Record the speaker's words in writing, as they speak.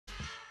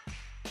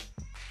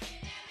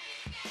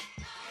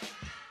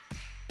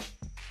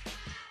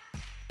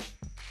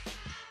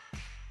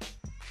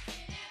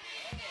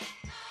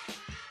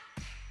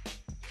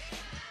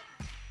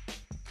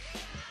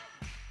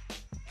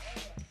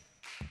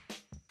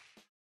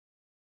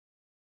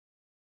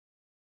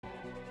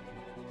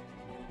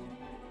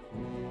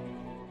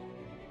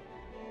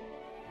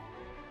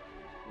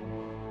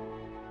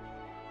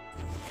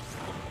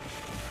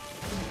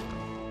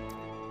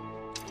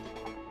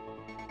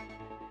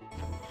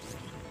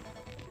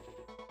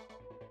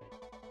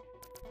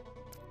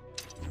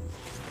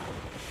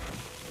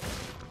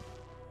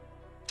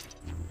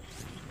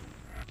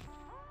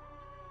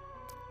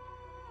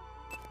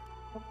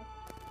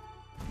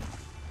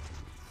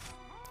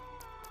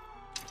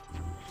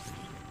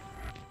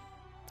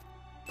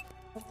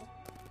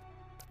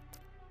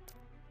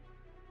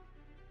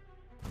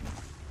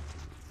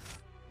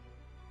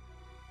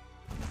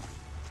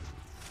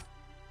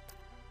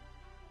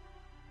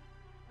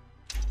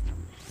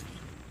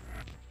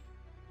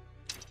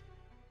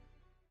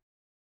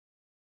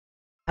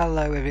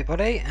Hello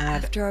everybody,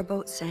 and After our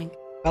boat sank,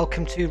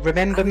 welcome to I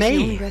Remember was the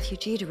only Me.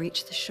 refugee to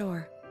reach the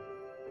shore.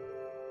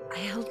 I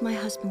held my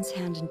husband's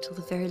hand until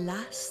the very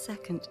last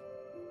second.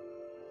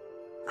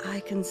 I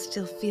can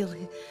still feel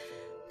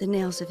the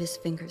nails of his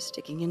fingers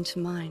sticking into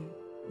mine,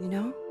 you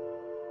know?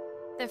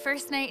 The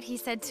first night he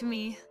said to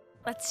me,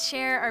 "Let's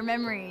share our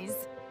memories."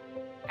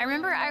 I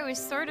remember I was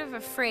sort of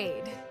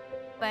afraid,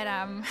 but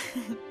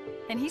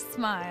and he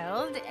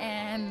smiled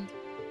and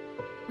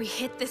we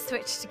hit the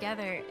switch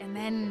together, and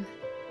then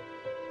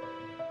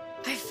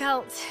I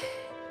felt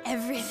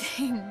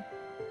everything.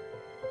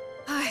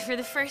 For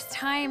the first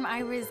time,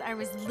 I was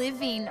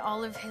living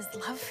all of his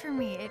love for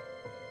me.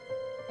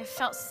 It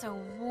felt so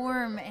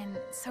warm and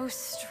so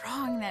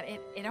strong that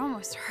it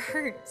almost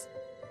hurt.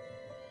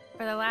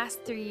 For the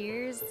last 3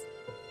 years,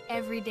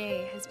 every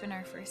day has been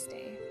our first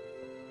day.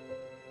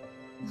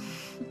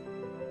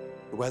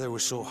 The weather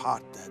was so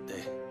hot that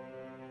day.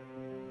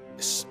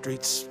 The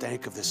streets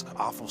stank of this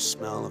awful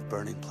smell of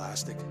burning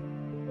plastic.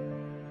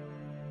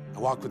 I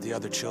walked with the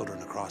other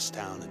children across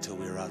town until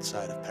we were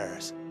outside of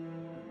Paris.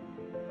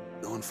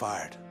 No one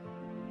fired.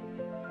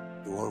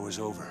 The war was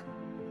over.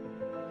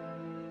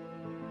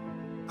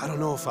 I don't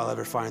know if I'll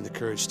ever find the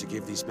courage to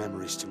give these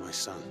memories to my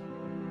son,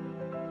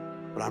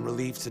 but I'm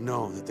relieved to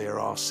know that they are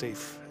all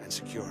safe and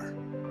secure.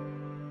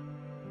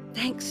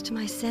 Thanks to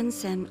my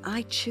Sen-Sen,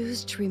 I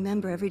choose to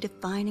remember every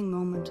defining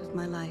moment of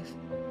my life.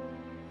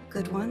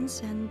 Good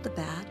ones and the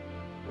bad.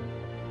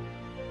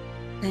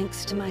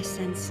 Thanks to my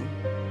Sen-Sen,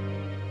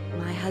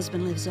 my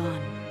husband lives on.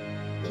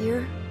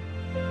 Here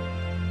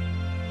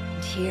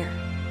and here.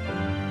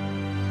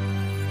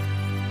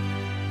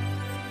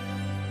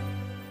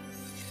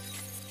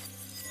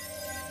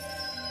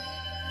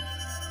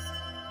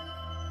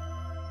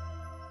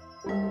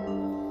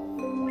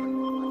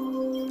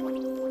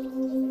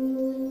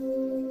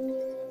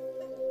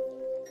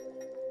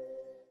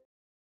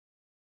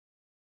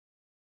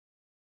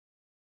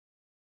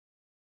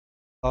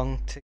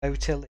 Long to go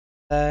till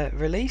it's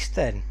released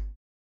then.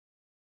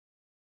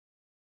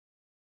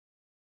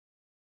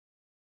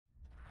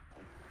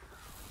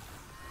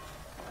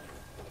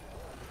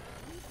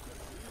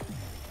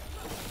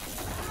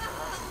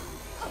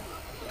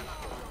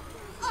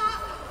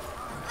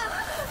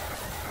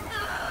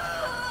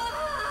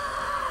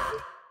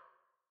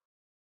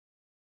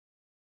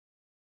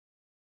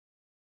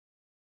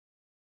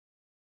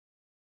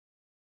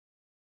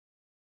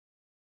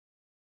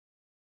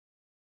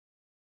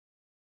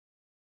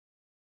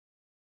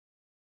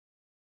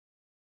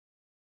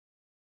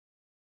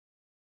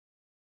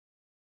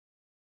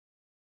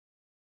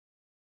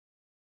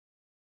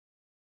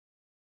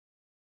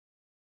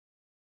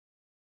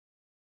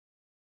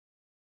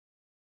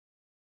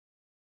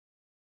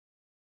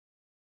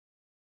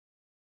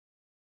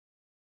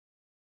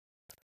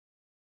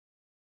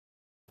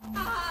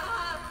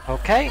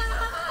 Okay.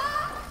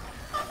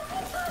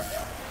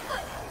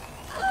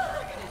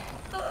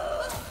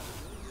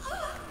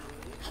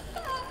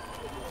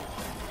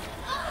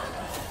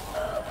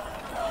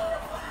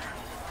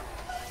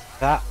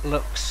 That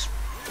looks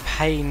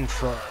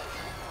painful.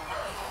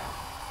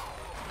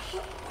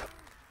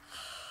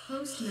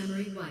 Host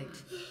memory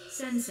wiped.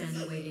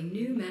 Sen-Sen awaiting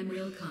new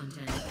memorial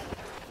content.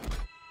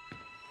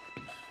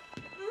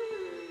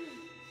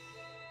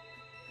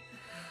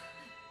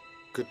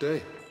 Good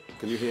day.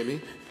 Can you hear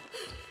me?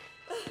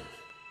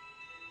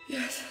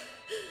 Yes.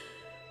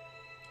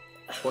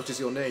 What is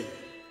your name?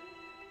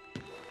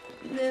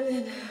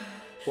 Nilin.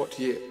 What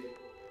year?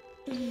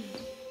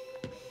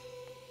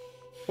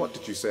 What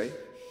did you say?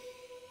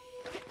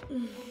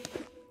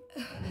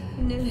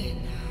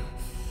 Nilin.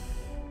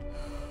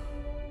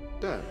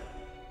 Damn.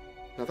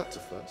 Now that's a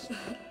first.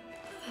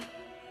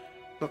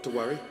 Not to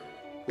worry.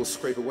 We'll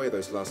scrape away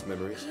those last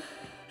memories.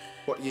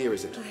 What year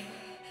is it?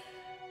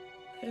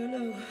 I don't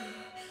know.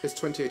 It's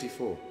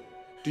 2084.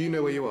 Do you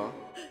know where you are?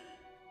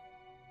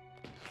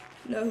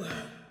 No.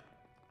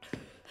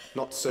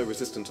 Not so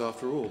resistant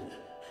after all.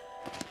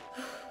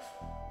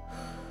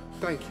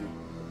 Thank you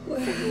for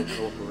your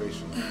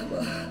cooperation.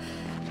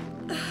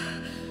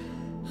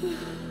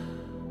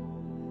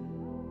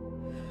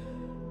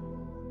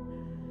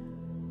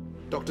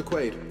 Dr.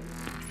 Quaid,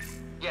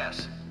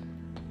 Yes.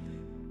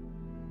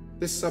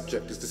 this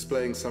subject is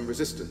displaying some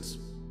resistance.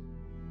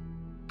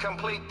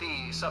 Complete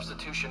the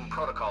substitution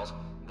protocols,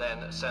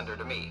 then send her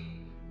to me.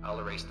 I'll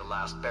erase the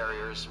last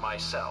barriers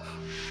myself.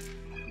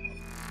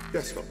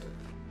 Yes, Doctor.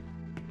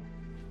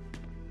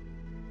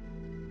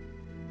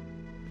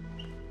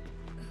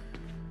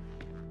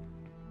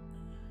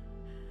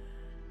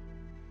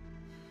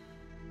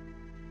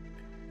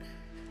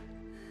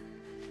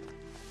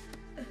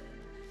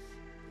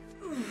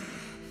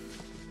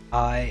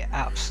 I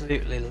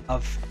absolutely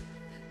love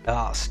the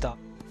art style.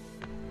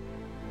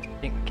 I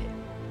think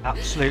it's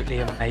absolutely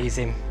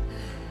amazing.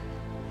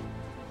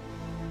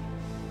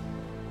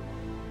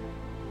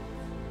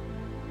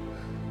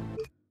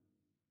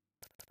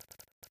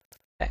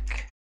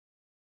 Heck.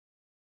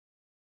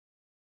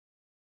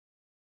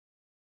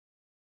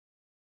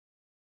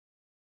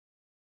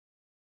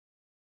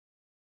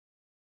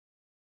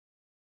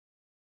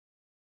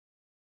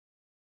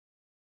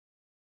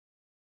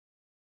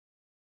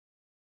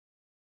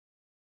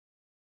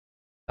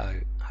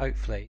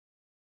 hopefully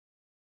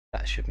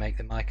that should make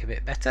the mic a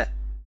bit better.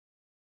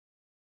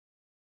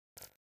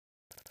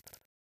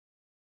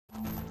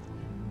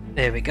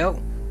 There we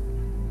go.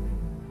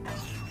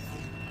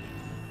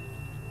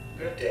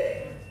 Good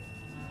day.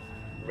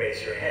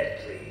 Raise your head,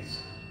 please.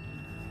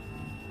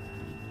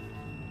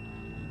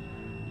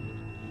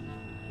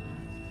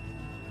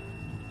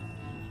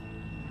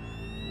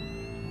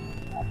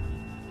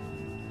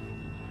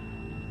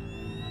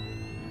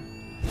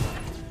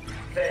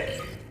 Thank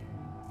you.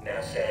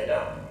 Now stand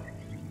up.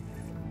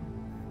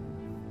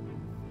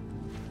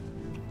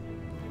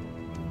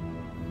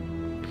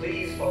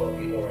 Please follow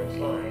the orange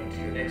line to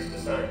your next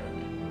assignment.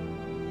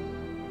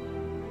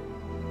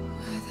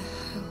 Where the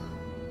hell?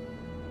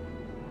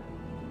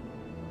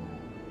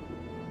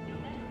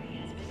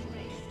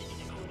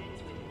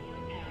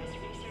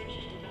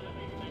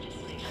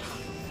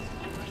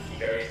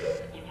 Very good.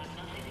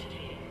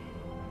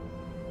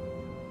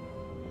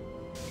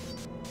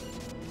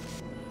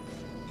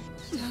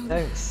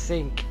 Don't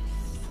think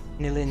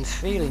Nilin's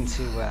feeling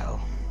too well.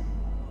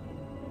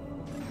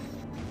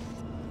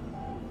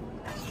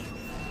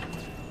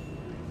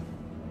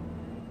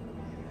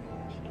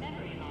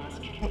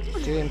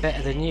 Doing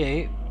better than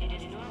you.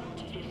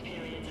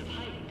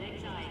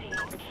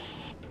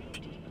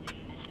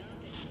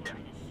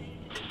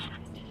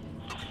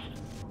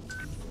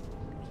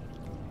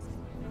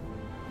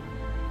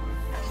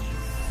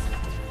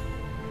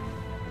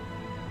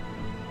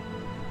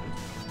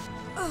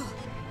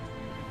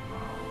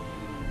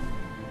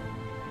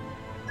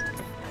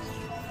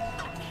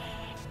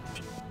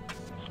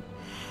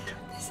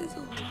 This is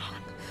all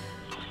wrong.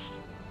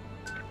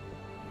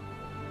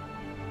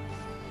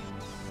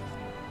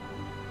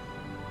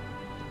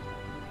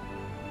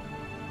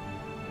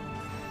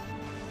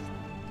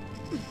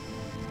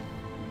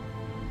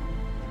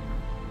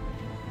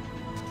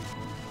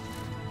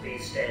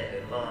 Please stand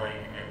in line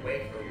and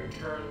wait for your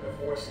turn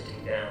before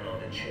sitting down on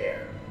the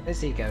chair.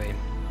 Where's he going?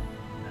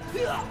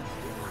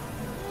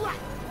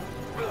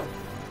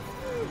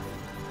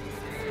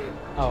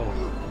 Oh.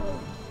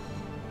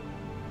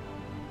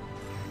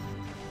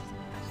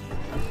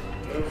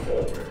 Move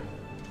forward.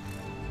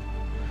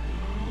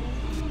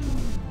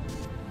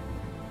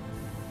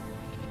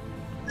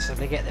 So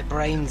they get their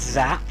brains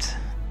zapped,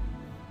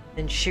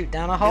 then shoot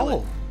down a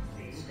hole.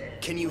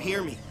 Can you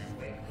hear me?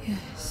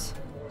 Yes.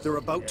 They're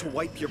about to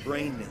wipe your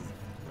brain, Nilin.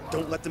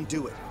 Don't let them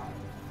do it.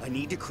 I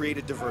need to create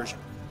a diversion.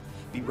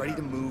 Be ready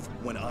to move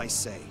when I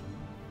say.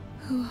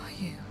 Who are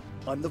you?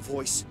 I'm the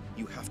voice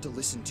you have to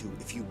listen to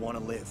if you want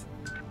to live.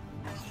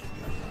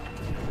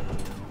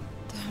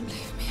 Don't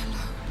leave me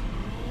alone.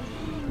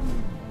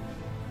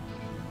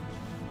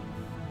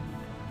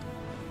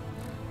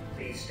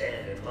 Please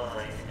stand in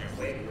line and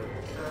wait for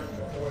your turn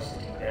before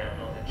sitting down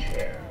on the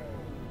chair.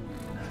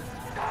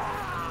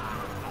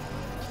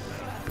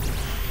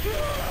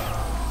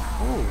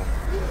 Ooh.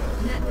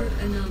 Network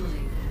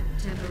anomaly.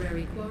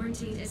 Temporary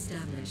quarantine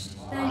established.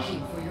 Thank you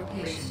for your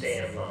Please patience.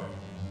 stay in line.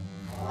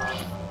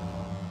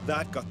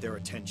 That got their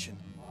attention.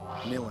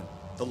 Nilin,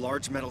 the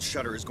large metal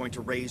shutter is going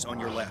to raise on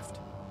your left.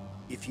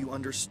 If you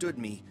understood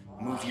me,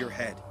 move your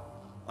head.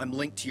 I'm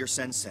linked to your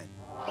Sensen.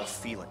 I'll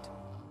feel it.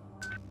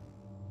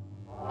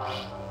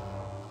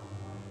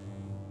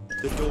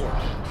 The door.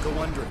 Go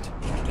under it.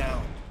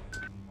 Now.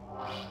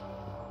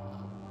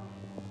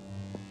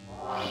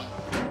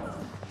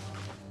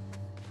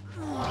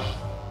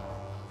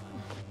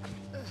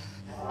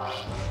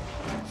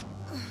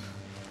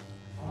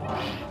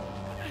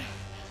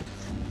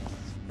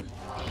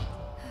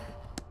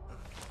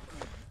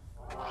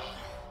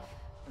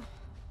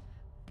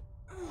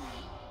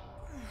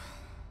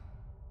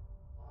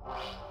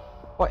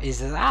 What is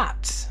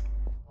that?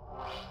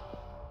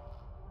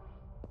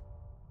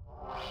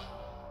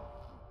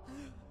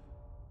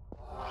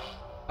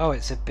 Oh,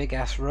 it's a big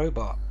ass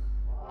robot.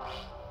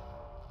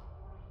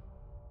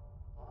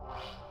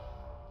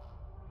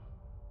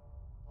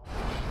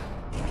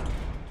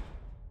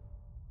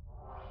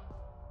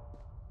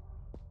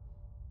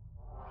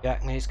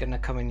 Jackney's gonna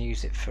come and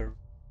use it for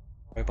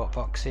robot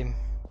boxing.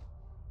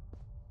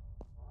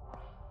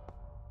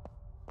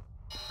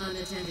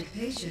 Unattended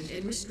patient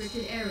in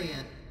restricted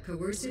area.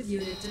 Coercive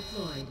unit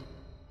deployed.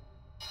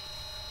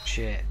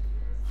 Shit.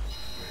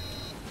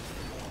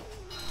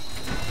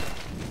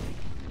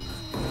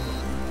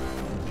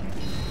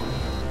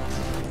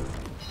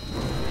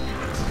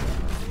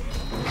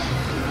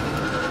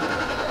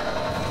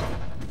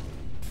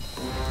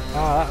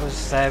 Oh, that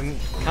was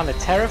kind of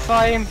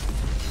terrifying.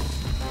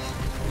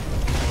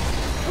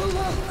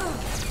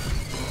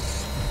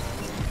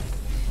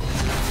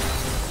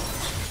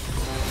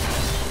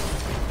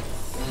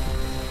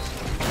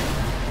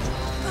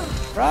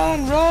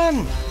 Run,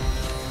 run!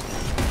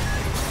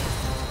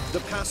 The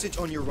passage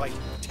on your right.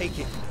 Take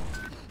it.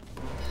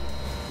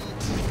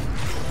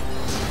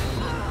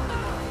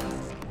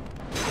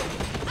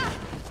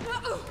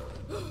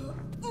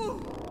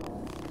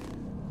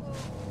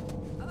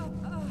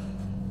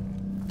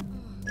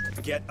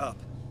 Get up.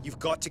 You've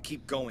got to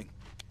keep going.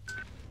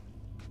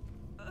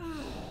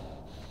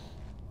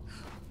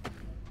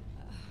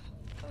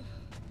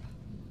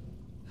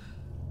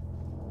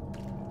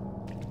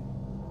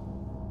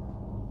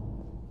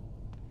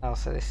 Oh,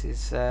 so this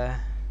is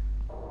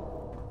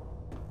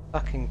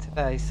sucking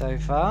today so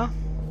far.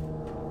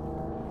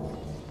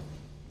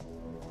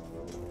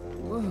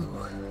 Whoa.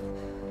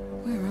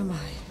 Where am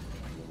I?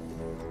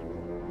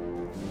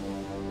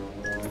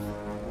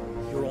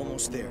 You're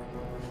almost there.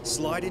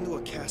 Slide into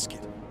a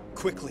casket.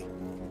 Quickly.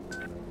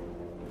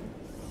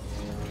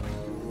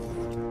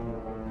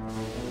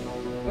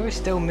 Oh, it's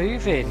still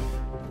moving.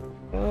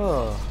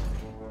 Oh.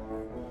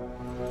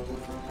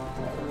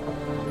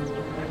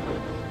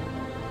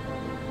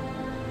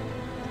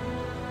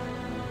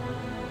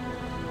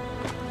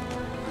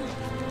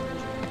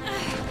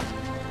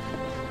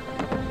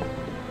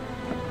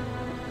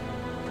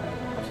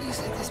 Please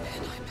let this be a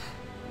nightmare.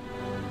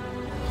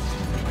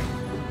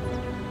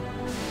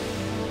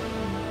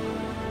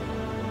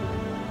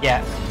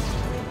 Yeah,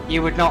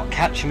 you would not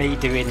catch me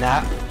doing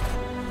that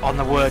on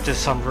the words of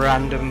some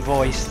random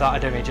voice that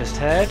I'd only just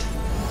heard.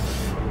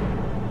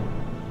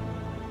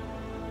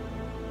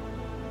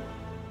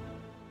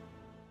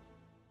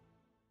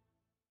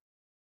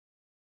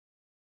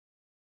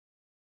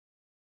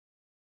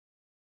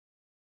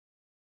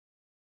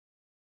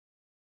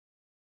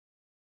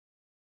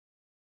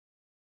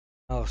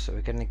 Oh, so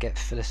we're going to get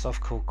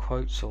philosophical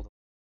quotes all the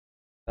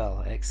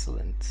well,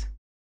 excellent.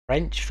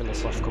 French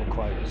philosophical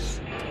quotes.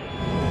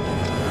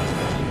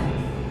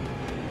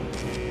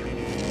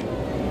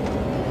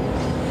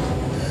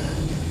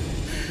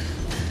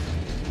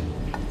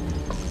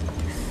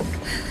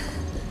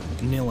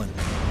 Nilin,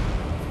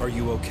 are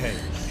you okay?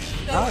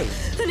 No!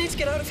 I need to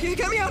get out of here!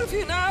 Get me out of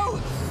here now!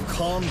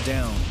 Calm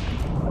down.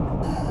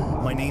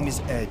 My name is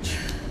Edge.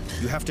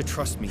 You have to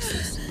trust me,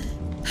 sis.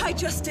 I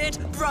just did,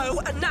 bro,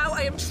 and now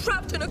I am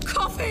trapped in a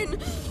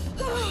coffin!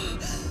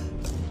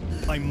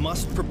 I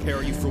must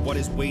prepare you for what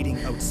is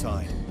waiting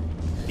outside.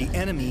 The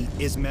enemy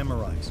is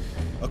Memorize,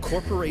 a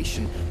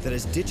corporation that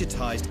has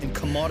digitized and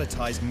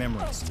commoditized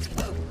memories.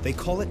 They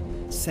call it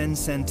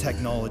Sen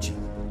technology,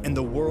 and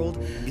the world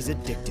is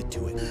addicted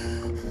to it.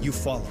 You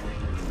follow?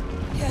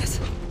 Yes.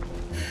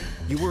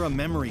 You were a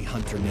memory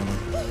hunter,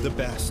 Nilin, the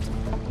best.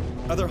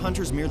 Other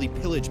hunters merely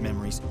pillage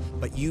memories,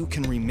 but you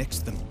can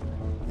remix them.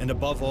 And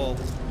above all,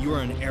 you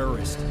are an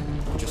errorist,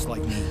 just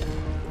like me.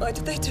 Why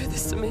did they do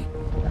this to me?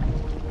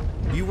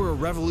 You were a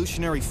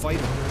revolutionary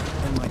fighter,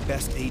 and my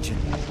best agent.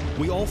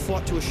 We all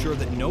fought to assure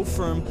that no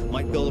firm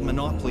might build a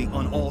monopoly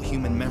on all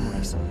human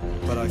memories.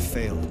 But I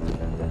failed.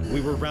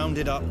 We were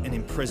rounded up and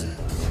imprisoned.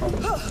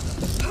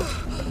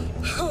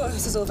 Oh,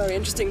 this is all very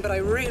interesting, but I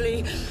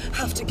really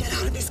have to get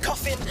out of this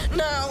coffin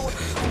now!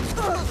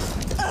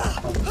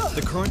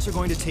 The currents are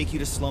going to take you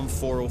to Slum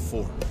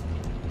 404.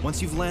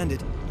 Once you've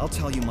landed, I'll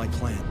tell you my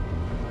plan.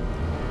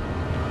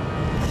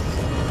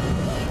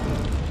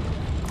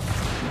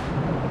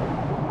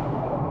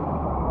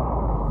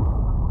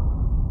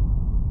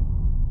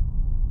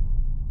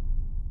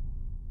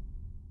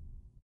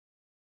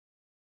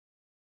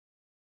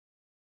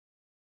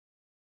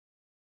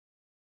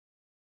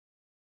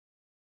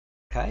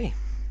 Okay.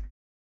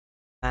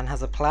 Man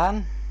has a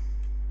plan.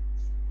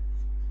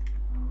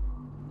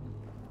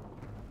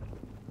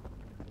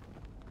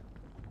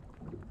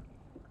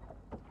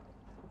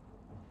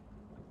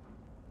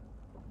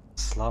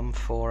 Slum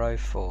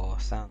 404.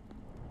 Sound.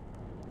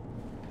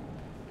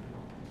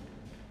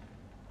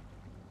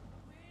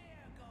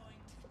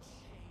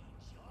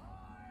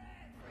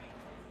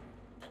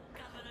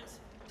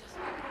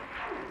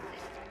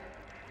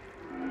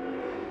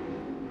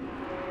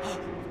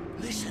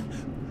 Listen,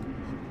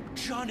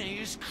 Johnny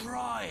is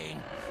crying.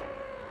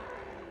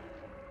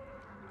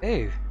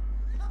 Ew.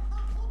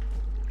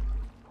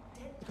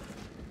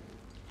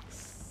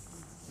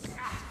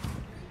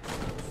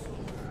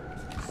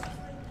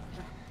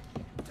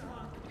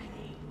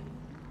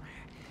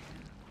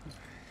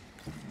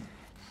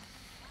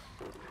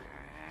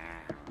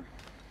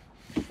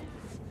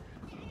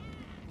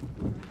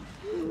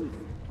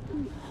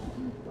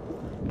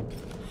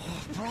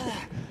 Brother,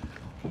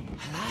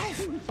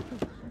 alive?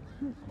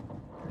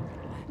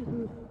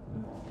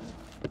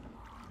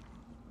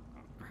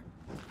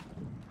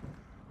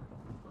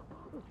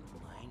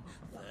 Mine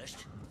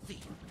first,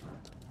 thief.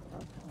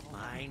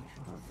 Mine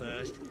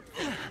first.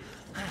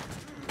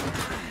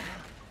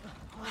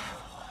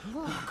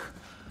 Look.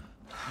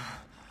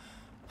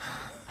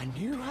 I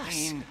knew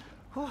us.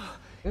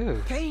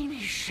 Ooh. Pain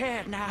is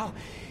shared now.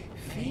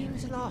 Fame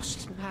is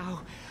lost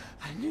now.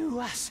 I knew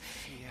us.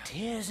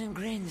 Tears and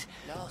grins.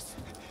 Lost.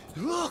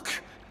 Look!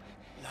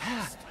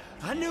 Lost.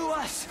 I knew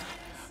us.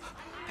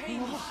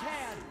 Pain is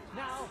shared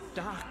now.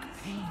 Dark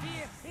pain.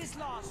 Fear is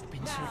lost.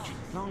 Been searching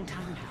a long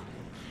time now.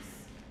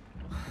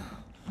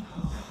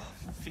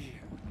 Fear.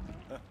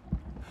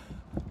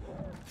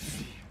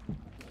 Fear.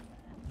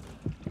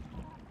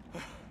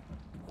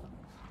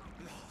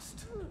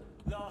 Lost.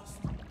 Lost.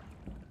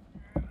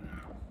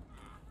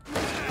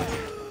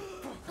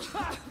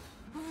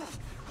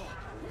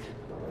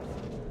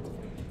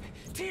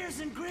 Tears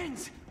and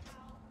grins.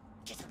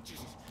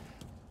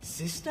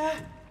 Sister,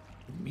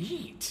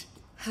 meet.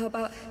 How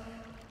about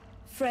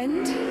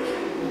friend?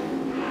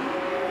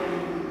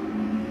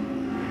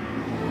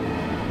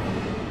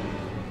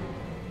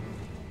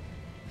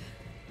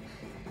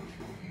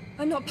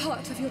 I'm not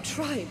part of your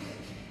tribe.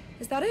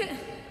 Is that it?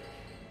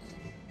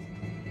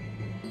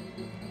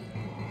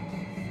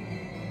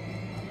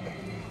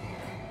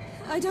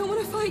 I don't want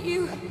to fight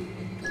you.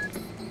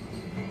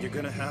 You're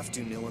gonna have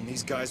to, Nilin.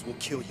 These guys will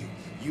kill you.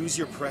 Use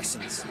your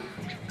presence.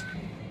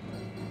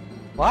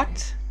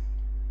 What?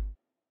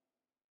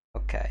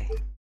 Okay.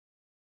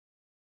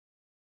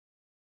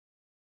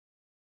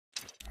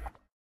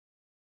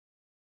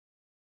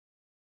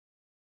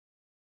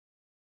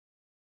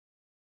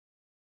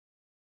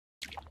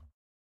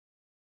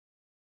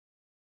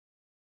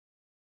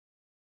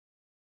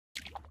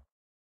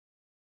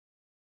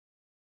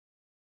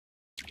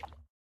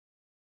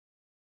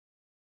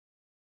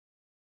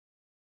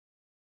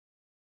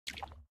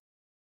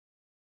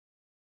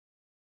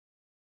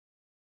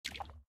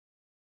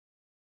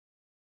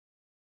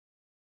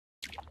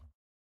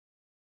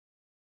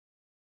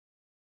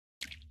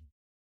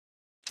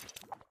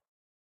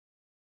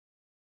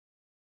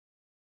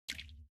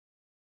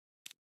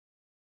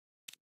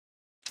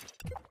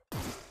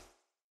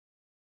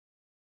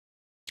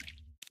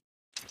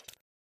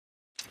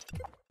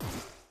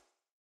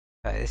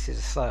 Okay, this is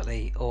a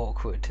slightly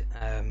awkward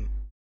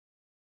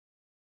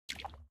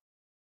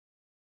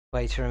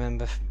way to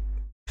remember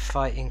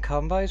fighting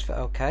combos, but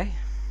okay.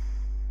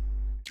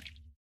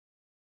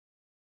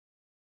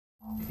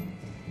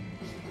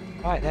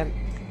 Right then.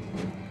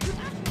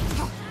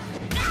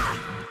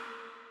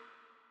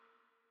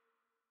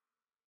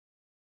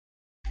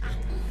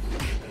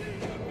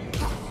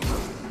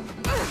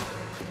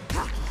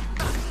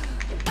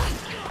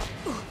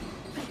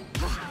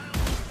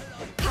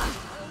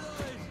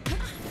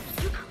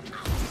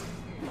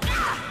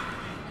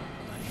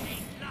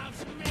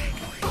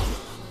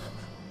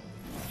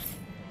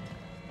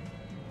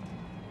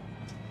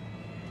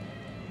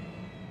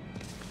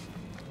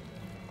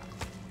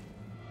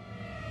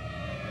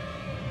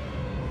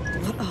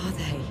 What are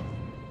they?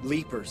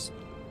 Leapers.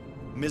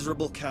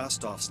 Miserable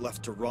cast-offs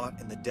left to rot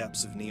in the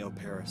depths of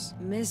Neo-Paris.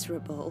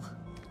 Miserable.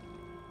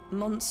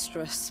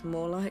 Monstrous,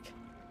 more like.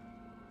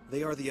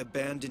 They are the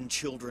abandoned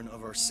children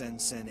of our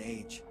Sen-Sen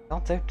age.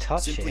 Don't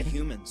touch Simply him.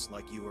 humans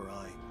like you or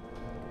I,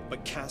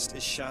 but cast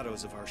as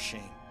shadows of our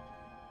shame.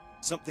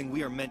 Something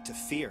we are meant to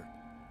fear.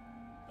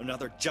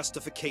 Another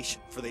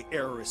justification for the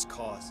errorist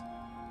cause.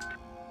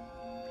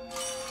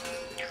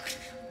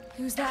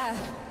 Who's there?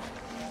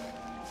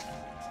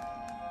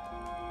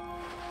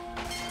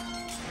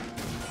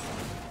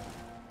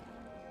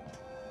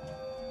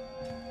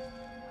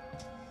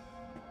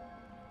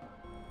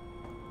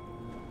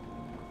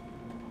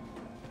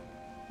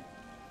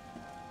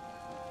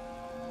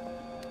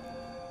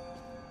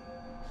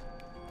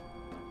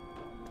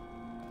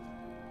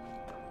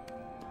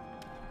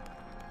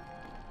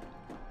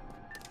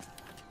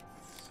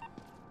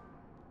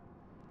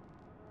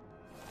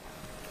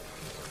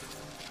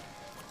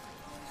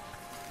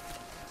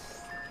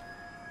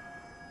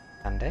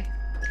 Andy?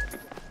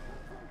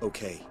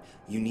 Okay,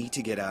 you need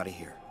to get out of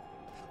here.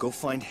 Go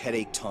find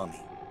Headache Tommy.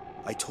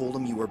 I told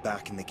him you were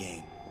back in the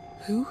game.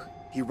 Who?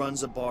 He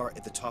runs a bar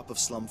at the top of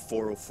Slum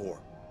 404.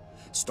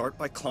 Start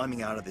by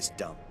climbing out of this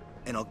dump,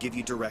 and I'll give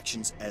you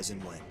directions as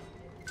and when.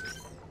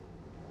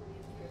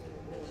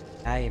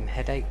 Name,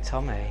 Headache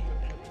Tommy.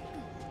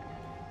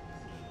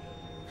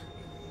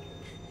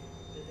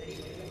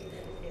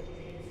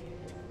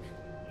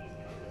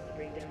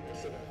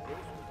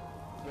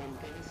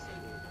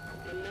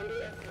 The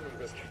number of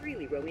terrorists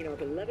freely roaming our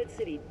beloved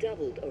city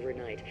doubled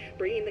overnight,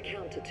 bringing the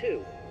count to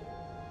 2.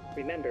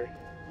 Remember,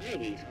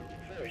 ladies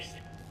first.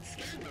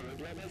 Scandal at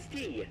La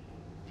Bastille.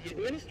 The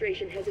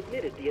administration has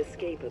admitted the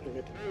escape of the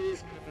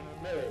notorious criminal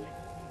Merlin.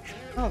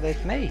 Oh,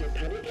 there's me.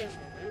 Republican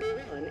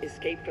number 1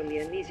 escaped from the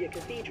Amnesia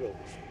Cathedral.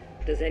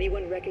 Does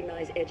anyone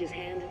recognize Edge's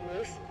hand in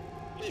this?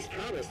 He's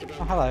promised to bring...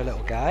 Oh, hello,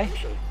 little guy.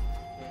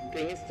 One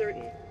thing is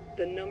certain.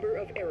 The number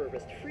of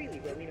terrorists freely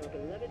roaming our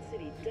beloved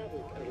city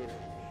doubled overnight.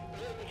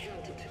 Bringing the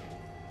count to 2.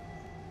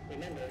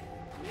 Remember,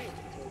 I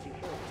told you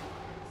first.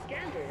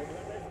 Scandal at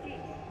La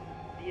Bastille.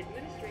 The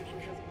administration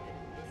has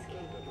admitted the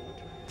escape of the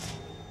notorious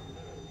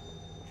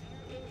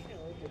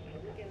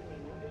Republic enemy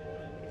number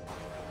 1 is...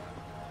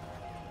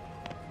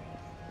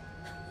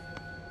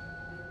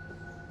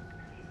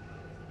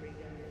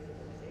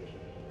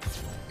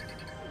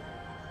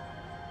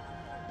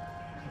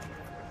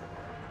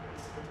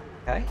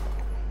 Okay.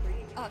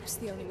 Up's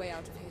the only way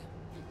out of here.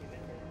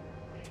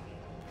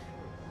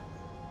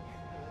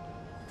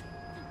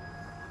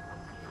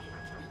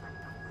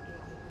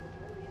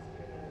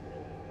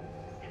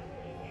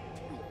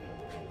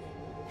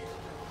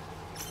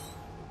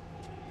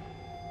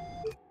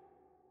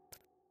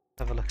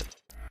 Have a look at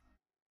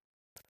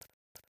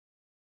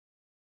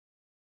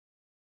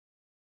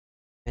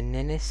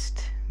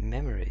Meninist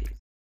Memories.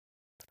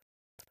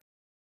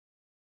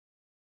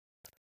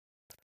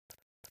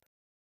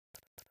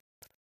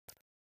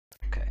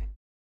 Okay.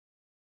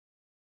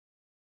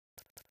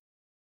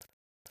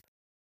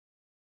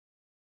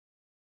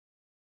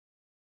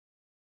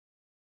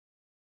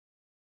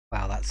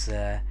 Wow, that's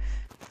an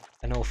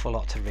awful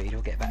lot to read.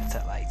 We'll get back to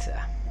that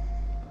later.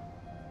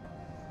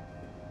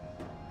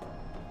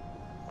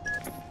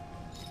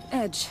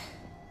 Edge.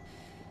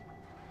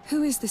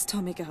 Who is this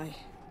Tommy guy?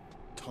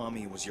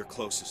 Tommy was your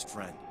closest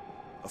friend.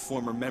 A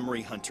former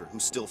memory hunter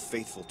who's still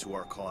faithful to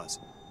our cause.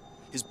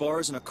 His bar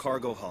is in a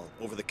cargo hull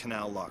over the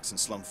canal locks in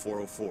Slum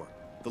 404.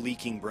 The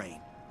Leaking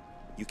Brain.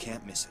 You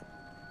can't miss it.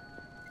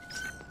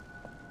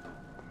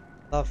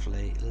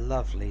 Lovely,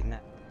 lovely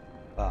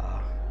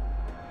bar.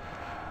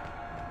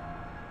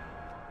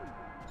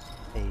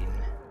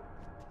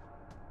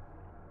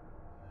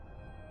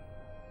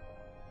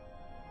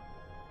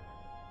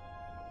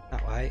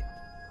 That way.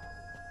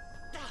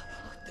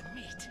 The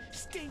meat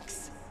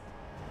stinks.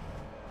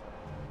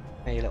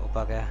 Hey, you little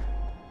bugger.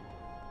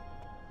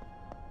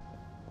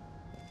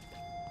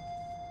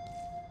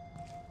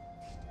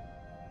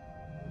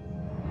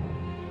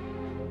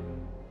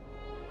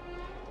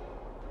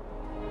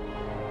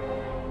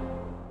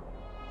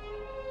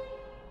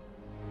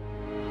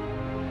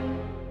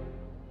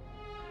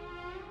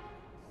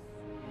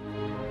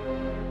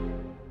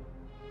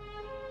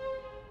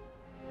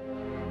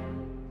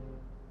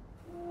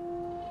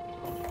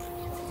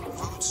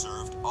 Food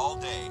served all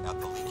day at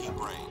the Leaking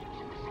Brain.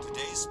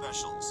 Today's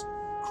specials: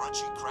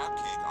 crunchy crab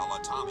cake a la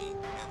Tommy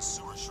and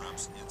sewer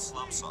shrimps in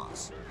slum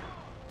sauce.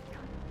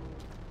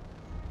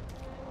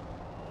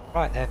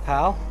 Right there,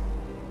 pal.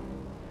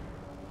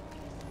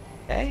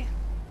 Okay.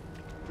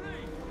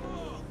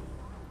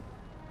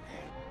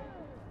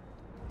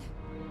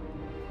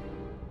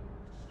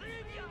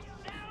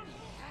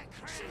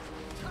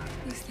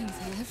 These things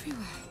are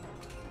everywhere.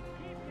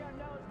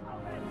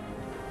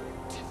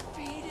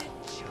 Defeated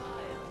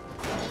child.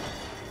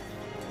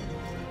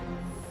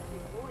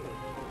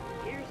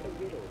 Here's a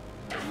riddle.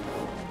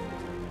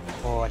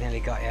 Oh, I nearly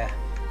got you.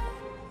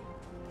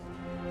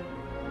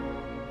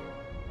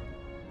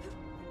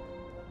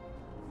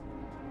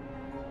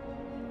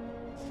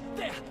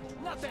 There,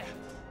 not there.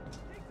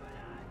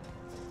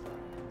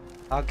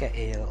 I'll get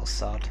you, you little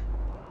sod.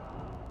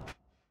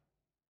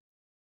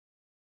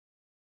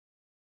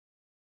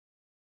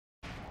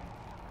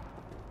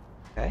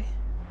 Okay.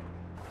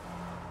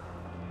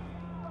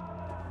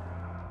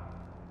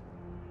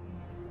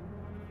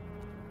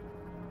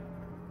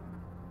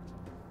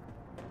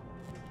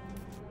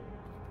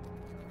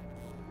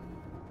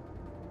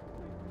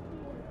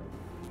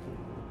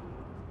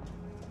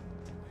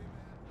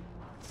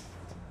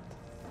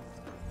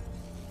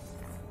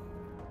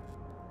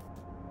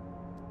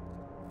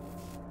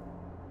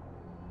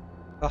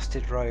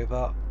 Busted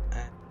robot.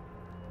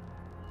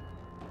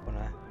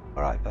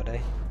 Alright,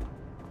 buddy.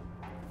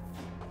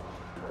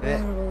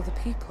 Where are all the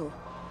people?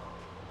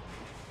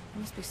 There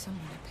must be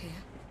someone up here.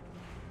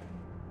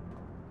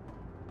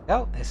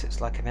 Oh, this looks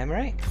like a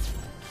memory.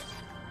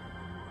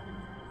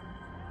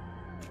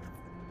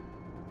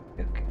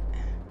 Okay.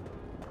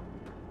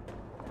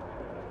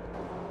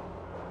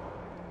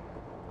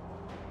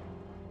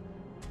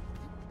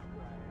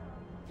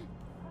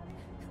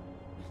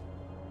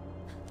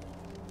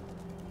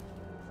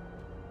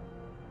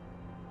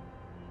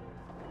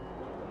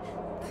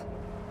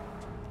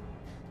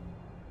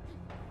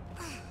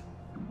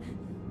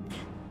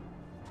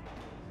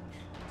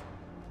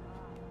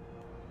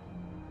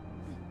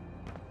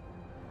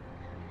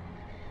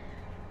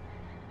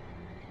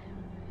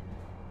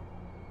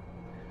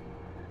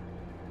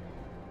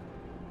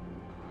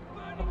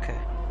 Okay.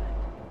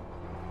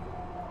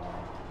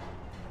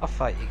 I'll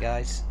fight you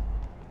guys.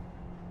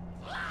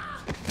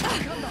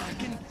 Come on, I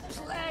can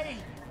play.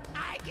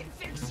 I can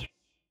fix you.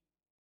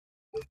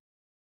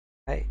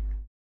 Hey.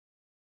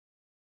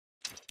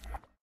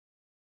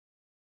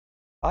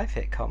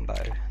 5-hit combo.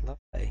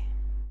 Lovely.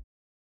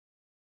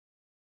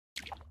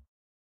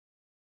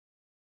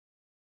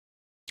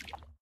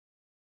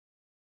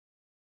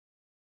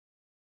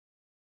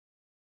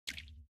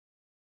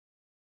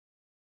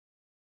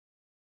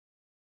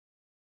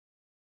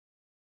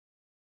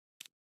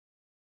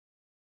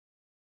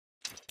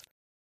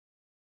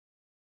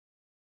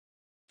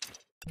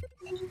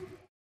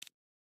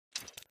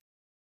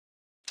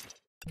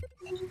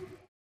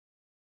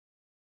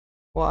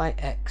 Y,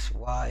 X,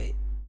 Y.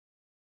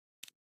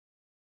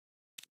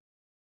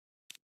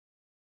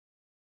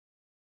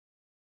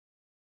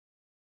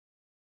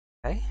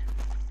 Okay.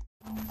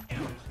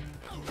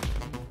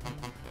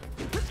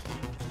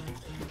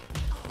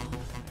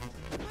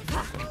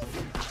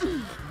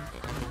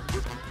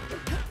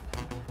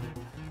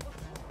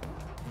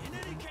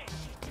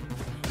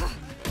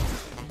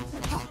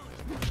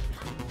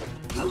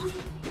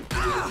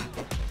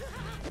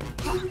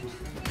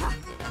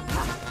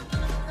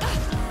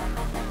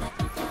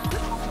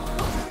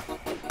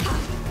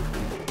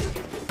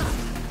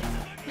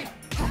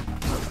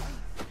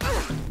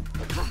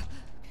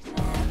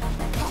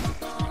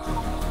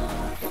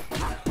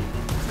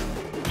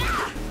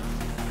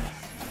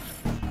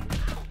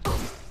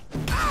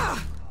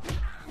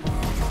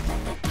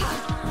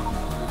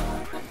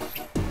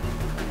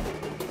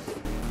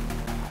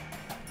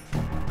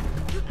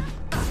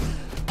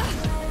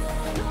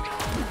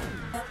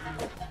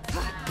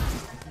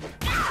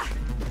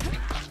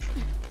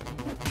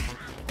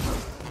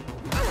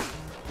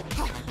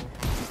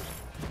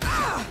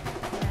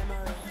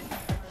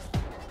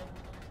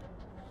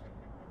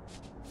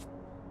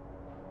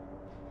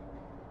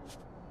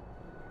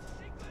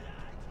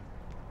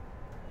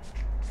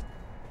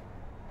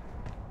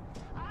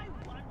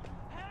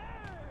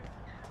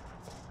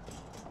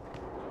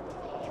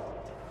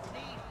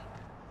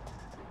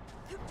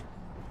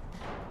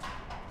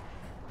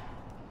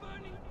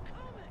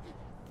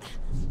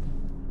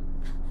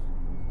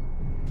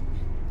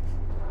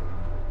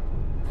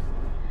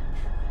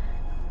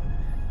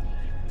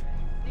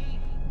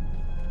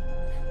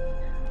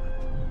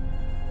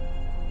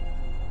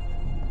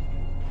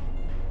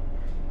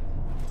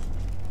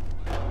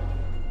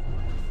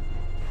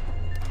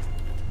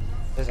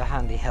 a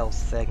handy health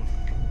thing.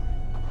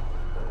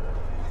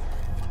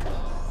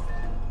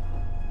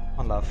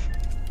 I love.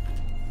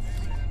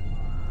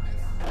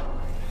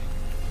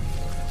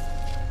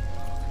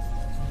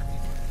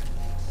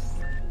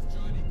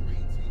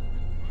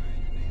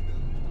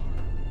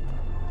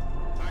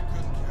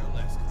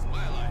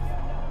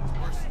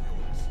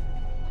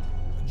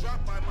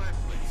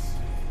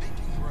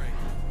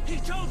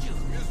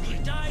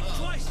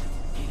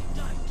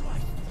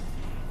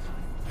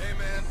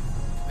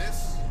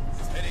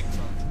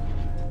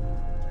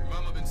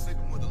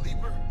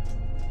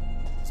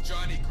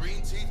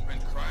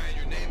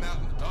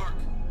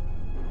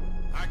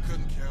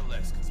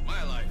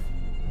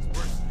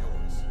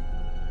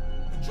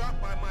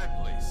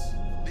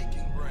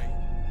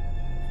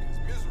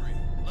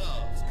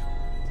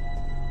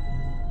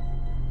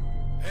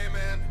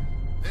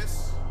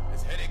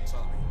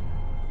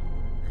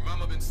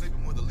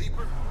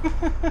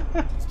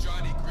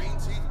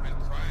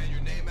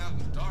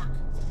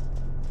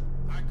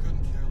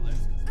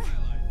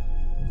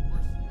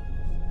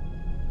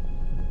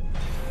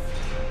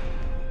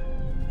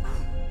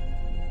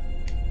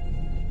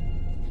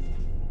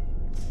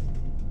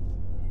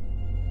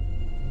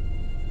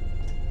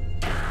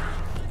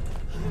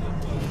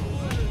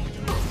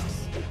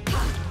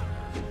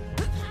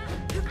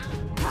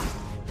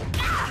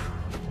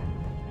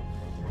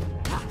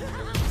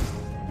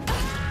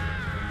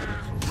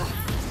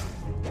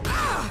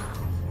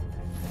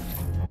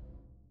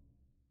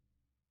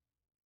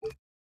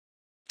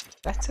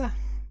 Better?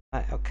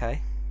 Right,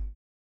 okay.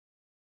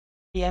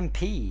 EMP.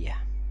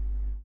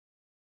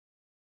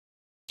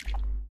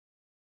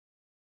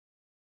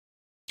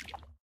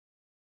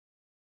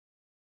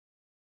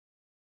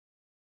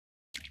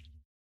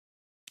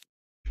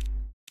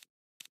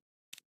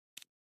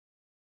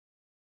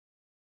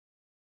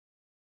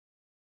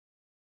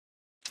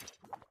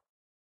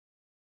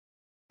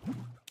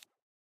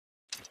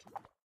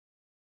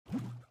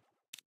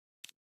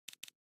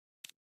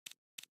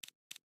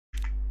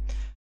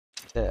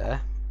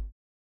 There.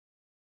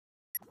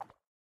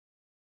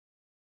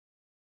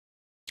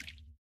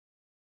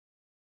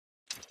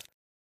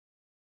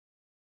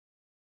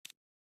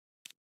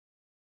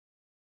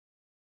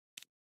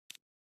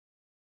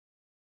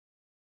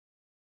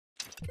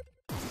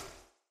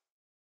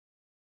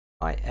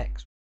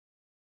 IX.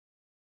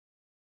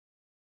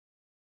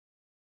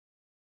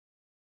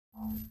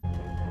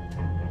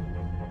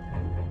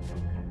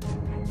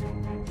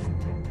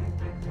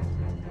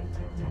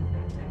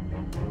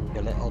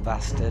 You little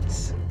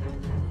bastards.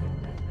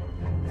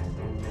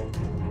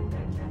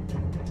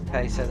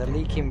 Okay, so the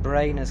leaking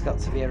brain has got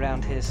to be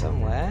around here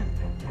somewhere.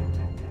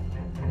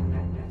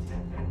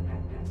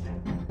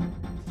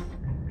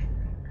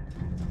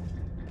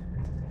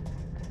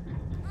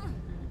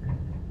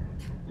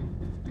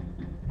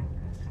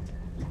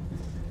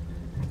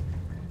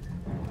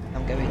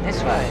 I'm going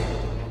this way.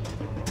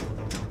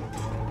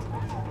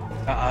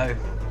 Uh-oh.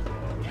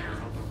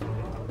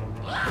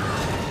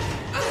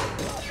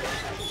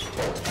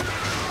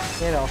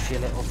 Get off, you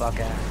little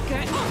bugger.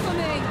 Get off of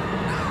me!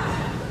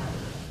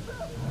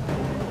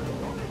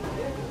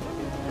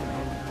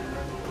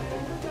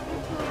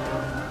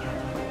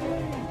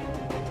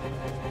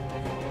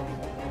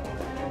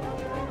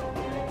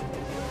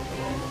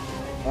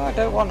 Oh, I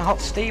don't want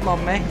hot steam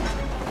on me.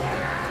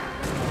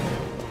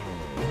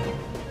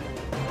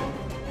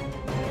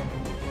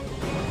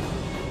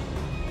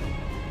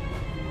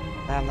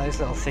 Damn, those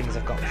little things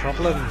have got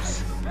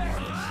problems.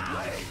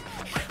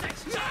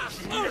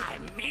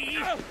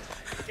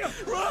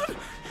 Run!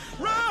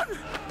 Run!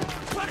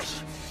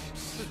 Punish!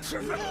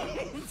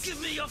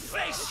 Give me your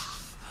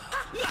face!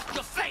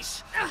 Your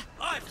face!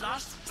 I've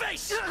lost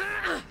face!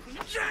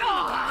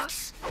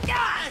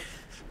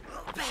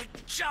 Bad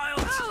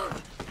child!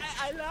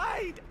 I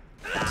lied!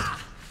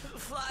 The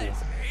fly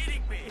is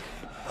eating me!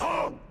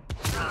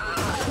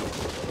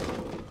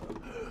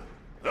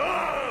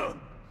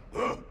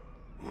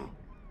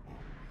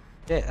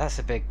 Shit, that's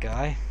a big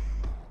guy.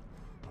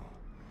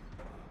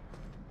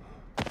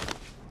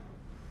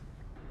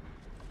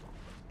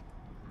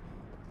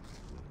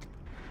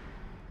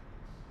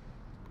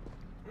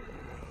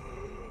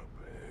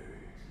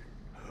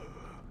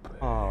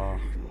 Oh.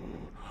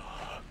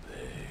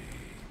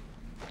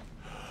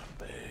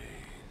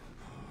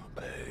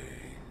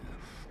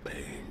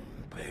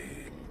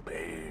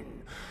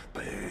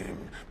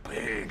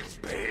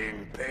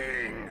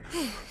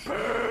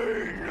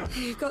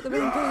 You've got the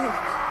wrong bird.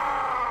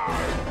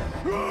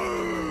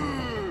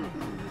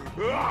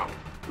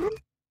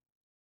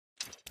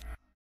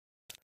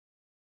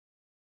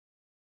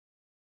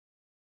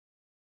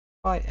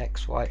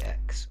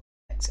 YXYX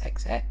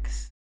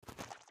XXX.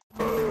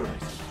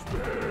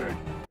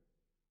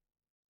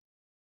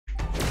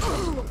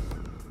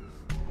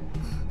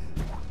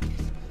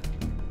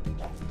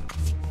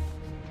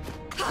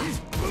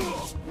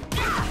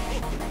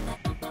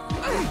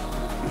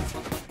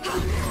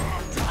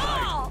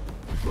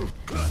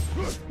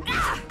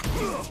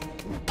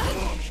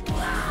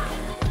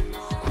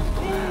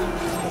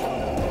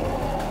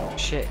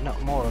 Shit,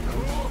 not more of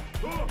them.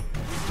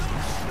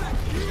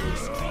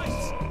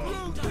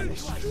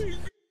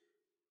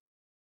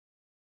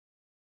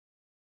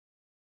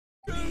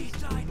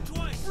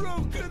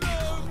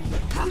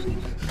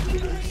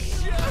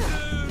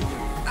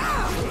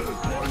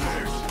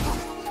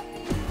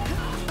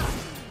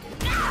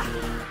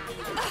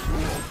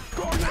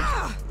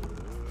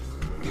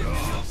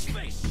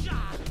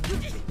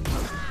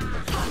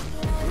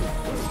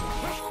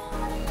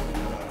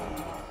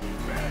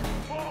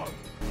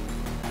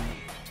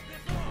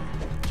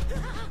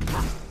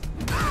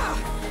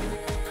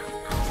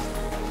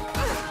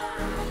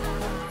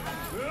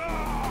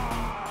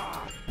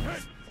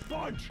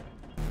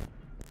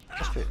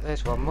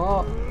 There's one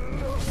more.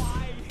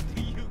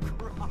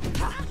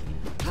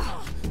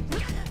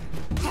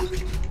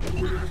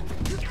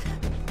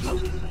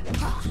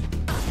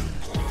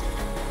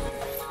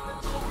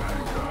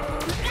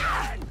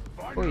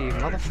 Oh, you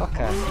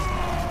motherfucker.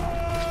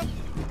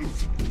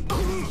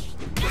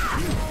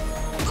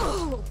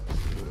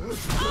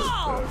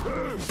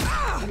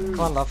 Come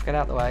on, love, get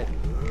out the way.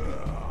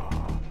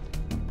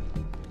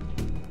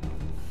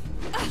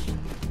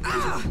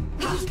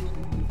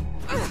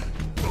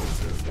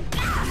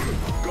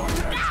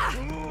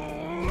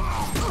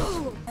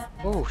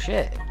 Oh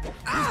shit.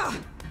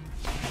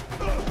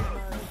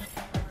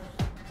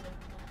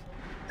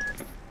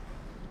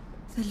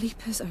 The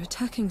Leapers are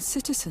attacking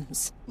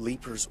citizens.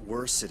 Leapers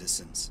were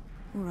citizens.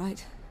 All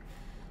right.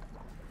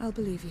 I'll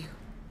believe you.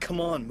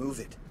 Come on, move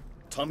it.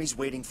 Tommy's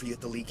waiting for you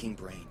at the Leaking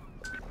Brain.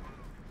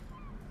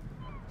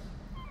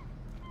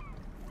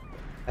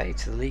 Hey,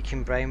 to the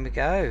Leaking Brain we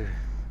go.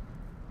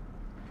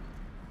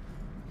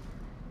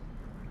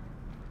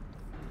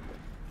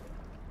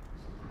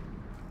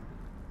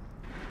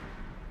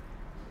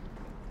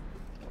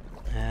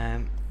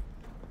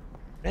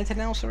 Anything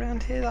else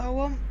around here that I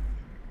want?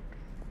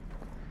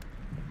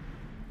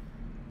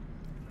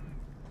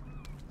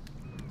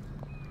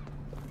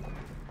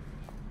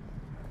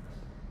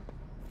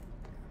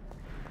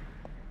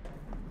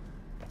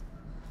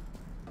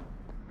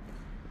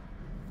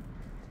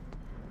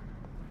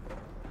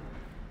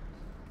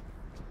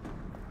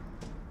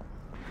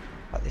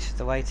 But this is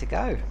the way to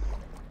go.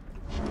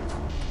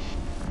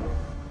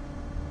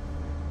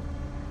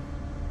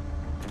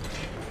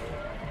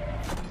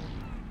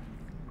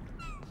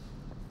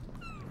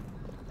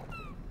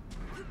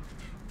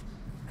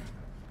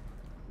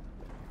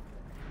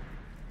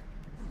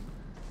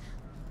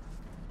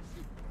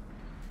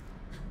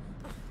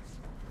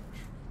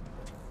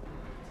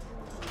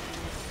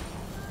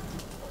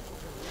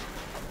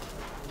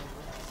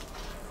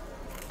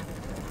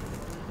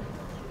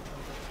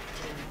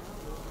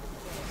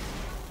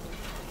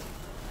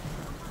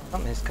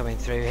 Something's coming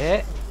through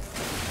here.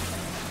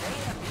 They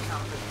have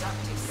become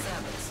productive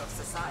servants of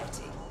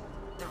society.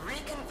 The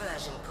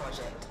Reconversion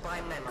Project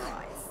by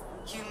Memorize.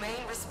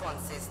 Humane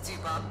responses to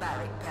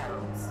barbaric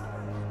perils.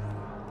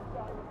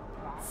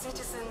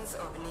 Citizens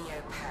of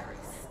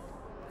Neo-Paris.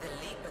 The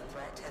Leaper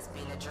threat has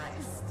been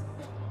addressed.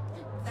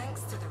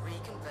 Thanks to the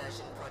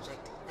Reconversion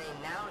Project, they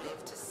now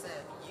live to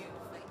serve you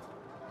faithfully.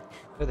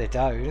 But they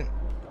don't.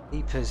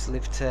 Leapers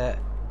live to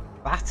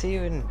batter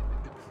you and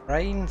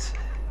brains.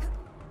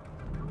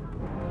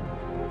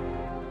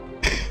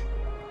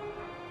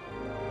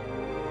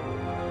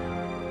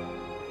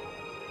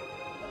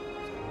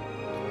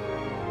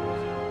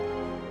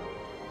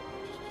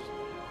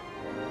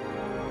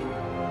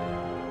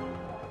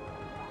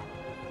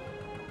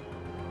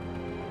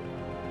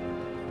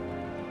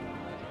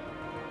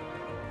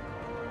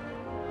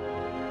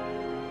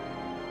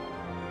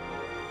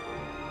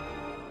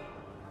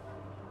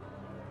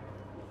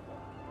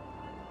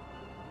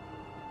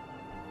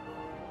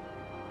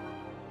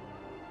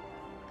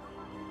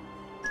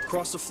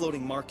 Cross the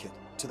floating market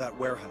to that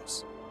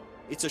warehouse.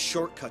 It's a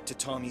shortcut to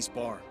Tommy's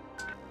bar.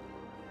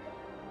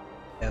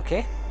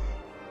 Okay.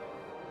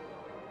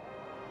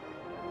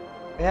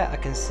 Yeah, I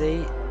can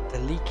see the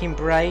Leaking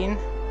Brain.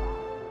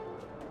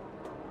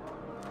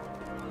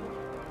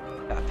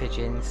 Got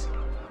pigeons.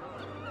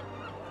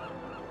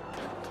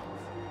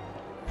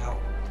 Ow.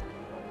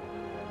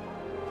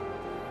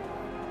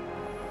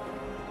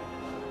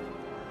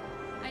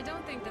 I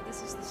don't think that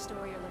this is the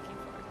store you're looking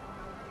for.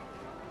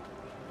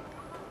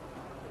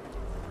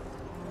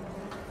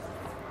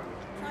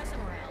 Try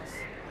somewhere else.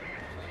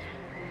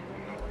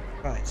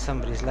 Right,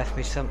 somebody's left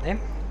me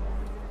something.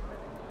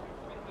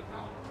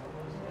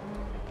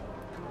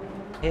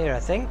 Here, I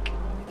think.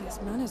 I guess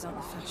manners aren't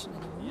the fashion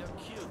anymore. You're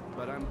cute,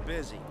 but I'm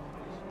busy.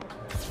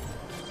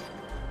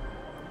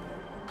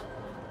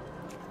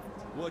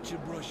 What you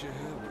brush your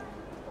hair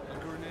with? A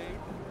grenade?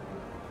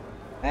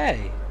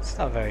 Hey, it's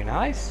not very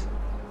nice.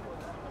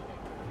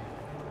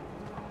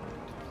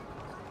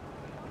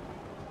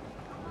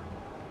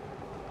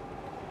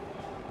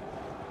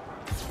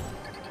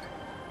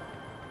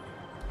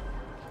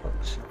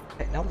 Oops,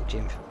 technology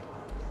info.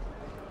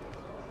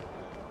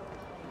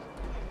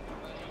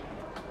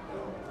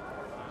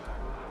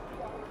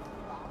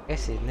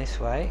 Guessing this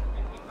way.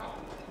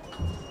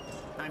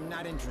 I'm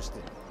not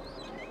interested.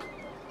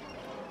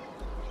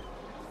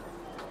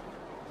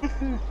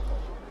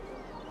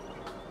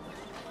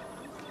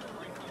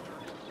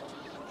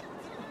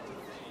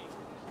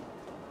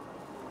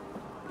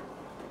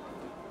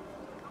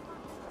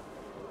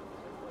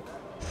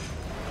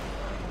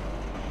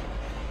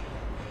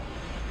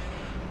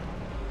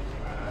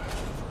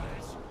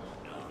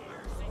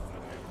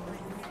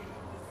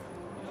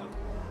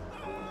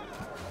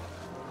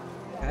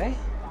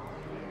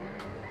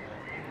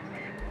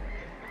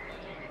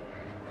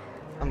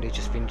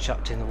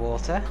 chucked in the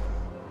water.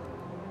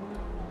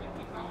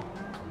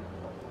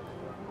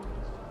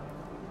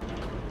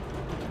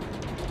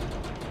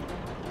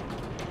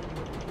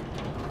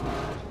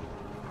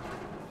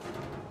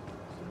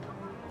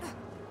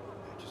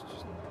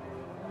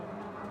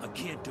 I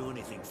can't do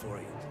anything for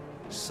you.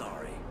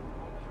 Sorry.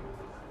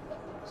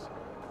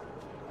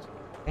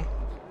 Okay.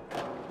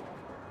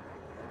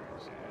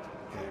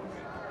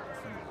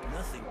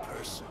 Nothing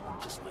personal,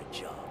 just my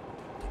job.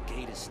 The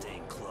gate is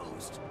staying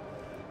closed.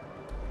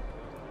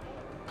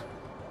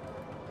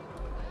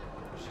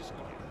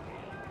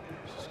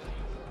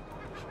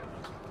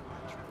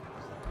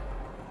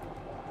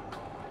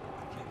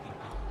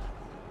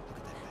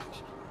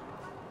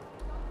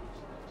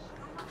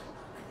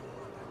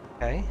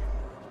 Okay.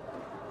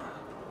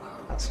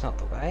 That's not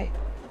the way.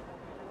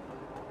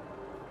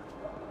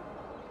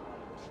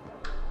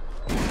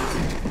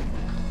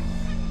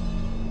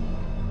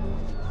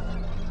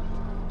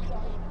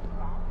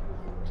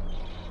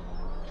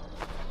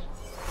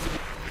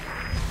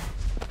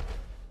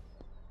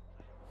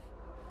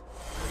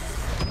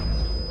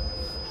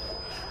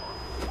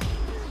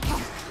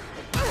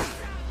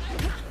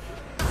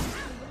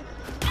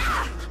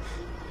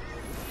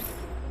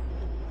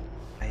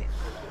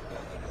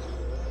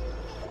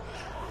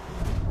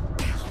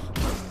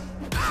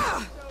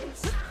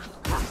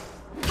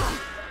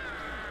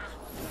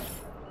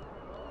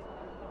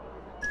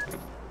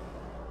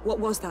 What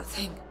was that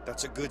thing?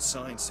 That's a good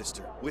sign,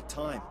 sister. With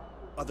time,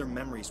 other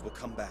memories will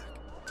come back.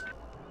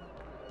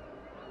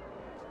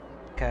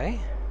 Okay.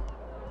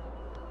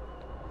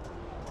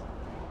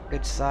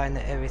 Good sign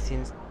that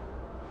everything's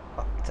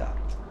fucked up.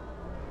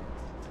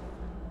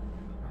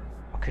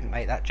 I couldn't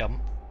make that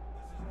jump.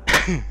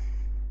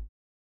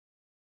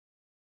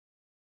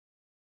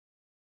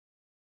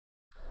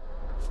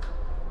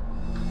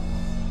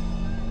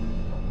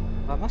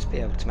 I must be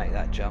able to make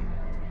that jump.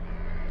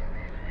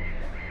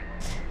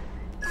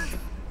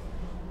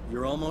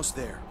 You're almost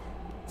there.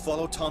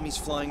 Follow Tommy's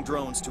flying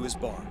drones to his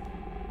bar.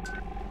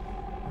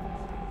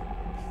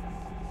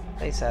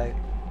 Say so.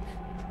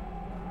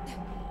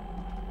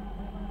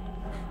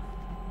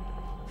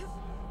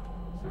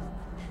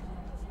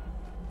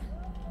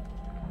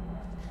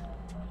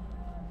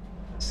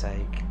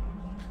 Sake.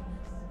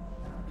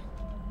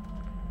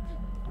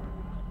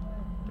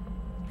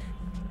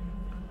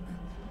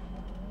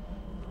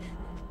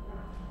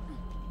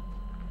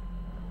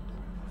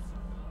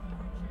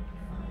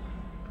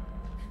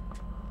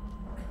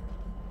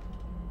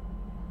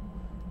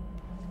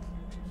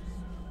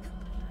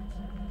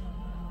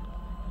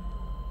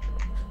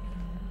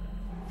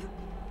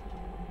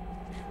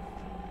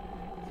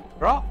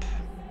 Drop.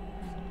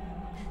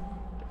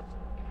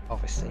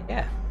 Obviously,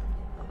 yeah.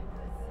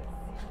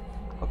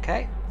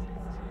 Okay.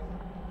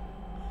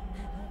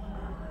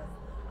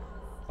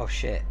 Oh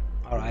shit.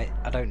 Alright,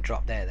 I don't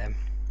drop there then.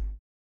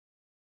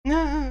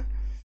 No.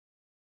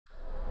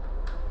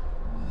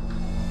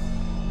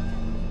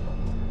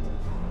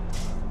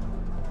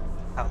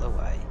 Out of the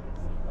way.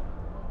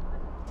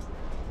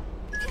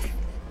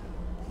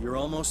 You're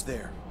almost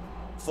there.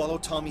 Follow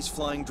Tommy's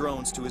flying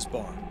drones to his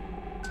bar.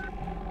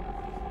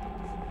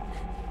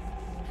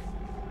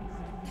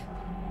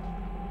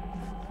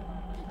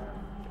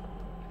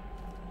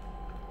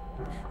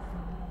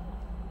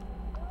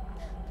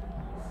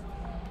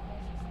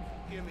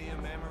 Give me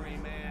a memory,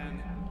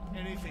 man.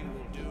 Anything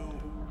will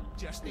do.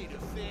 Just need a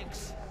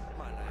fix.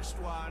 My last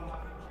one.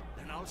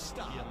 Then I'll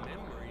stop. Your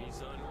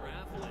memory's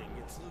unraveling.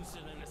 It's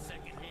looser than a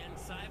second-hand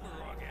cyber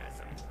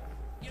orgasm.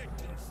 You're 2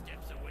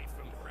 steps away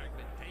from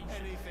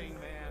fragmentation. Anything,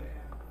 man.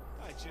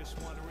 I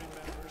just want to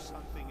remember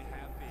something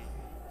happy.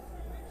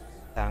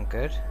 Sound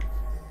good?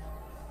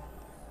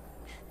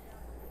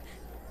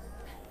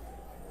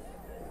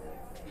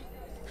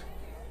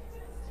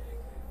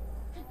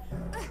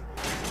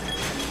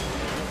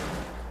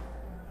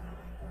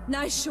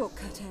 Nice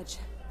shortcut, Edge.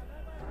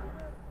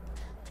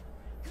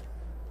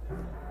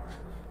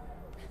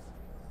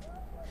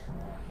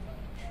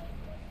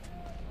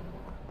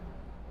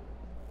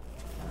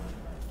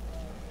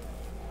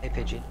 Hey,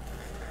 Pigeon.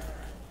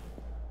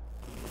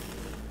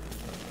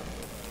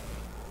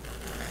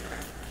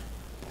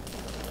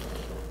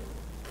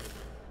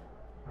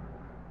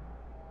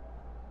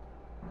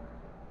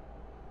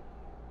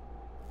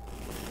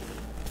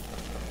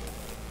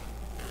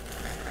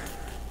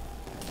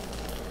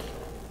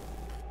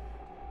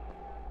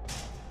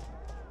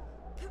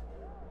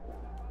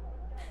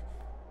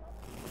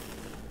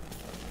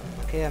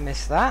 Okay, I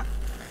missed that.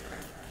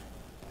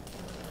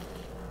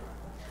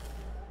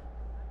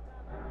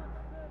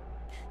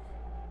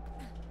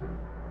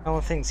 No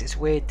one thinks it's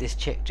weird, this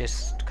chick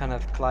just kind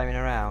of climbing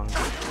around.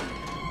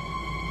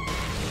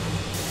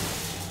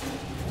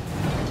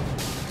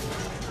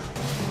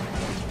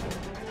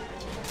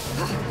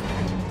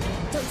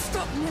 Don't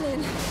stop,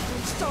 Millen.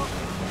 Don't stop.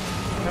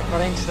 Don't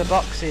run into the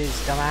boxes,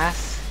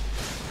 dumbass.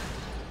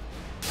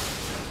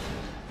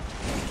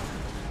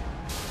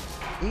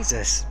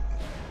 Jesus.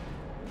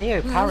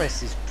 Neo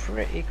Paris is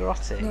pretty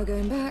grotty. No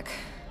going back.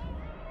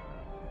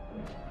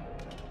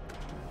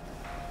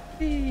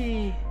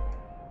 Eee.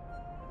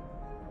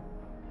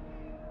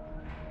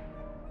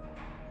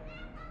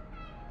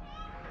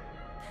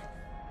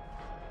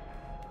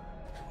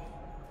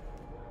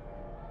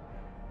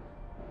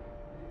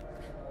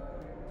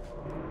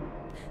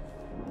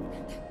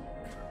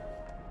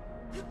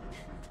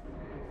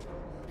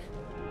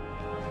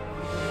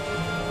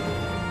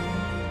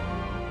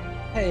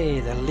 Hey,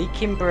 the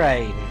leaking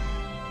brain.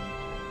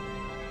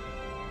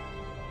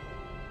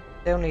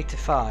 Still need to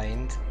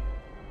find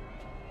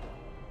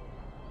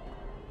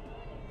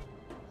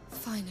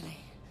Finally.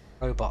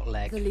 robot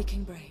leg. The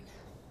leaking brain.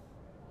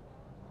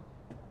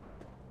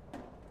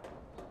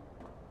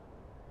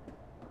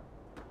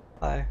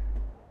 Hello.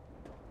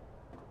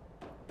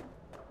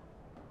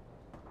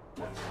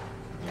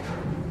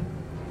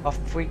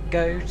 Off we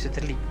go to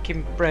the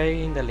leaking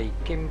brain, the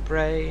leaking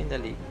brain, the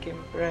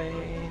leaking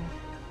brain.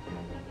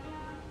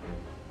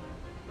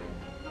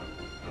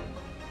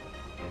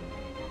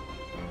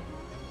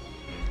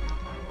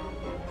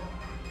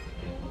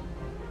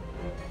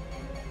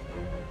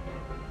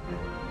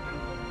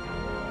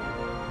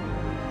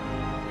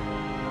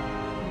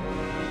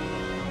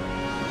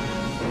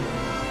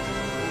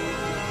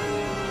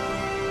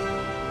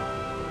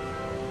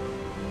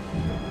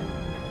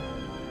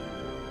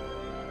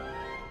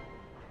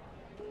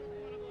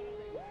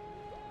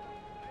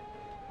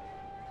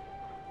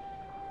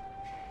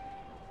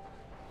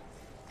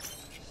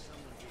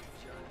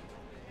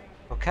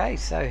 Okay,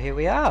 so here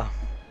we are.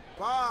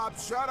 Bob,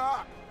 shut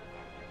up!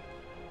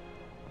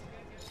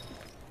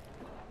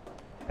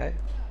 Okay.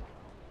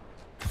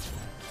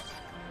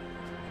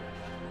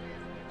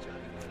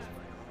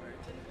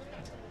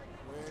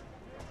 Quit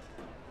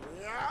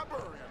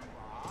yabbering,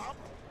 Bob.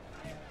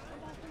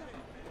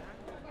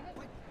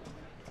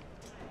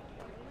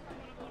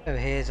 So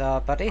here's our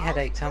buddy,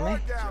 Headache Tommy.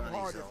 Damn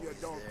hard if you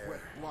don't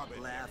quit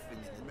blubbing. laughing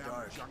in the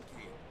dark. Junkie.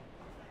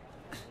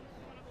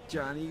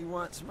 Johnny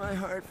wants my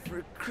heart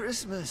for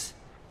Christmas.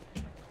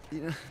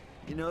 You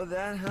know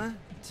that, huh,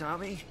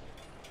 Tommy?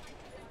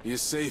 You're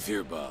safe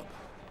here, Bob.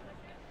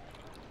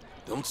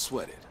 Don't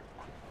sweat it.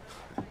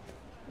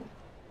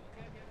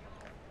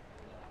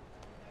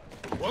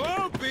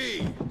 Whoa,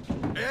 B!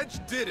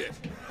 Edge did it!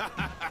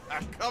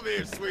 Come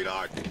here,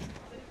 sweetheart.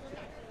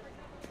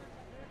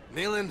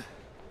 Nayland, it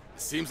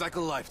seems like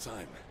a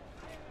lifetime.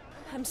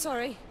 I'm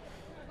sorry.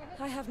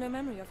 I have no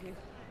memory of you.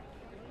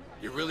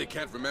 You really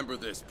can't remember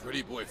this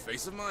pretty boy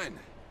face of mine?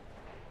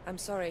 I'm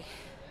sorry.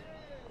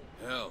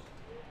 Hell.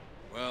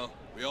 Well,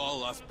 we all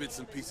lost bits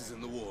and pieces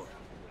in the war.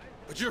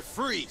 But you're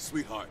free,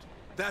 sweetheart.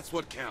 That's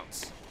what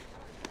counts.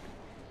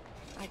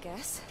 I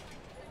guess.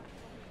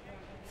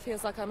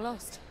 Feels like I'm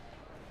lost.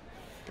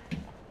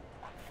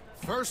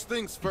 First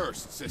things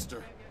first,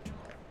 sister.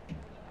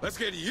 Let's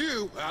get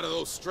you out of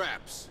those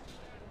straps.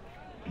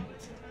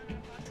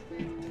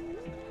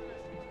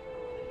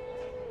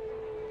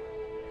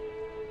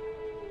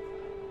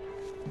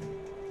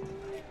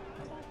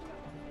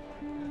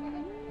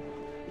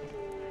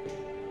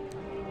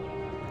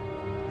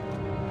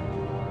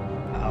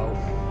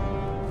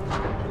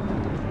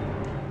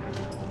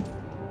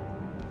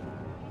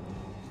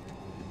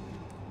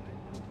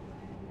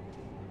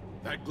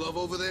 That glove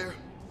over there,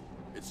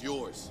 it's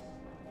yours.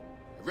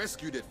 I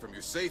rescued it from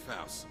your safe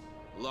house,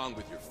 along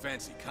with your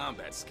fancy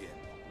combat skin.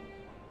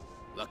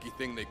 Lucky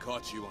thing they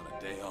caught you on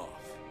a day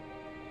off.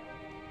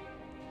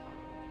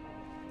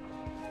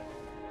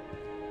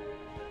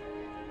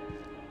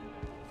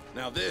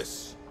 Now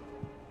this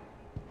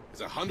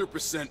is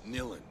 100%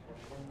 Nilin.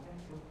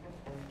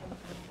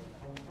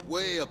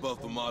 Way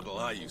above the model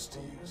I used to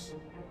use.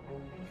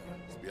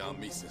 It's beyond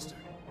me, sister.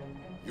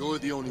 You're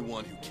the only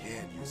one who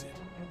can use it.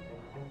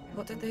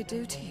 What did they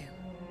do to you?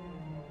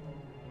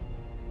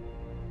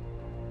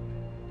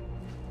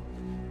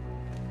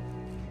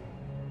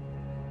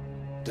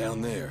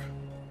 Down there,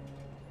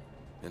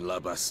 in La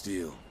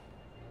Bastille.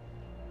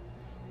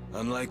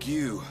 Unlike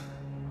you,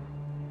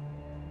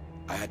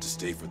 I had to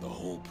stay for the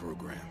whole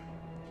program.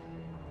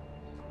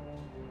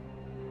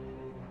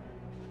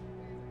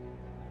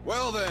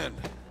 Well then,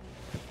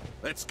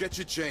 let's get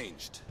you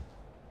changed.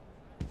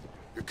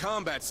 Your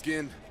combat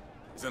skin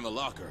is in the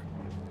locker.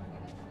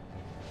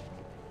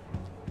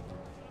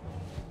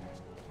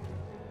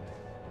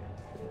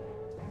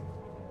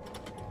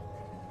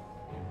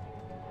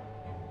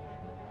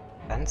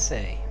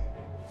 Fancy.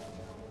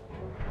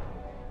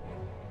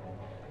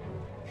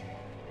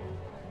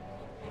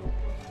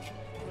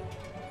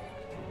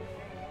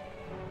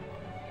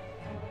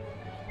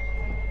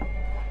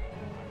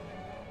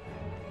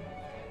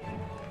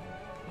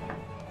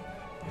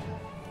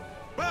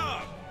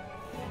 Bob!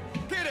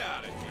 Get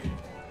out of here!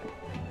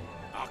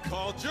 I'll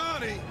call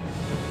Johnny!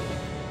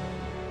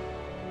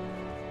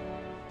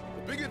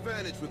 The big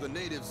advantage with the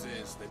natives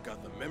is they've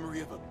got the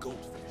memory of a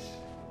goldfish.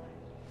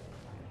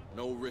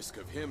 No risk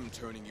of him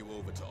turning you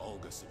over to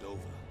Olga Sedova.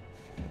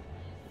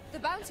 The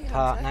bounty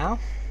Part hunter? now.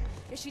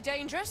 Is she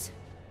dangerous?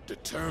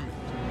 Determined,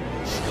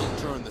 she'll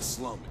turn the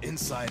slum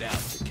inside out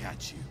to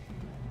catch you.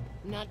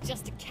 Not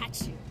just to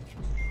catch you.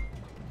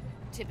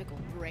 Typical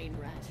brain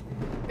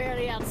rat.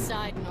 Barely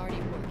outside and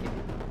already working.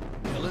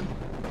 Helen?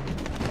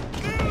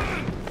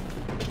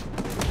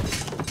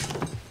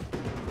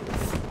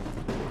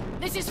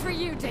 This is for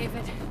you,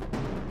 David.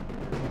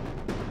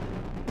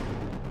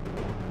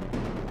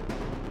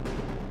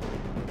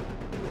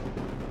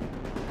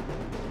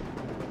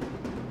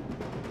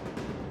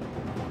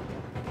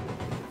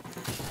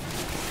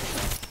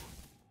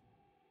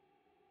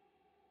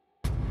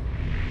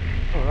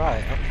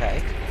 Right,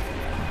 okay.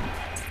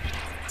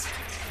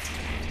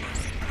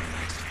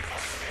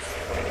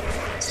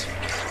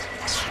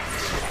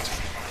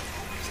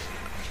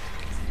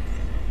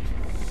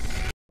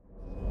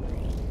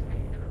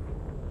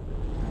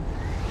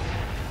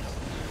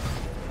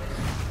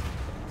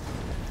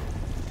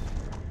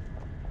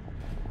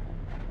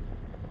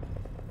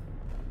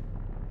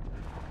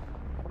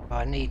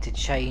 I need to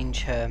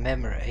change her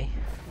memory.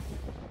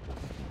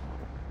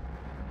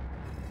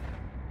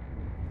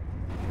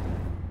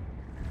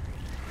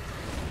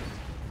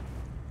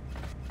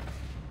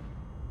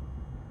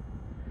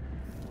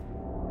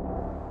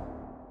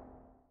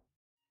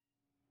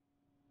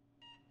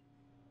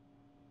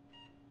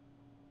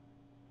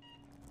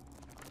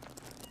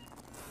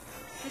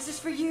 This is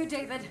for you,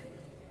 David.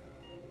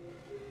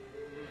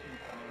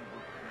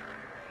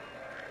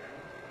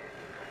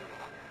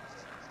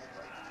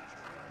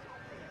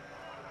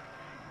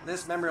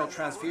 This memorial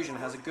transfusion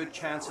has a good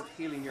chance of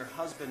healing your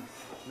husband,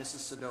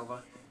 Mrs.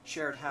 Sedova.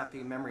 Shared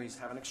happy memories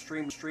have an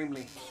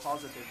extremely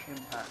positive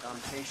impact on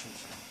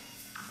patients.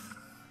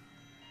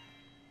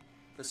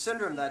 The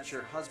syndrome that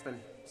your husband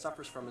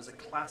suffers from is a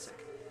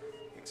classic.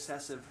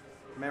 Excessive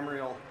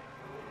memorial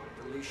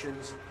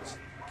deletions,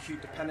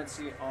 acute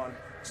dependency on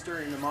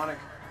exterior mnemonic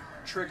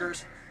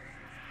triggers.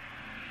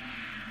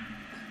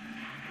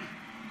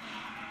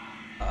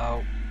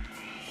 Oh.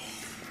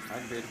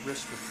 Aggravated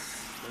risk of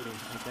latent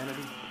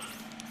identity.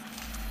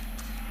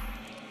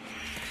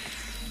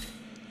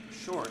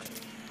 Short,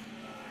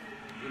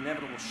 the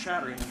inevitable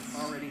shattering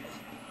of already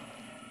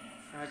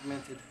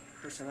fragmented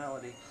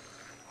personality.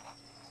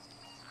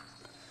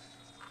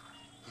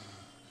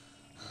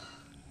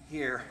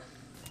 Here,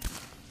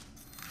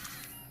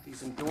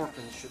 these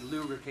endorphins should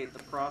lubricate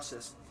the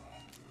process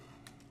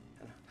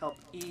and help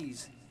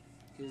ease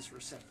his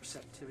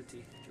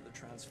receptivity to the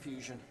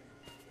transfusion.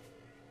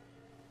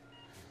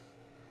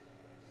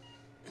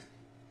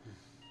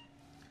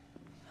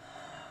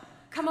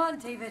 Come on,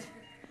 David.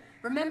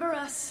 Remember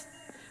us.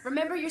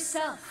 Remember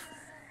yourself.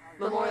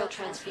 Memorial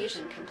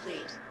transfusion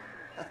complete.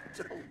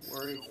 Don't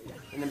worry.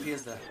 NMP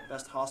is the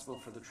best hospital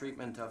for the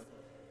treatment of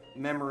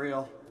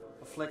memorial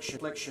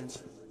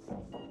afflictions.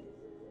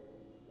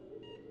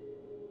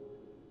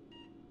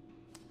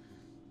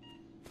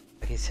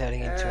 He's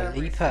turning into a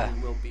leaper.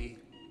 Everything will be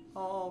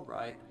all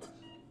right.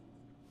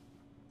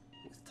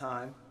 With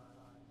time.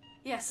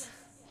 Yes,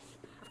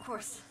 of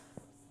course.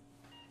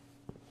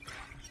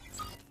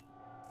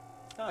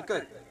 Ah,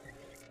 good.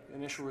 The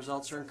initial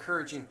results are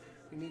encouraging.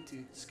 We need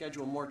to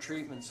schedule more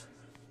treatments.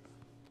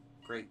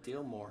 Great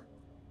deal more.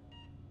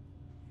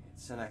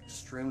 It's an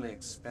extremely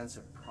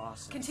expensive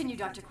process. Continue,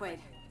 Dr. Quaid.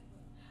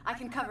 I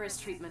can cover his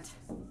treatment.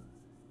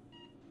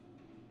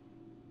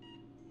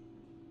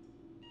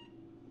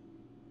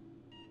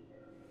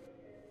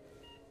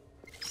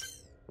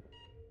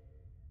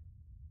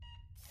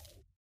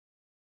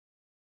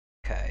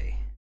 Okay.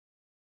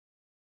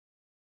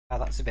 Oh,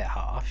 that's a bit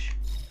harsh.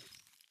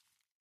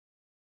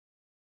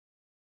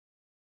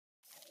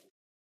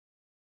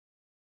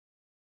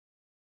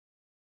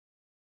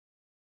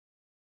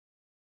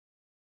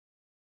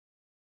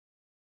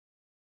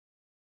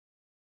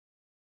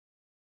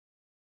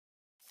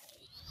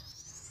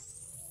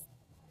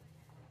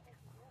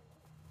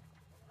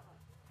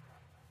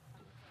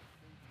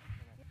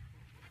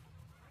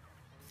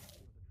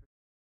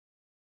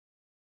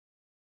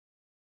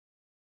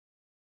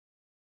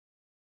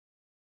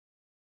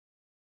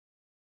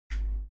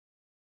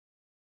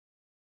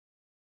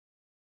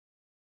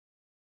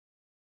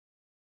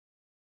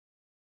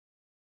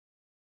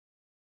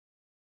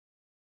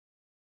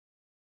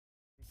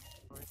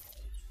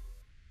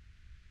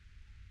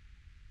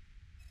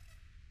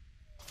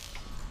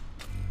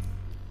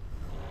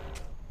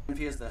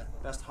 NMP is the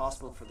best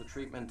hospital for the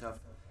treatment of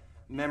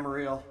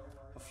memorial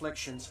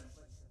afflictions.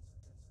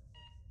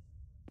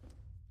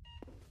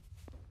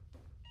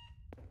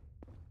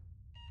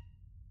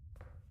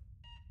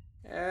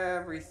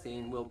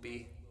 Everything will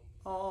be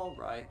all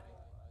right.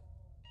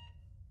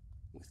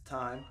 With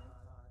time.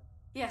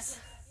 Yes,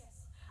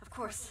 of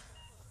course.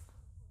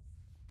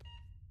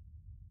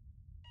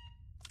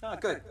 Ah,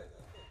 good.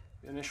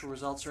 The initial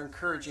results are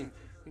encouraging.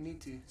 We need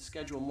to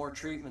schedule more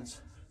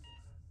treatments.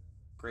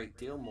 Great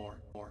deal more.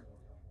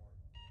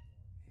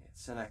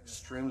 It's an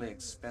extremely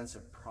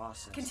expensive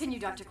process. Continue,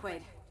 Dr.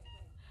 Quaid.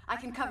 I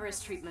can cover his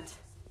treatment.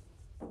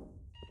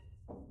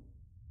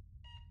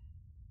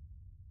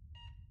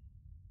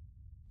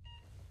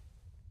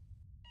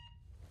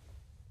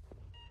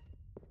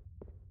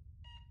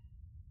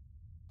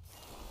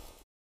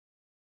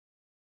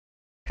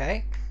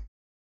 Okay.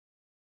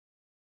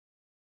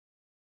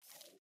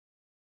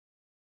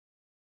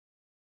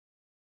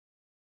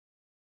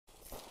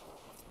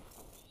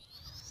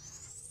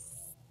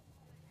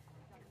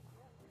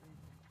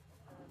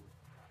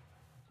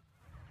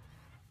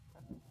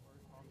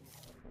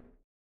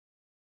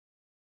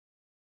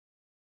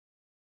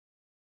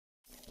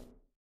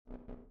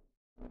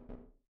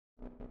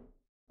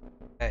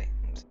 Okay.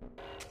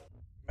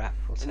 Right,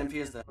 NMP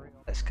is the...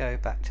 Let's go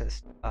back to the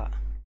start.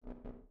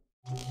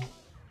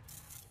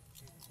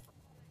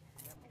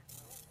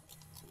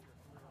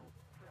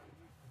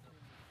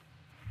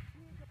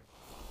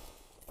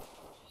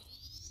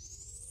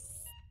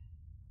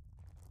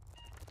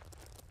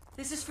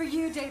 This is for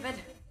you, David.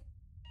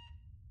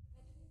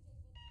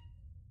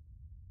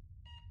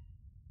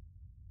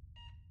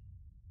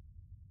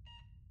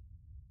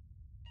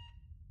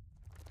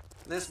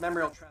 This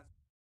memorial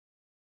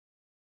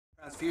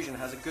transfusion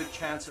has a good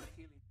chance of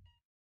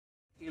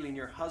healing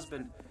your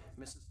husband,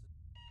 Mrs.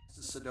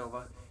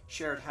 Sedova.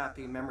 Shared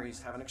happy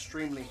memories have an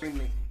extremely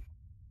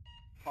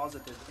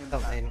positive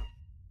impact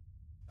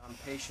on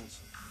patients.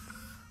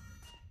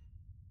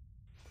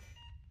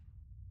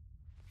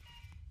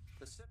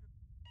 The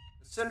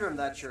syndrome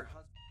that your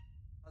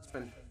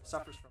husband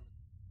suffers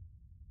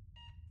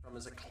from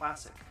is a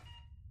classic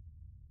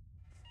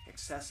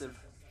excessive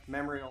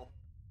memorial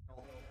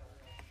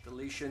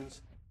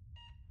deletions,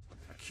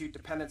 acute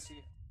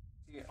dependency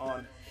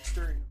on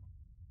external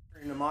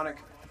mnemonic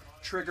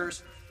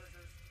triggers.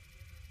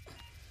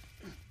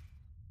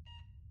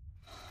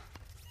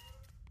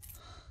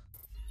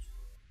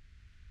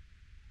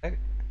 Okay.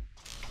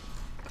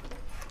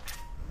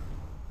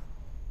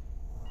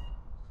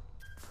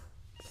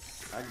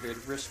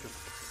 Aggravated risk of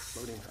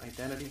floating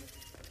identity.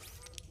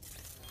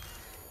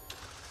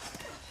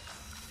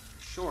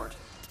 Short.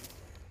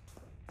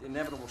 The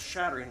inevitable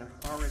shattering of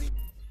already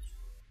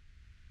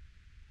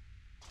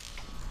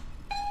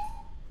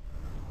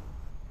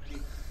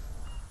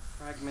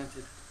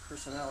fragmented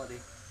personality.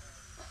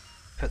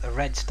 Put the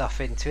red stuff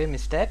into him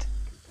instead.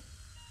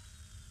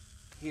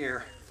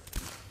 Here,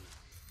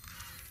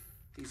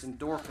 these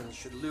endorphins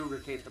should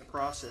lubricate the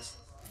process.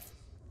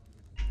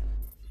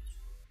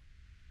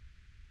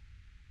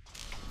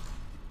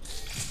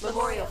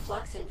 Memorial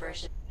flux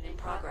inversion in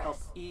progress. Help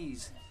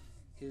ease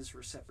his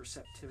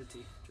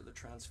receptivity to the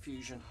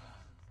transfusion.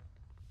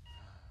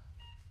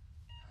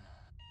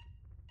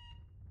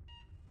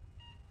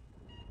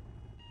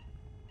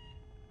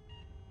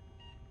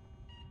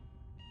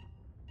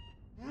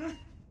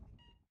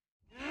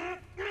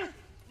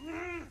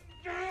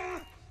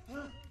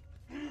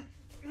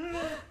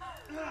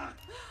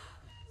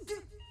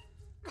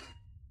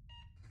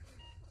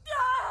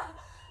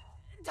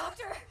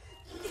 Doctor,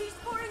 he's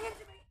pouring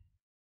into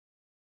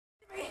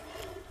me.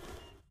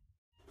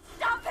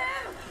 Stop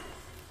him!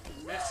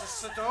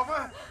 Mrs.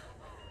 Sedova?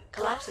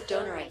 Collapse of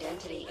donor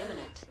identity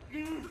imminent.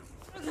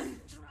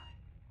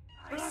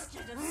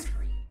 Twisted and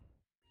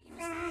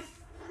screams.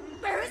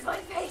 Where is my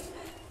faith?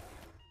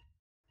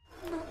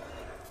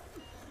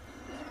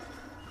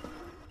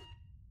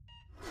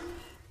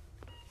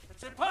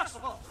 It's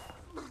impossible!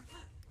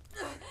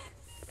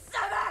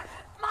 Sever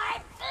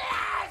my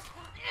flesh!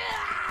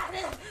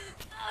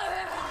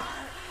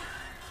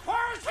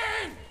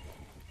 Quarantine!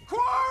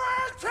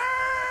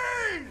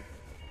 Quarantine!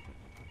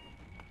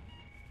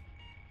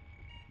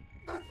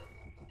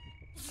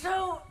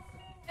 So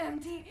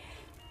empty.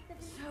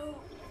 So...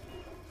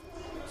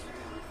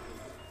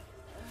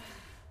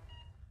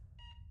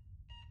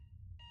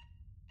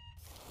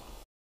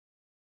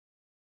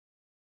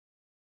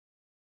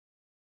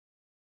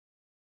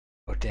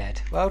 Or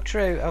dead. Well,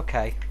 true.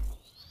 Okay.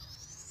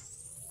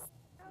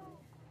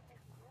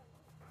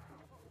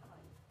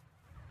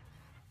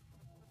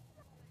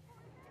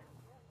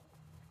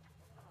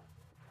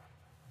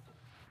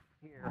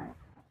 Here.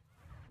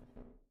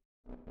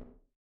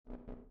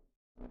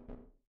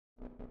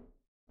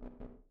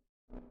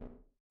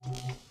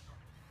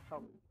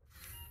 Oh.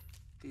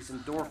 These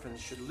endorphins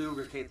should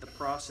lubricate the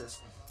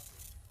process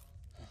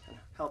and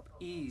help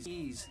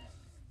ease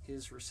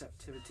his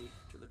receptivity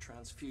to the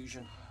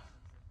transfusion.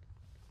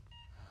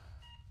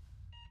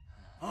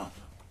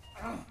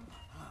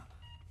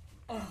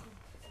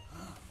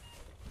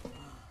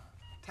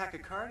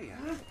 Tachycardia.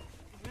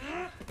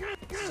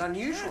 This is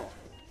unusual.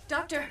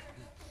 Doctor,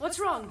 what's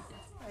wrong?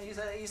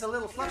 He's a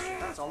little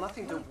flustered, that's all.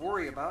 Nothing to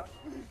worry about.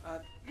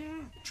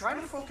 Try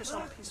to focus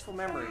on peaceful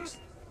memories.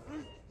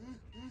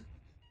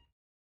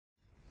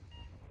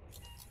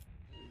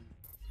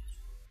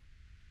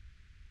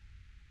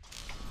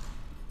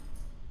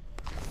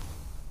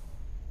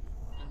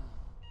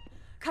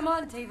 Come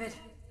on, David.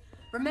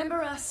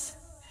 Remember us.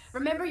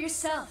 Remember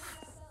yourself.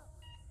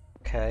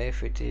 Okay,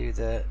 if we do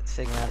the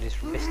thing around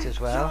his wrist as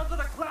well. Jump to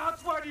the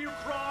clouds, why do you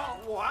crawl?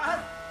 What?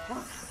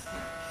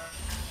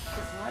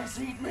 The flies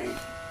eat me!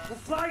 The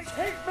flies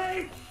hate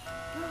me!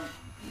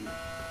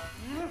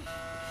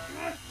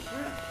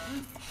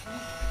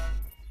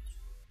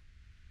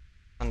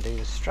 Undo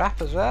the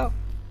strap as well.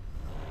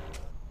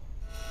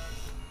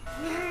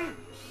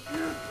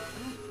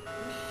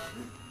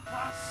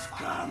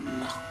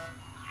 Scum!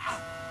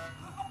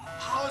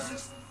 How is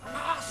this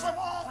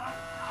possible?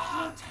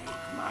 Take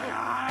my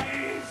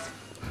eyes!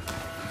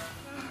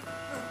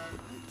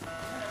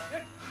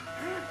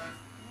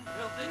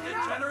 Filthy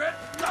degenerate!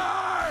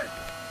 Die!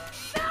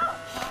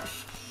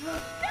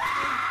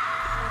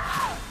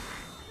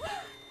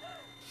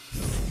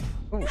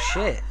 Oh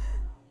shit.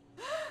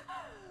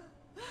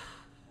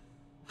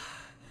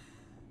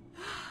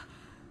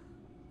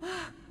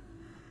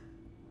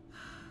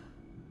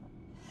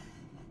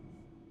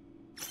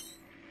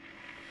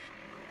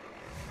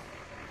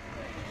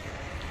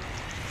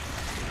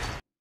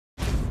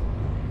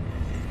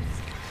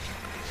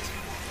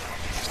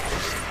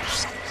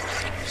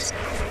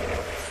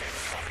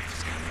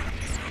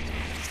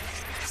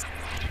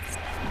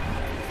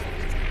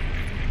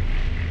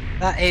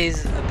 That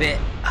is a bit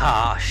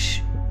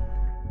harsh.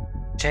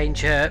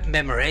 Change her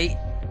memory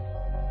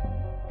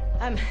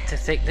to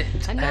think that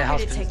her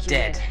husband's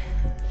dead.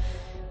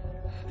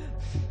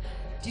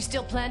 Do you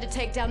still plan to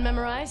take down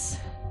Memorize?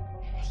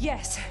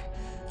 Yes.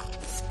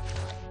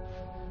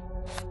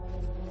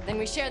 Then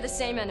we share the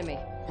same enemy.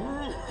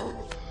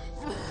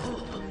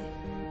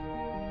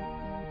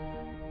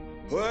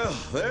 Well,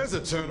 there's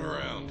a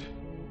turnaround.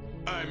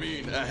 I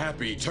mean, a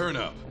happy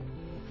turn-up.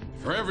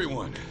 For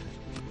everyone.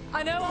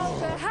 I know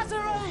Olga has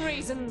her own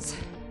reasons.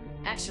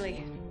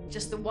 Actually,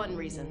 just the one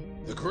reason.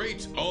 The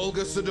great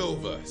Olga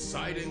Sedova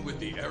siding with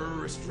the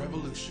Errorist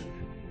Revolution.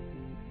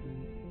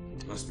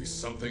 Must be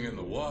something in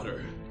the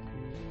water.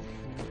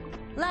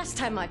 Last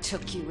time I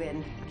took you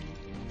in,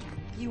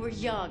 you were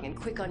young and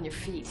quick on your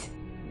feet.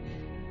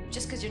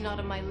 Just because you're not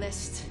on my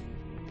list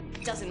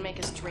doesn't make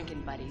us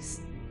drinking buddies.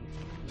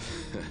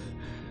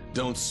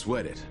 Don't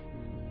sweat it.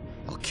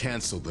 I'll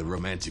cancel the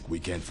romantic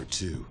weekend for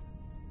two.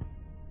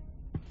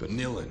 But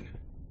Nilin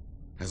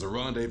has a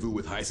rendezvous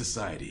with high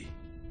society,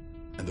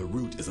 and the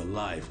route is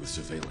alive with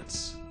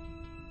surveillance.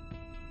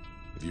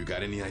 Have you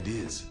got any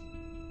ideas?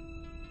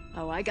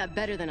 Oh, I got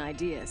better than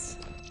ideas.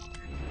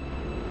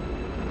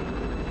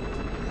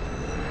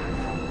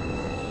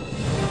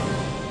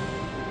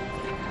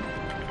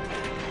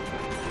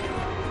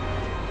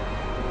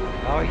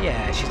 Oh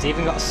yeah, she's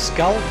even got a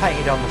skull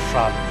painted on the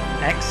front.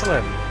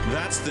 Excellent.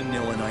 That's the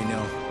Nilin I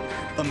know.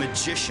 A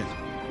magician.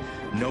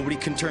 Nobody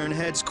can turn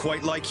heads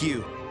quite like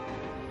you.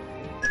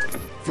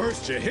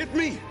 First you hit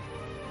me,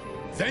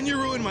 then you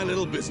ruin my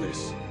little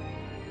business.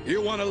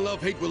 You want a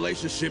love-hate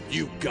relationship,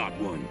 you got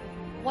one.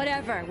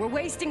 Whatever, we're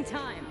wasting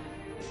time.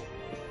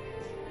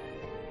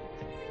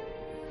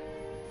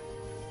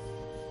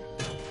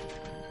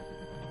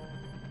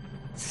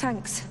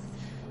 Thanks,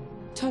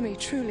 Tommy,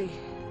 truly.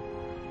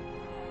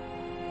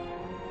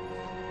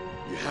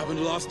 You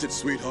haven't lost it,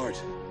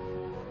 sweetheart.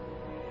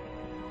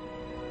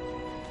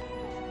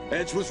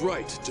 Edge was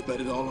right to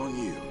bet it all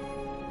on you.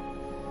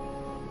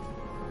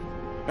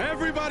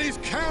 Everybody's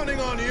counting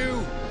on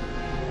you!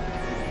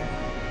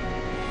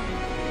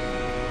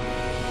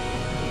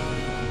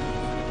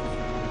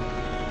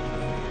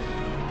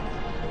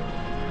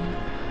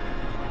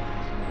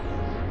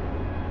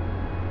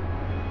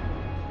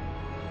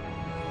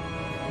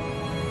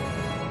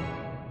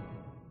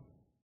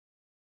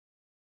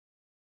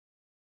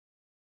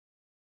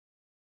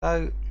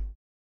 So,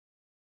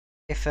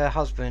 if her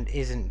husband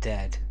isn't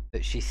dead,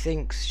 but she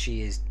thinks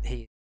he is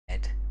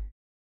dead,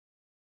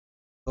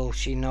 will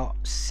she not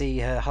see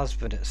her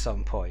husband at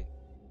some point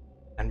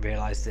and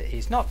realise that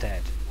he's not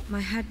dead? My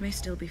head may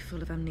still be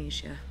full of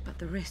amnesia, but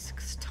the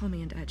risks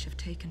Tommy and Edge have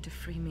taken to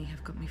free me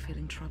have got me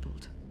feeling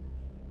troubled.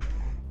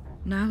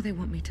 Now they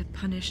want me to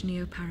punish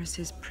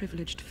Neo-Paris's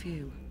privileged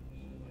few.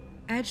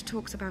 Edge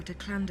talks about a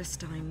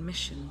clandestine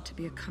mission to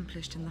be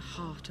accomplished in the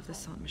heart of the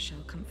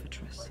Saint-Michel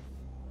Comfortress.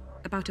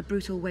 About a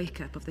brutal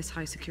wake-up of this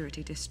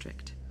high-security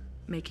district,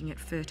 making it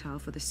fertile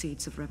for the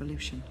seeds of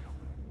revolution.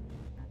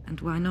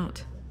 And why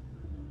not?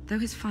 Though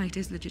his fight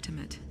is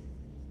legitimate,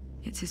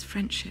 it's his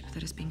friendship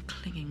that has been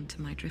clinging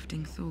to my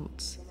drifting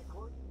thoughts.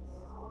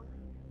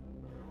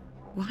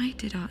 Why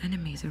did our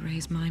enemies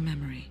erase my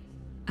memory?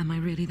 Am I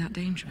really that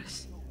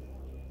dangerous?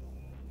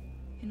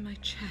 In my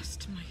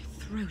chest, my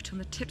throat, on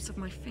the tips of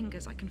my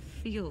fingers, I can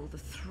feel the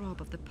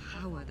throb of the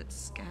power that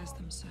scares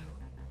them so.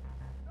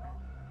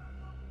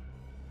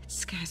 It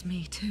scares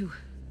me too.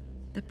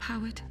 The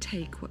power to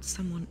take what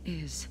someone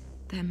is,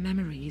 their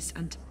memories,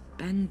 and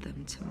bend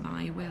them to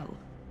my will.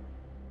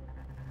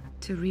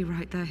 To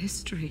rewrite their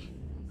history.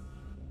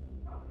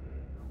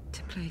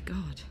 To play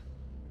God.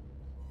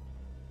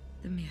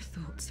 The mere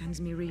thought sends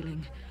me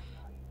reeling.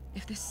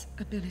 If this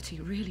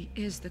ability really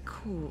is the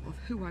core of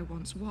who I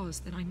once was,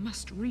 then I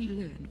must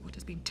relearn what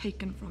has been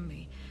taken from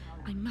me.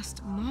 I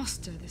must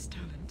master this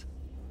talent.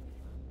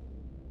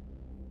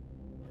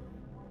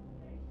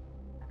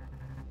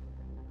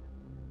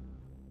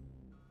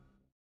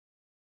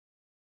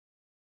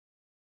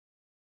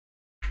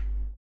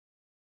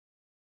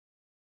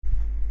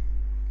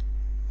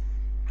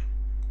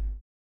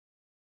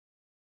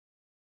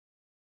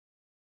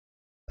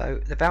 So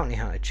the bounty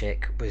hunter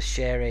chick was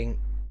sharing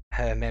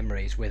her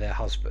memories with her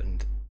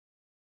husband.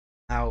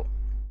 Now,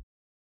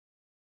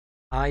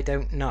 I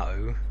don't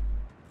know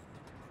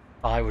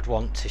if I would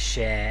want to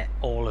share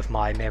all of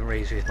my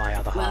memories with my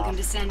other half. Welcome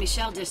to San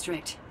Michel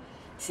District.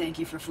 Thank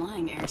you for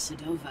flying, Air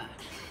Sedova.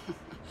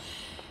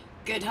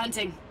 Good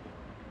hunting.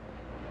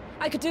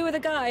 I could do with a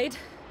guide.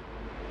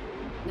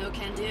 No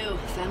can do.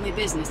 Family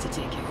business to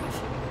take care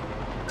of.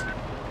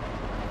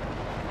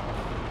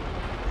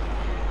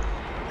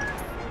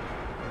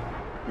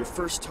 Your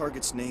first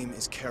target's name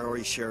is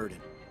Kaori Sheridan.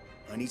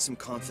 I need some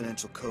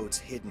confidential codes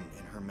hidden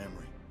in her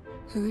memory.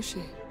 Who is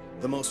she?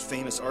 The most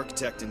famous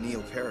architect in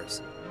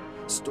Neo-Paris.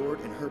 Stored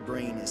in her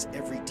brain is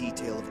every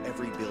detail of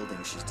every building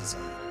she's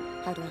designed.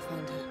 How do I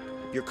find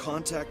her? Your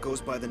contact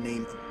goes by the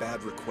name of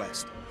Bad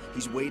Request.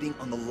 He's waiting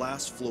on the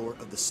last floor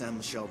of the San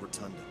Michel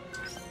Rotunda.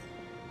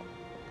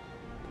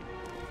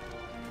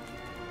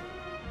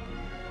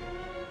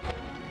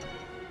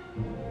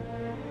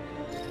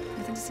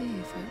 Easy,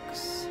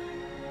 folks.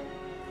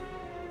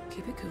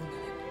 Keep it cool,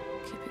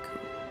 Nilin. Keep it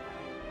cool.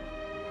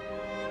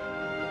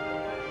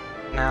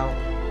 Now,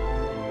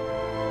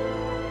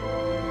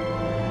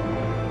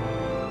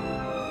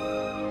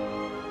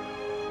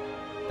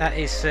 that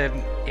is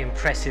some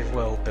impressive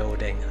world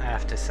building, I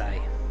have to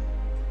say.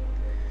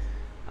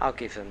 I'll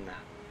give them that.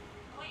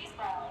 Please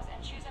browse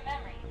and choose a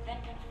memory,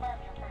 then confirm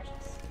your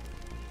purchase.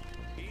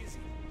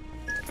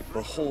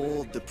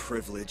 Behold the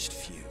privileged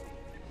few,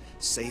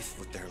 safe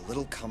with their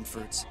little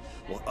comforts,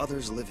 while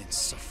others live in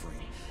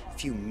suffering a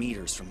few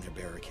meters from their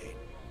barricade.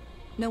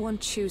 No one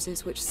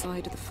chooses which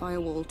side of the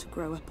firewall to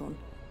grow up on.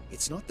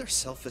 It's not their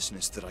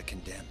selfishness that I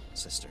condemn,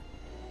 sister.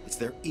 It's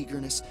their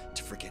eagerness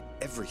to forget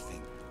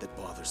everything that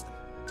bothers them.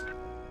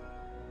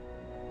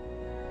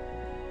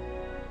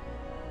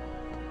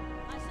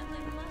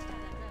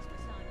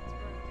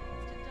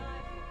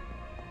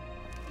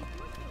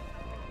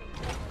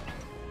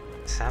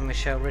 San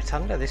Michele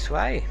Rotunda this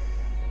way.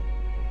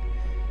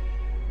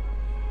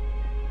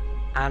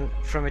 And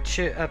from a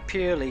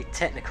purely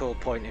technical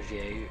point of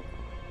view,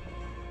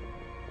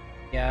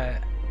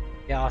 yeah,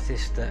 the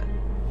artist that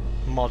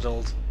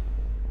modelled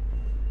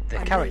the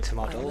character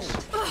models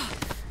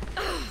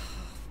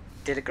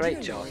did a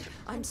great job.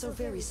 I'm so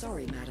very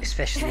sorry, madam.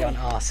 Especially on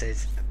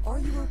arses. Are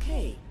you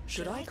okay?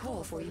 Should I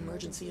call for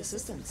emergency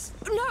assistance?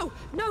 No!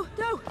 No!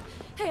 No!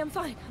 Hey, I'm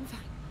fine. I'm fine.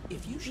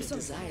 If you should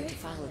desire to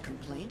file a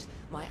complaint,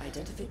 my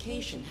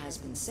identification has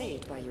been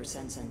saved by your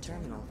Sensen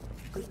terminal.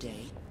 Good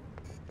day.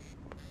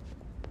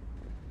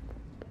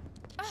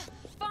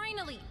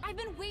 Finally! I've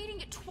been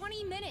waiting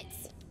 20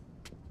 minutes!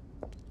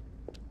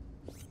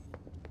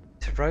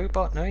 Does a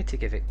robot know to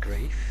give it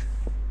grief?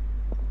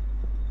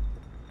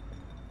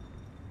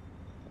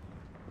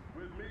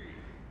 With me,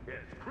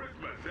 it's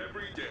Christmas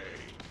every day.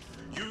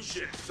 You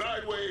shit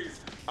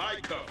sideways, I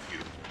cuff you.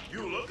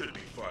 You look at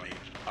me funny,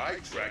 I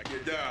track you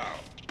down,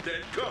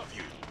 then cuff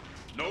you.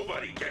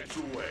 Nobody gets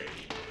away.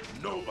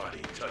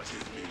 Nobody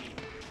touches me.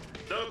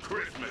 The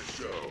Christmas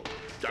Show.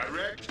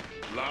 Direct,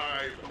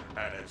 live,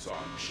 and it's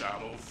on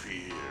Channel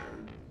Fear.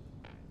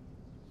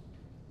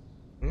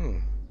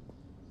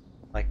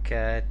 Like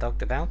Dog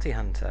the Bounty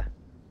Hunter.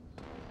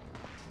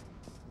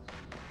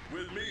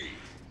 With me,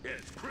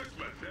 it's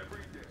Christmas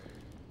every day.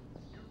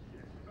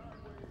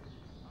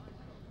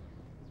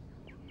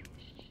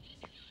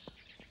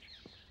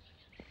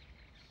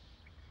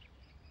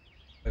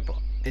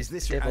 Is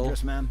this your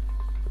address, ma'am?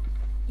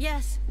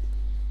 Yes.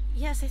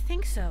 Yes, I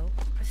think so.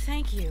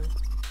 Thank you.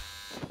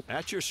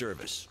 At your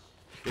service.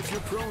 If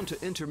you're prone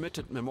to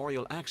intermittent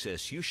memorial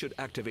access, you should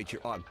activate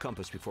your odd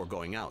compass before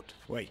going out.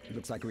 Wait, it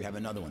looks like we have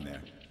another one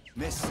there.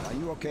 Miss, are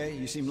you okay?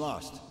 You seem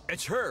lost.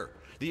 It's her,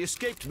 the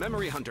escaped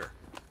memory hunter.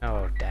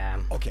 Oh,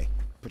 damn. Okay.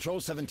 Patrol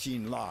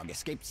 17 log.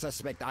 Escaped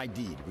suspect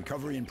ID'd.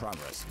 Recovery in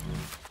progress.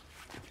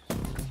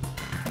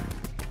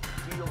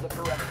 Seal the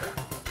perimeter.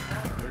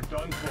 You're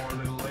done for,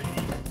 little lady.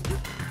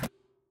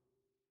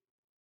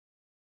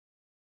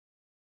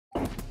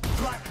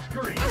 Black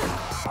screen.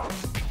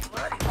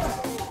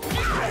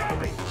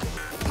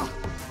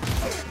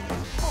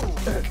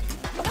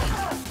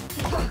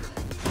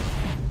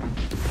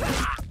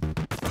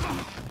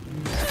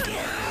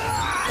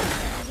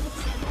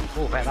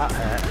 Oh, bet that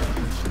hurt.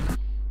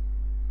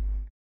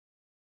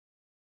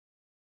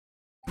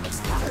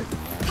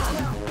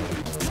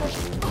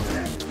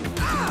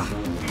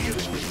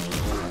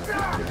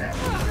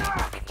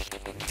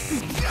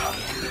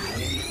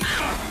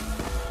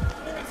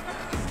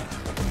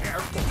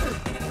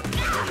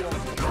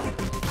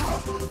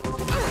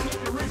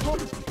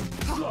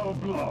 Low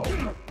blow.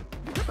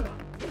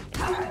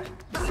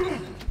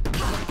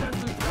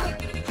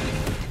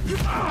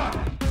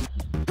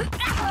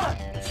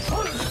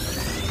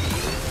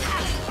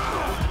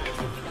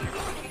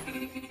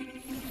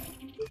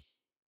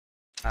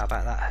 How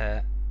about that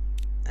hurt?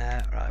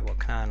 Right, what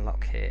can I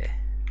unlock here?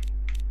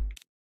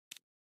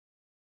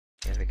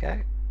 There we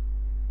go.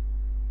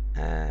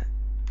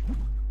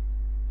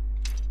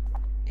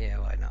 Yeah,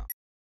 why not?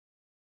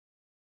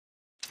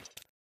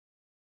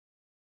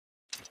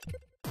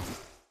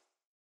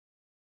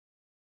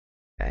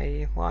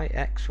 A Y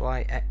X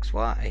Y X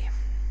Y.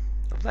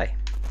 Lovely.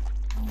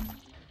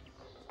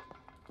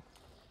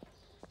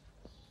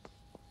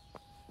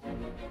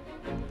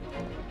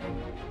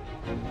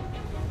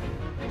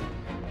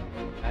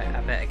 Right,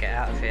 I better get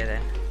out of here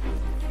then.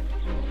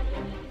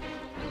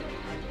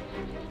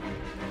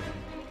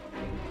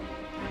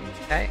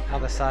 Okay,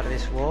 other side of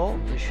this wall.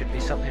 There should be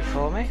something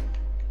for me.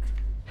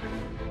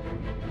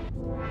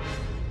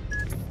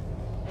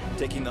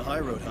 Taking the high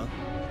road, huh?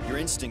 Your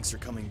instincts are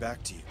coming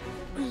back to you.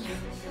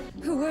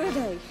 Who were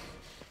they?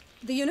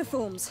 The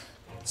uniforms.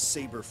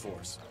 Saber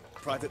Force.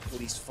 Private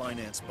police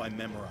financed by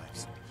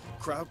Memorize.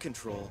 Crowd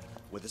control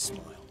with a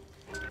smile.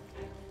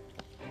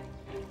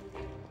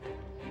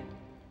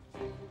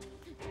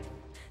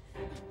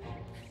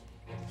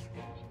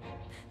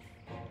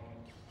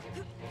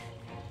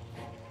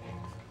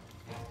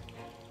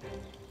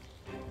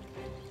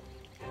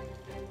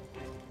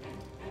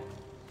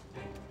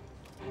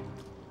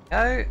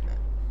 Go.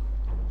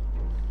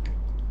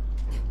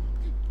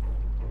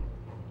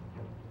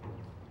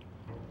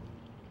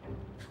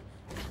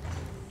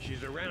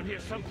 here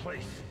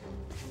someplace.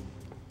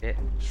 Yeah.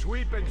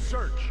 Sweep and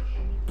search.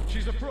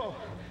 She's a pro,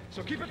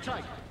 so keep it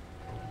tight.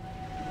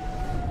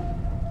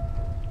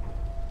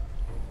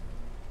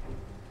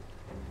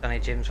 Sonny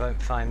Jims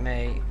won't find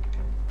me.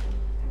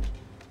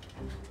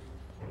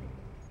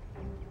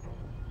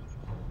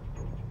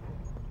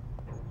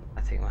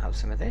 I think we'll have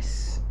some of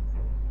this.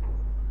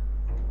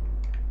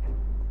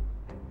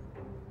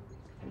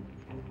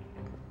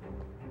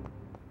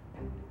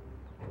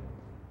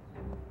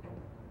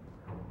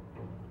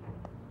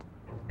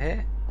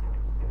 Here?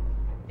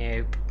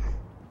 Nope.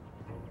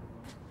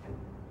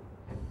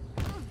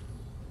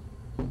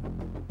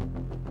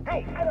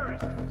 Hey,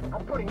 terrorist!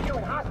 I'm putting you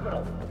in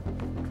hospital.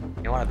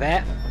 You want a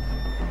bet?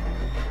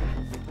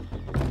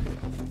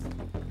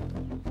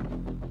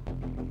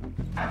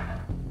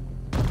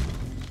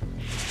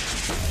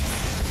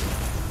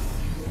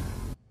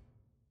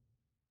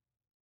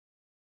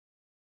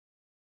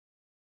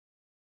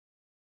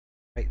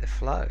 Break the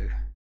flow.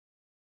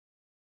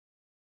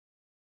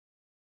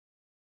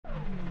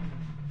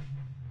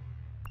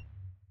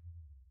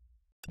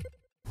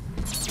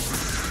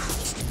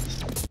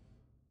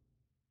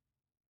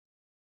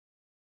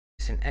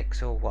 It's an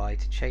X or Y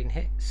to chain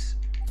hits.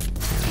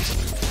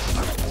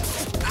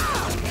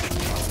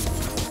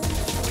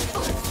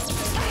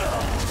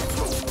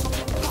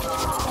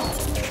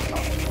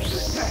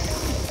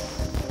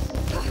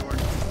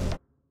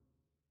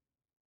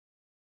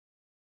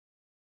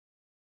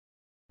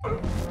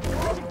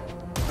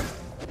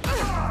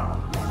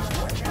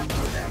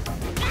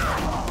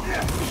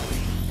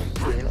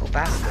 You little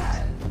bastard.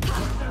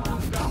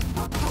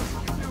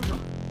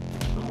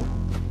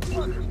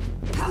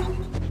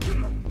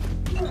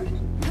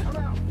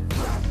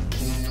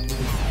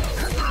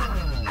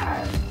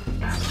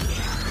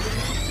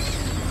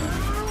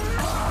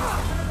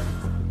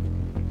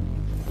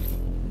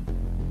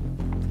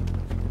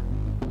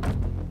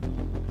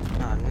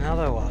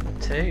 Another 1,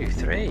 2,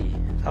 3.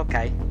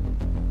 Okay.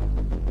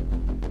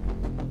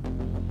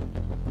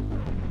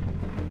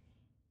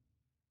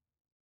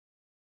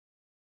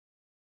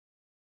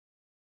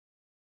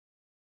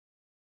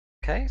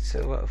 Okay,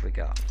 so what have we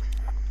got?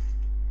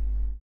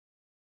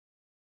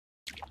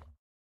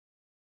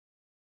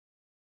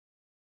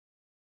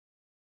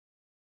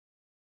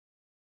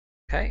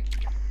 Okay.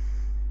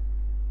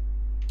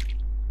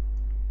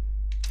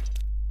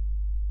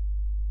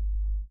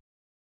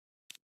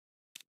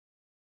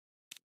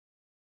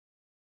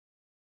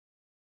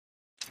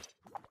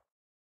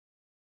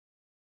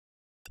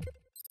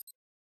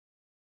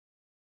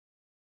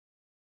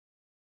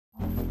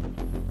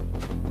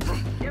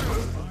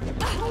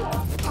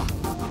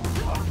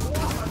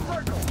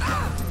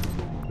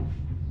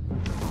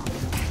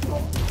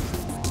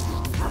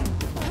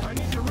 I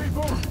need to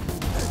reboot.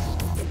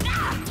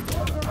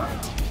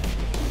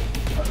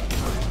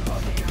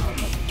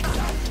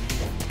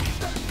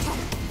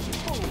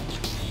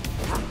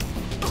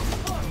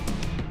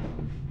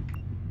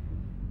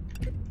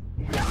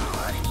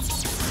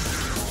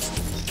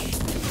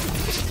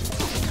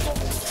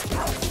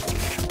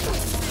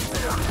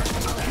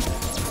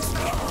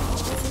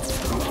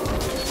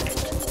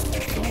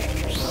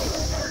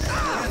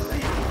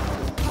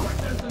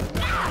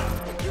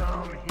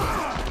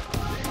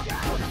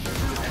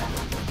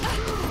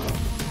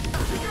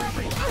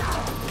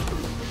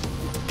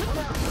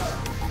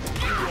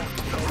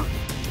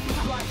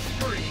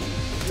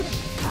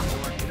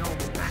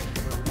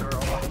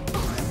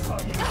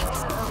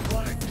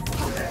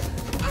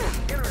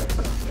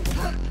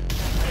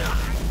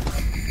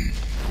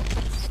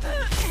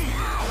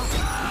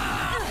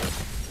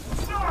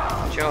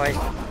 Joy.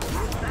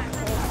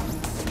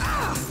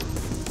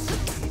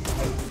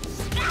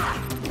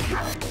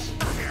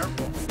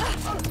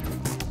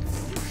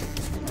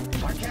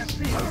 I can't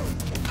see her.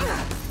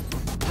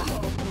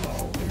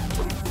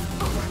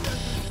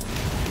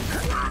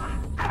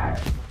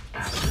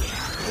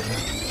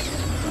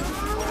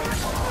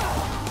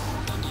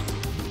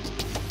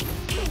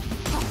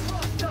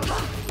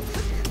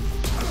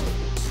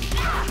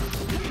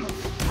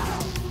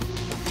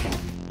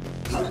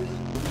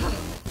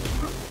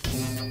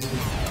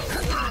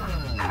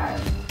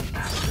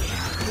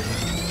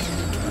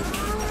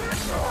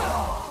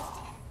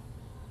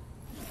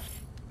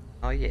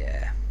 Oh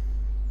yeah.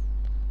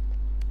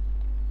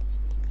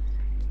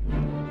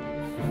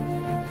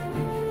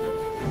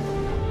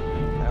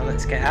 Well,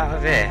 let's get out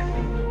of here.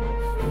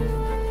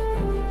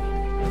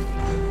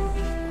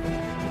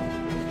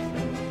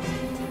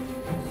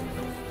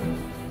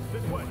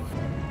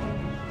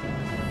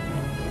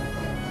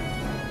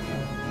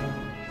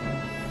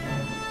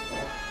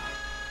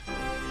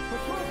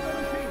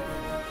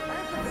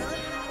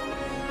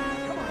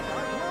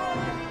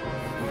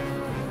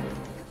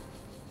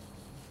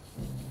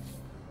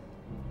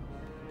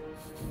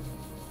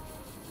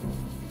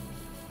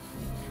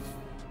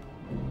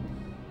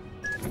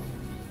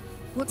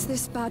 What's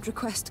this bad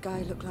request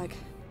guy look like?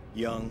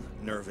 Young,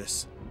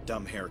 nervous,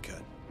 dumb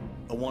haircut.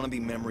 A wannabe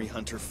memory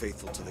hunter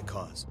faithful to the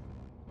cause.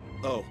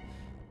 Oh,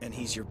 and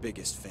he's your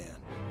biggest fan.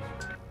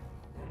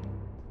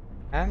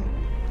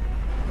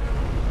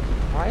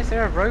 Why is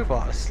there a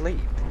robot asleep?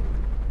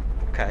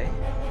 Okay.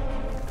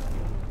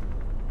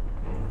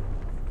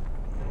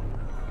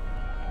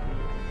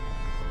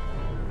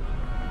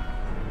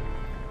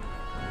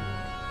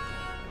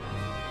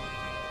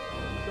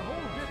 The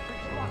whole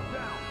district's locked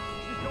down.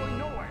 She's going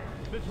nowhere.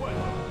 This way.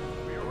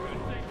 We are going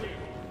to stay here.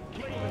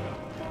 Keep moving up.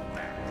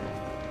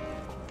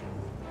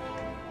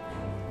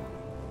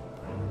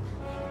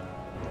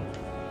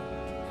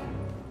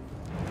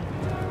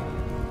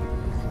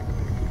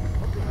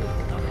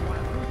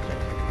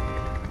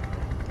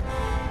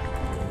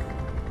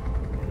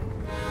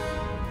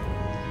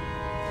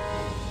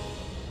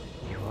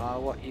 You are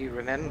what you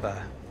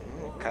remember.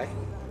 Okay.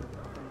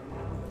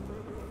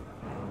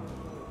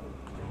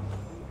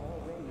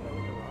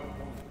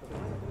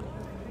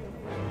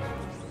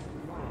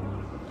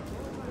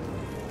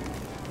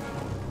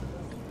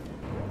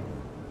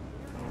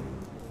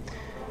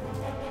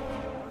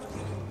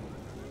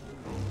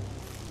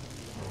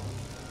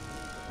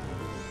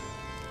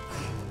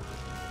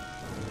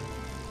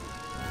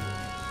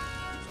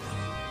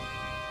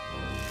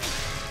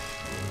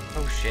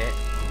 Oh shit.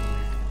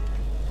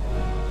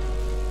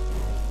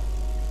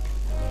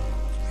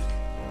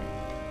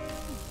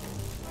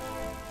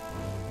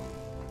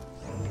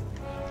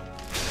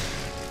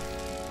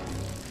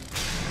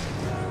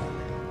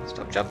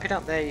 Stop jumping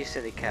up there, you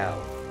silly cow.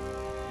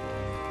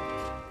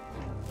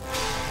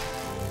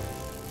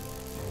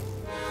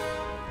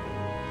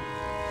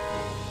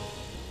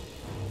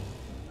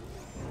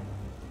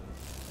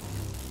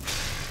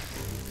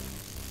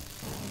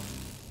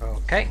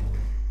 Okay.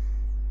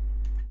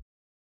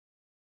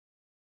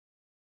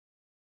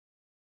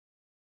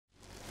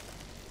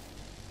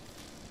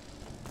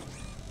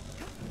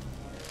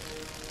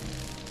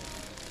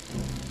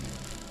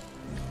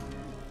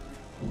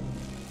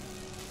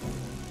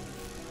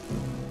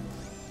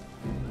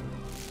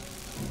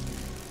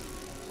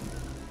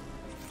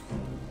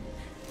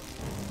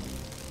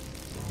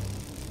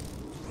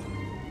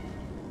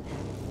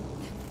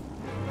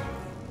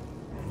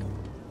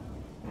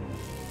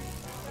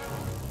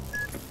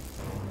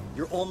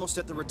 You're almost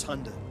at the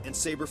Rotunda, and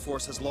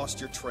Saberforce has lost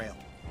your trail.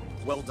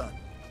 Well done.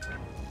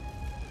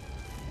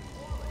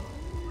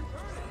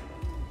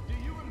 Do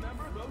you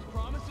remember those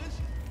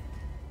promises?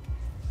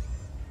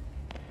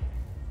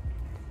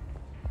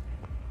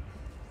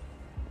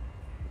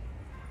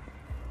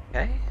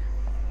 Okay.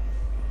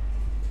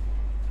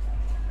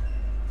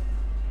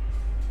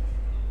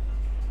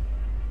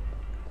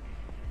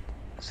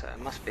 So I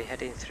must be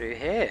heading through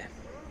here.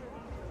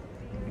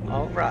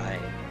 All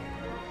right.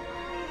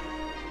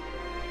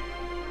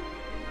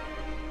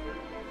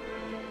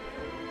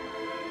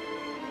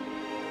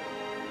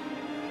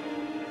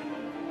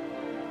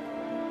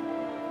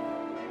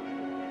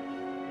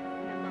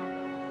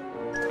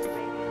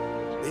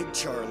 Big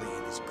Charlie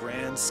and his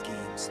grand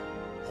schemes.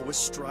 Always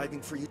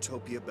striving for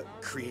utopia, but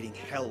creating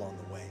hell on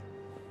the way.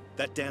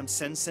 That damn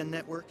Sensen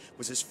network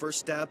was his first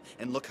stab,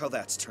 and look how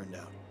that's turned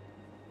out.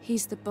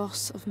 He's the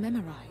boss of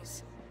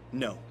Memorize.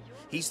 No,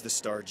 he's the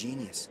star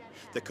genius.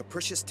 The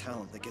capricious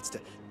talent that gets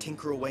to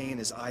tinker away in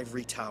his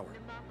ivory tower.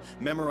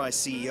 Memorize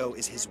CEO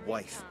is his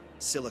wife,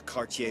 Scylla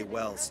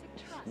Cartier-Wells.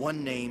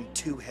 One name,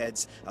 two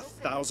heads,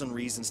 1,000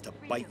 reasons to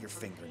bite your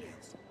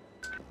fingernails.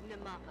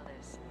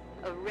 Nemopolis,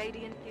 a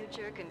radiant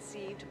future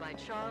conceived by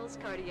Charles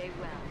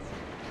Cartier-Wells.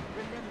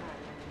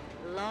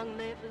 Remember, long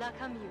live La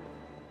Commune.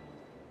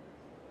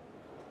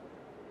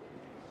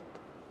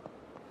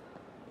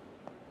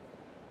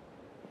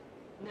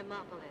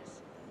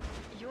 Nemopolis,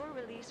 your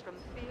release from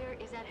fear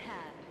is at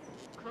hand.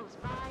 Close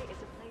by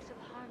is a place of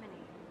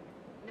harmony.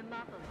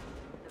 Nemopolis,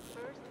 the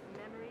first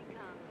memory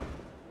comes.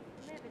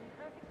 Live in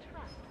perfect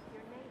trust with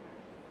your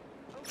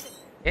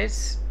neighbor.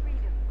 Is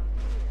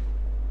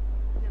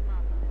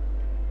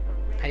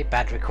a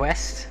bad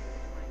request.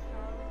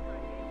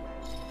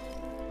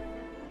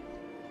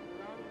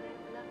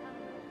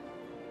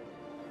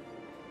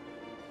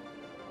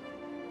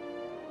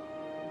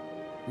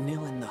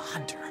 Nilin the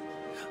Hunter.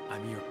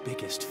 I'm your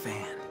biggest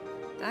fan.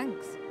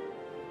 Thanks.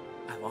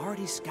 I've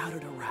already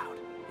scouted a route.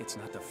 It's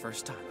not the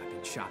first time I've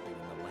been shopping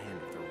in the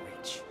land of the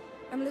rich.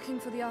 I'm looking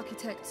for the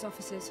architect's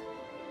offices.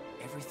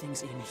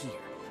 Everything's in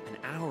here. An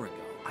hour ago,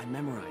 I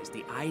memorized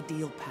the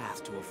ideal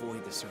path to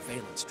avoid the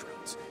surveillance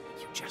drones.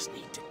 You just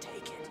need to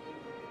take it.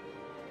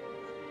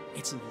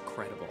 It's an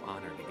incredible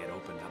honor to get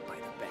opened up by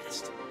the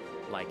best.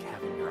 Like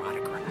having your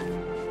autograph.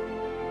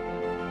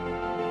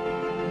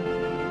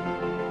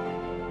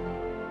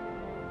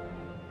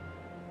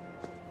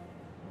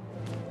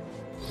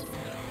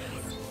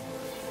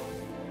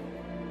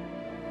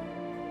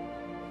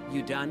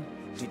 You done?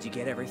 Did you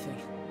get everything?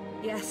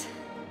 Yes.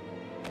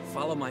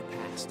 Follow my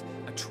past.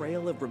 A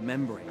trail of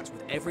remembrance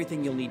with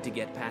everything you'll need to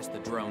get past the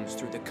drones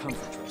through the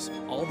Comfortress,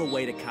 all the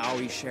way to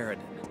Kaori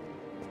Sheridan.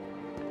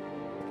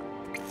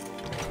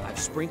 I've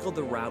sprinkled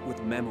the route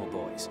with memo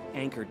boys,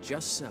 anchored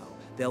just so.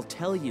 They'll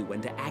tell you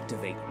when to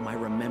activate my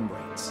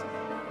remembrance.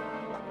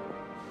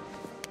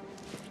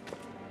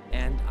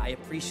 And I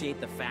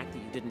appreciate the fact that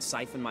you didn't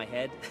siphon my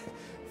head.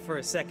 For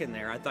a second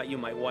there, I thought you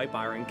might wipe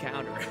our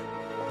encounter.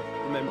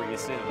 Remember you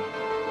soon.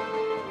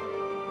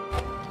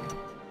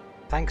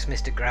 Thanks,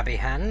 Mr. Grabby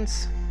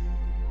Hands.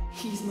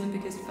 He's my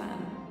biggest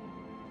fan.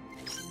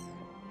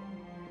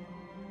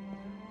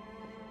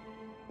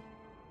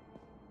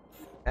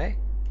 Okay.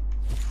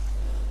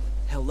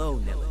 Hello,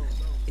 Nilin.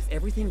 If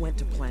everything went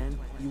to plan,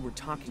 you were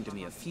talking to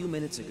me a few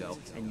minutes ago,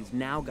 and you've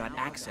now got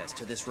access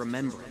to this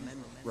remembering.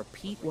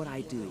 Repeat what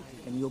I do,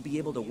 and you'll be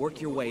able to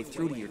work your way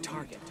through to your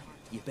target.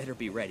 You better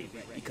be ready,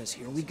 because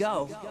here we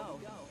go.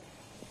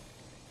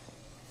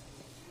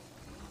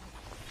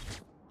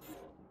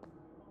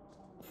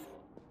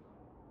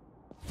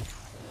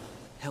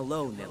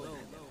 Hello, Nilin.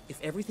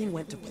 If everything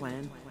went to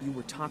plan, you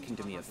were talking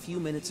to me a few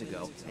minutes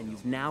ago, and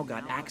you've now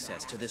got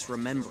access to this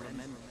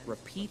remembering.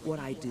 Repeat what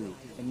I do,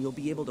 and you'll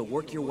be able to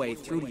work your way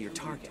through to your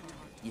target.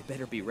 You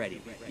better be ready,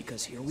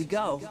 because here we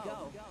go.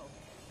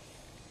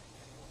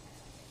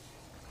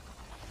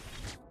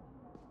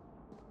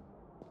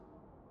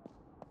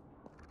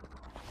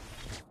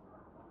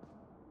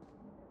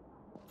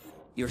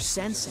 Your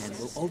Sensen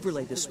will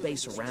overlay the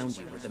space around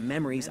you with the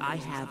memories I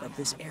have of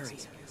this area.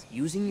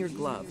 Using your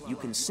glove, you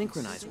can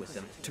synchronize with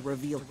them to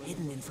reveal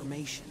hidden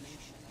information.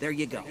 There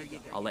you go.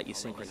 I'll let you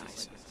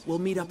synchronize. We'll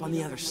meet up on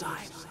the other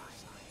side.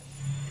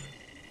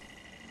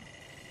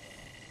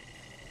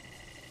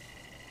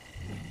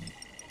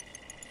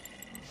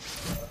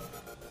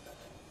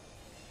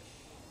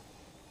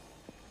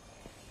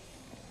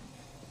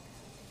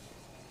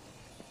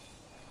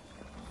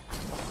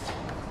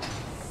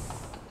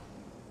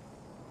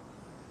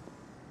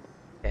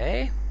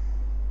 Okay.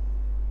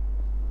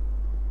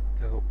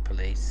 Oh,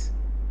 police.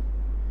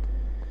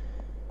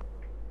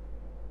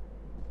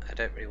 I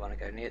don't really want to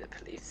go near the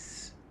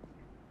police.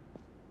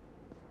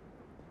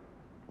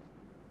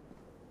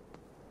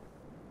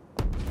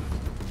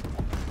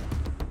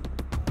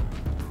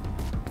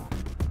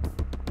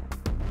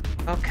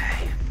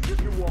 Okay.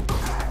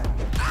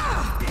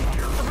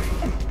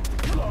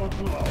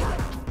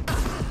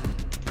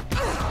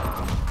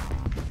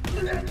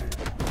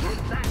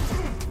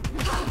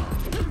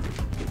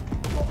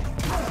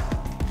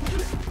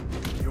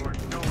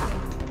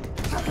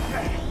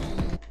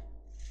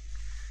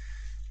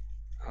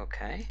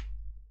 Okay.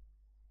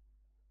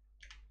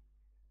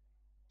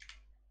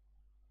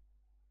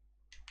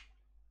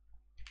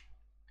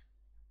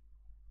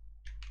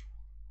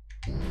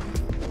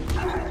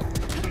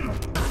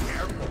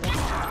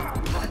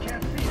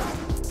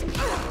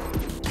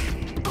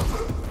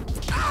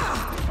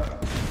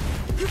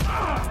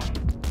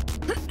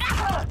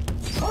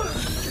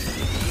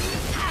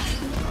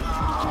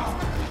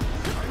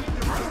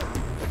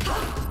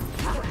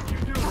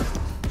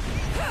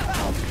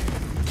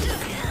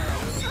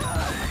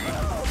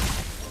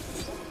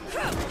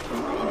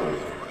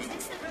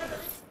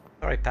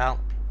 Sorry, pal.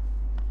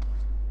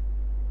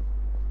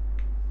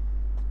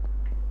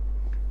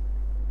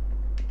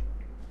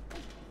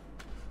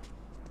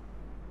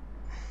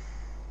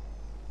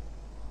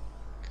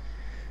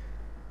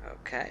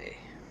 Okay.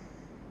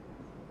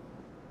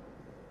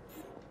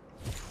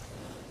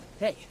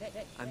 Hey,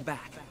 I'm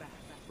back.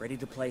 Ready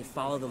to play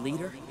Follow the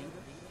Leader?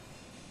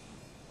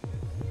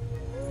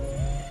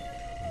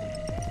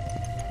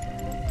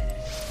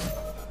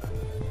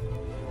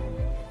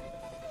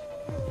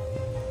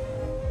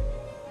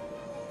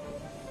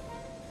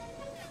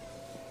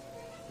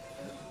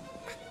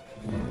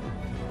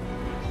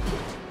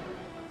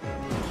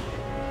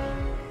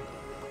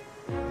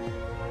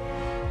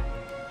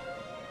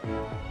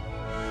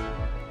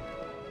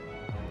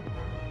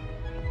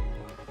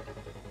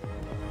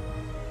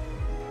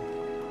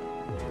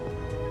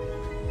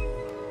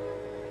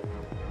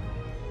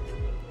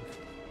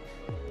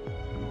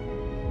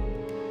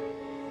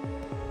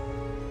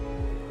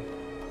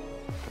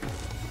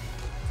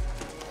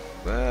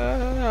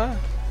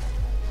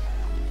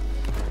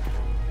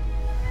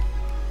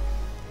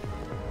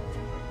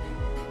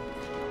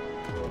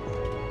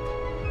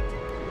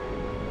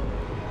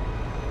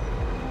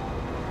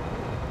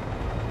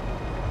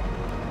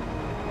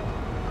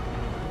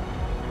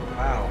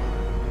 Wow.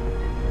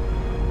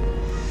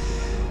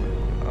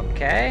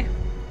 Okay.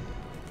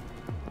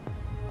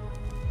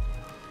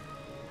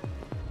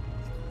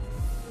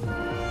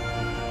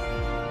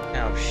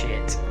 Oh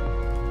shit.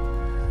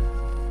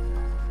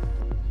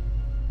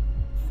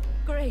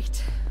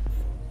 Great.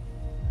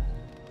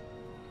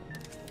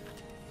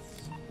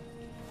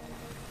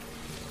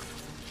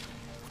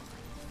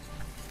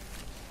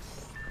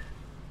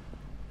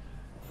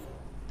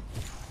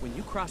 When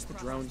you cross the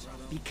drones,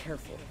 be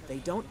careful. They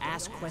don't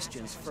ask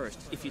questions first,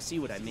 if you see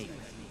what I mean.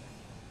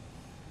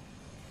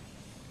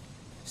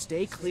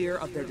 Stay clear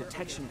of their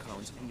detection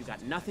cones, and you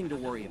got nothing to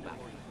worry about.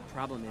 The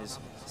problem is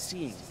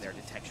seeing their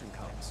detection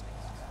cones.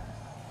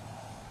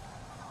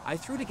 I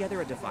threw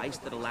together a device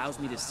that allows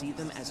me to see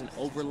them as an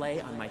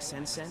overlay on my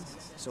Sensen,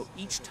 so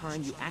each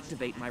time you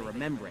activate my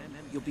remembering,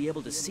 you'll be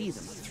able to see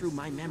them through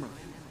my memory.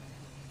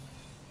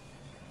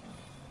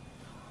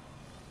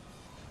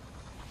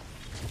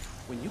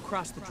 When you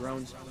cross the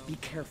drones, be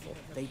careful.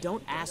 They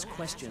don't ask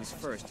questions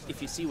first,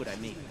 if you see what I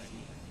mean.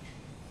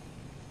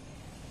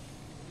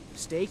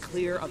 Stay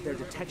clear of their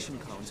detection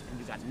cones, and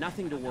you got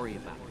nothing to worry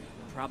about.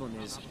 The problem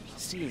is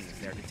seeing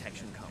their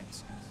detection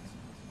cones.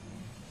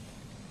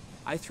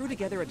 I threw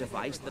together a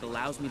device that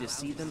allows me to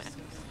see them at...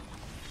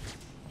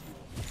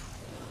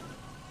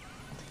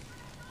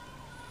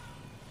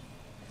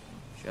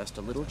 Just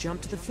a little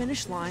jump to the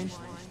finish line.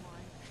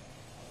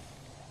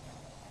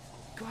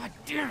 God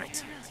damn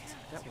it!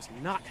 That was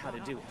not how to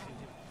do it.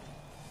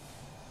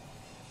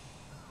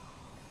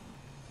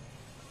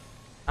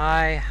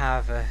 I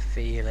have a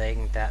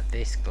feeling that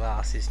this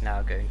glass is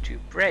now going to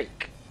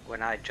break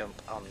when I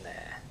jump on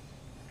there.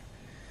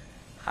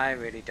 I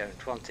really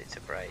don't want it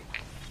to break.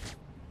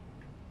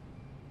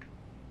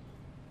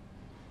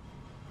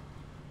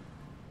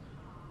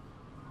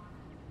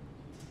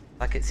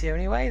 Like it's the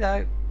only way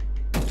though.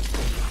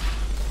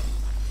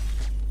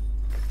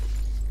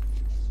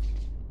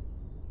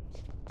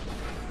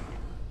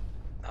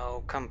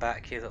 Oh, come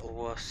back, you little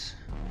wuss.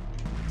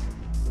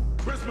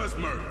 Christmas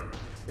Murder.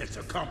 It's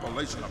a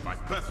compilation of my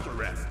best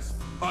arrests,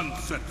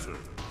 uncensored.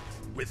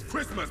 With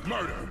Christmas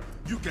Murder,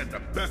 you get the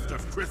best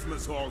of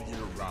Christmas all year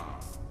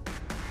round.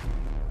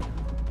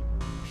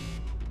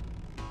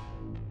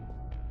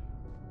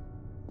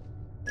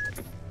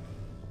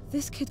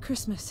 This Kid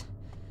Christmas.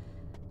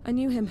 I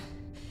knew him.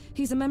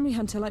 He's a memory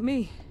hunter like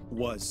me.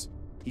 Was.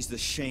 He's the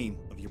shame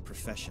of your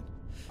profession.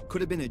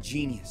 Could have been a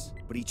genius,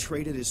 but he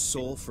traded his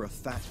soul for a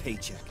fat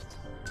paycheck.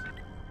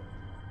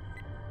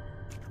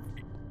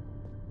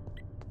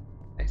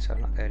 Okay, so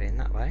I'm not going in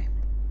that way.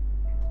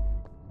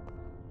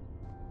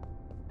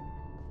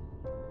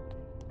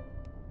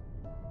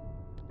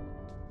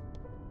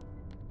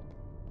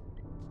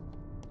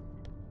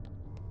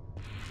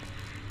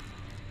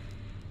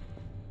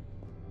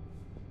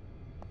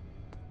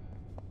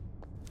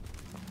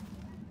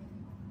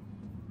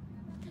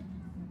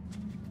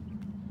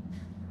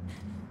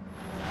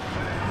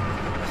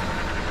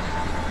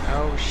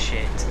 Oh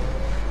shit.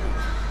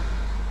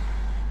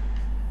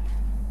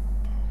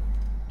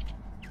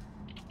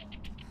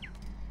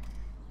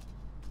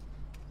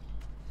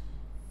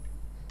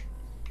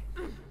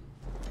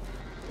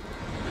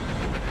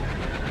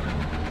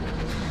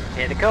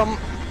 Here they come.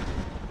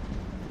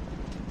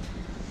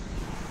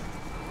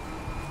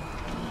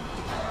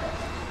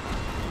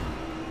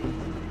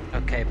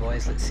 Okay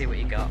boys, let's see what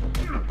you got.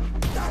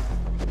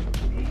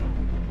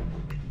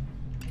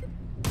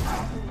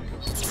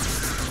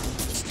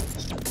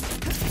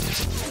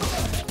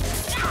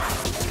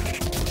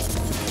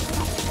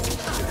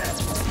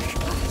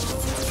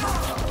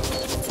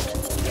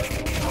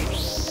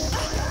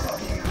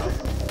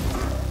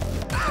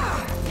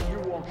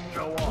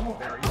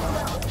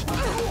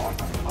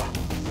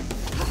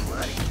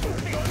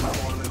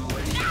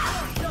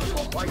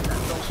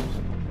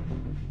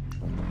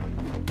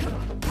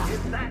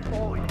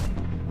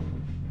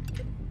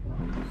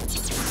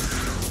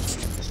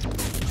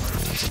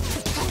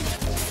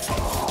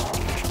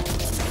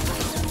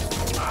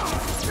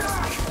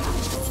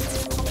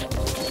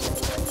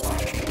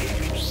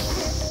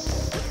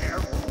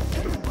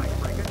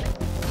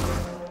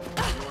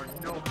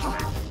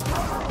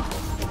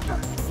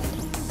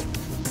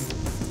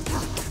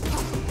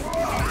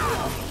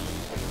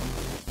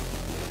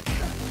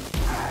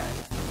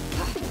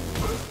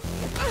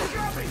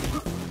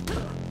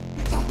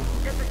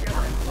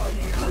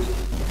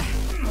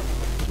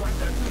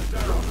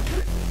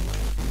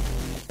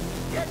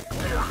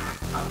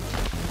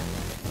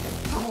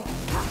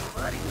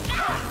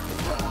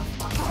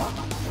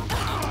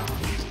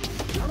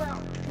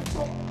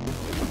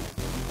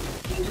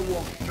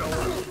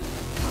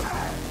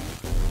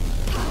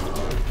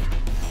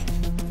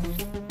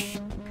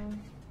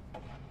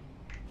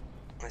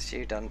 That's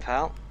you done,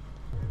 pal.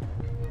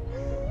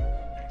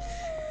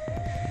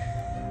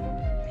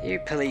 You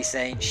police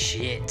ain't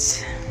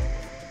shit.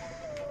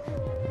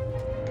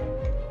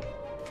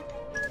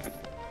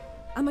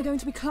 Am I going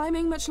to be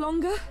climbing much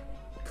longer?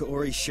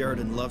 Kaori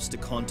Sheridan loves to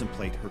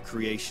contemplate her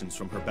creations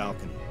from her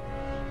balcony.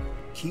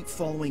 Keep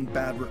following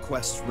Bad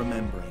Request's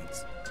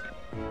remembrance.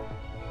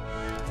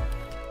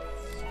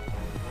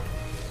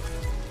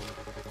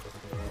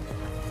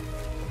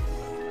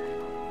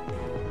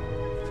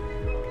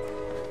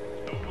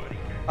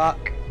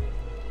 Fuck.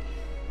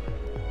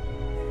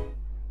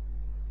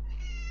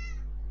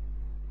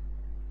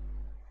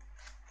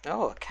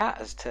 Oh, a cat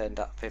has turned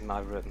up in my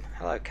room.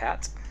 Hello,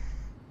 cat.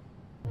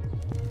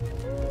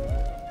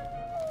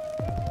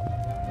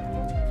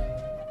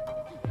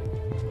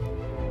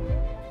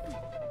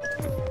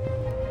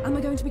 Am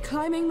I going to be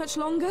climbing much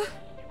longer?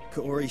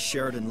 Kaori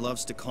Sheridan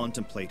loves to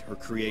contemplate her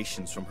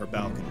creations from her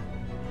balcony.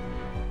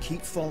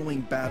 Keep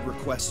following Bad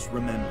Request's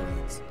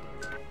remembrance.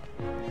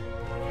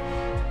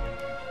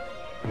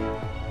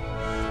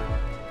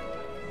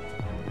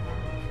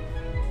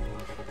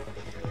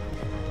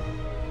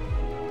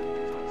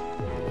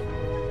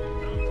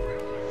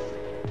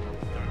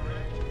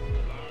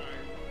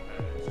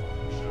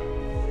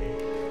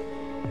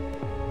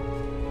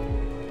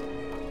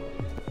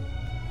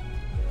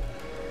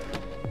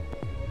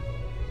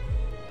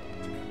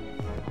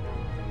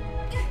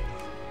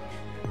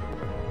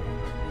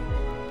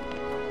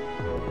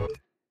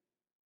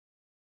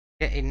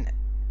 getting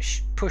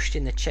pushed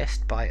in the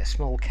chest by a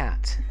small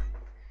cat.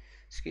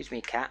 Excuse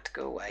me, cat,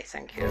 go away,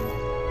 thank you.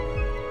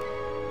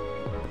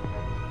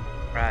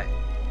 Right.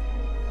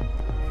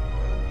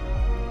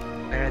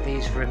 Where are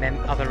these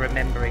other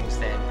rememberings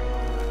then?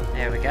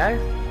 There we go.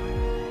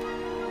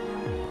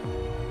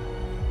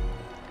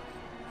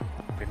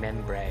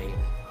 Remembering.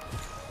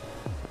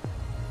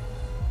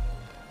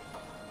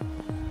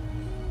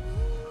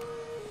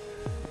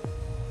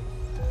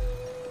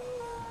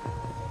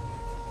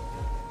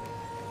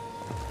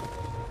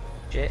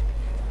 Shit.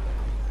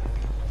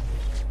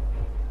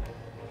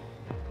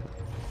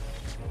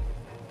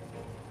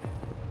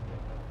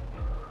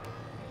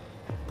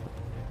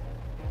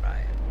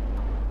 Right.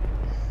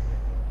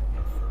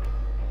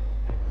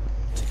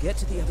 To get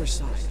to the other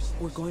side,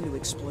 we're going to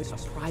exploit a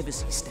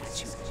privacy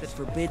statute that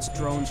forbids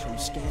drones from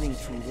scanning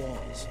through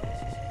walls.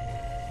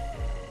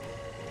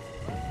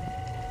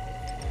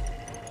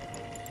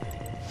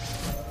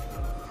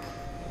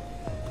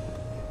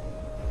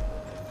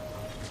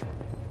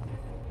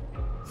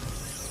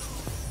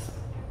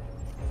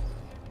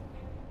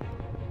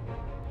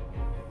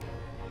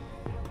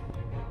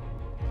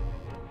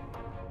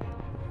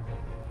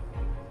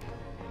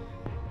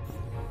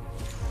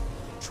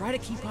 Try to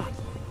keep up.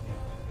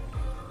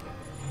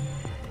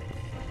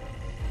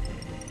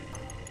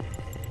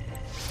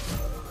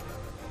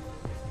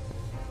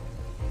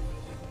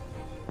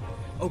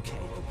 Okay,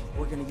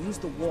 we're gonna use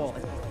the wall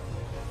as...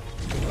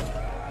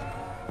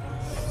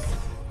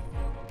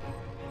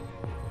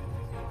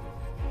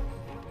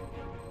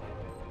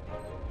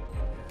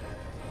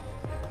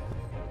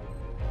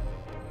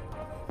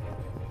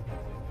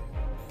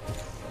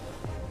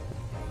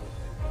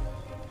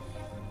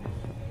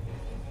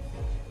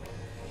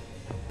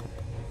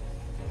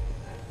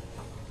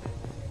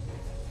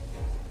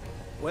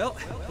 Well,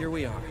 here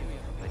we are.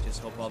 I just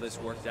hope all this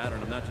worked out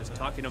and I'm not just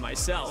talking to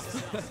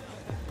myself.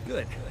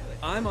 Good.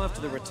 I'm off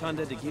to the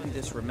Rotunda to give you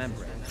this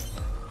remembering.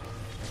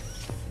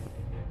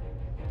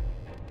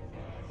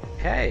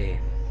 Okay.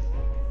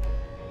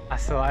 I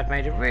thought I'd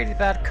made a really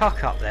bad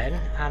cock up then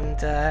and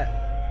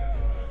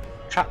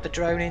trapped the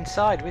drone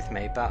inside with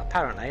me, but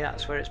apparently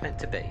that's where it's meant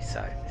to be,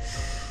 so...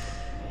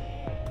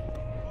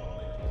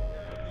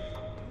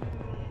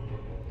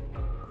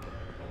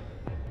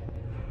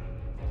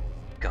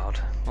 God,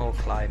 more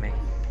climbing.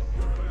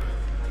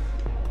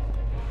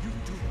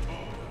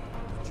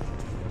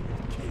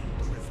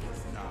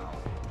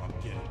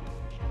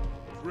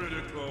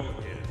 Critical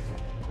hit.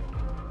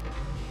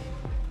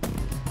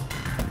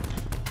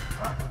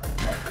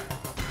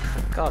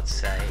 For God's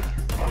sake.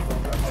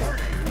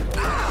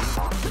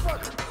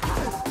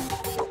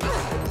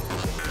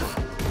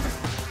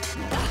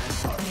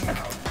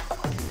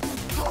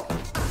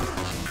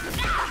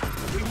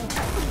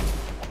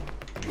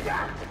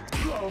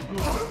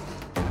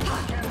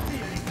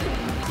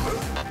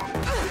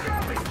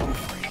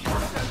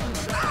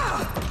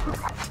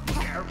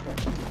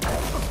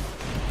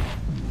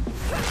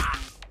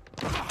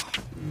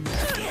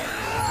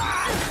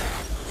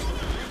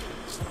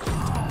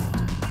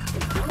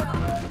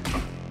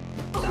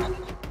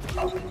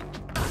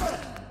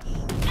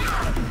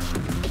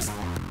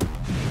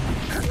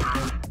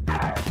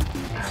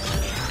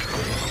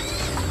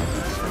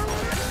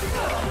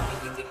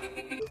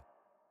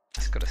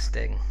 That's got a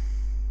sting.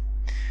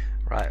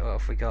 Right, what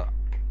have we got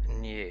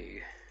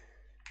new?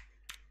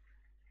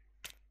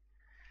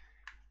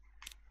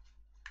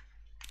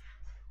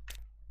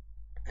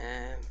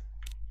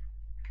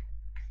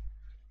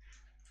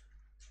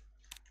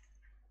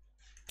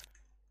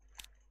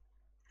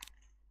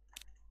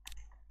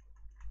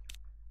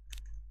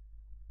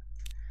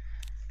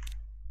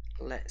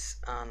 Let's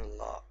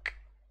unlock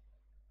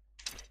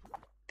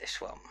this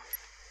one.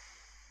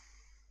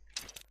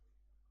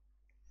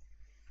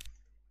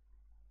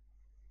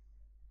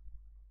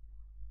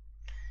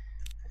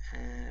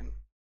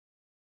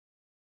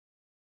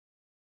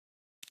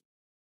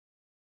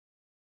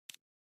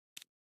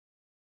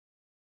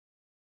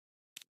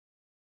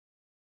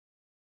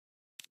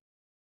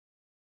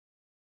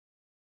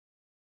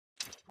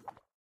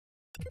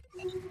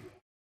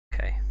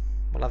 Okay,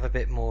 we'll have a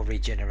bit more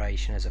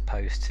regeneration as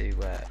opposed to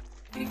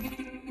being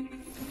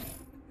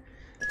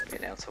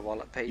able to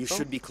wallop people. You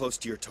should be close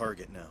to your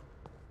target now.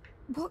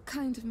 What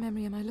kind of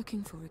memory am I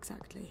looking for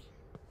exactly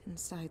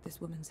inside this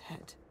woman's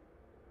head?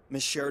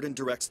 Miss Sheridan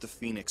directs the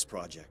Phoenix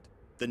Project,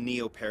 the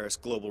Neo-Paris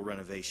global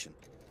renovation.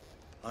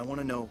 I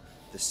want to know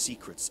the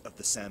secrets of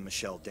the Saint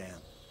Michel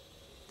Dam.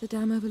 The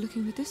dam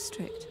overlooking the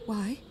district.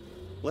 Why?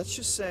 Let's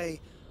just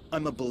say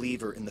I'm a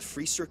believer in the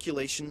free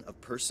circulation of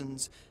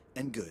persons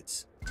and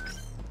goods.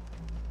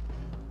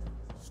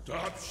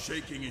 Stop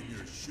shaking in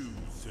your shoes,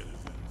 citizens.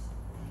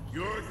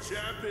 Your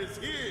champ is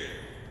here,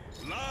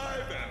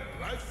 live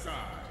and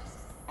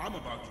life-size. I'm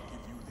about to give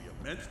you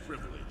the immense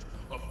privilege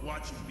of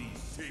watching me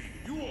save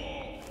you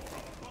all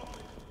from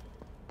public.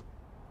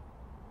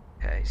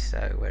 Okay, so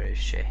where is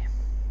she?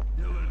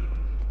 Dylan,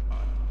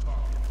 I'm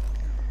talking.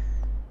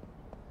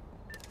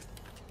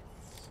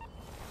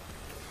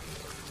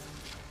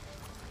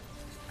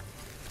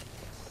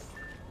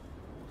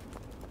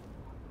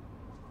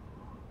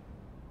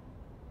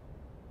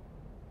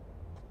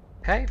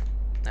 Okay,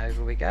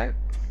 over we go.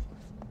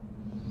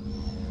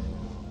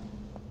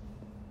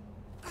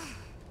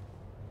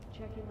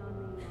 Checking on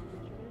the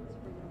measurements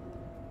for number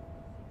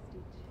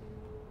 62.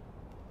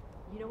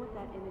 You know what?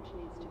 That image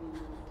needs to be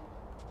moved.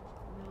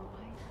 No,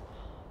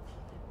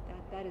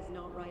 that is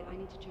not right. I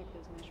need to check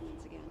those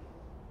measurements again.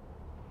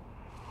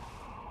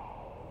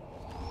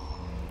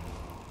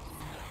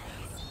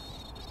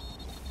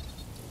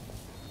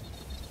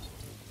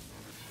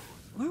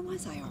 Where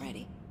was I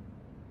already?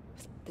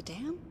 The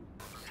dam?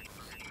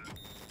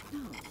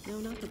 No,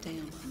 not the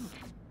dam. Huh.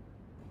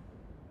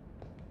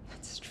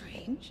 That's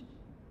strange.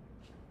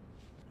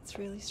 It's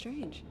really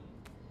strange.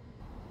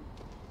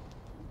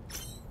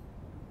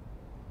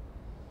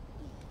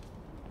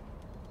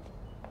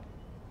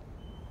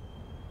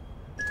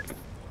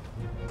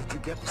 Did you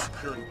get the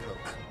security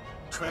codes?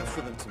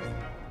 Transfer them to me.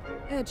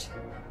 Edge,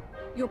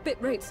 your bit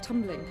rate's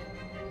tumbling.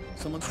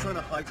 Someone's trying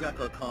to hijack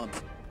our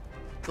comms.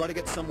 Try to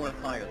get somewhere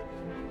higher.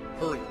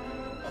 Hurry.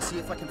 I'll see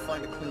if I can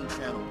find a clean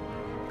channel.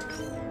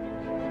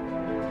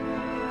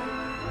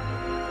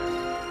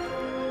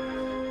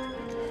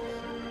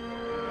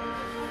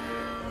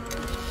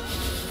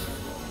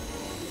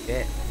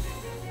 Yeah.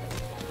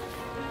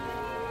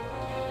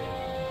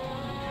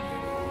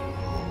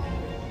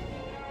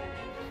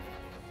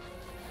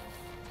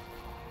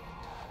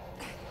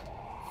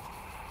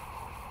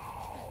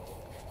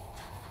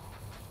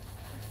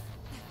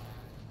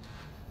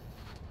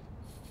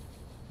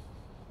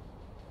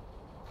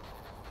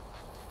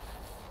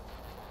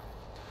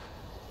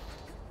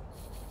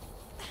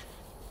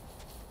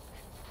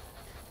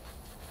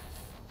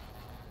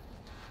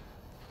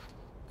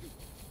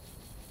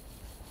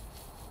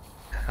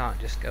 Can't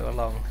just go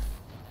along.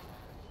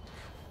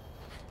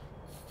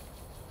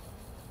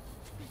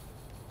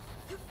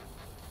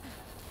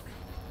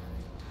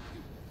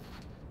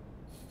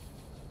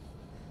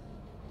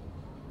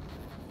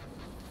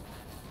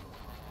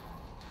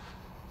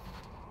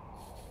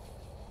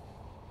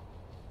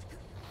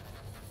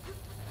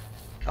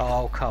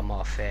 Oh, come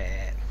off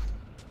it.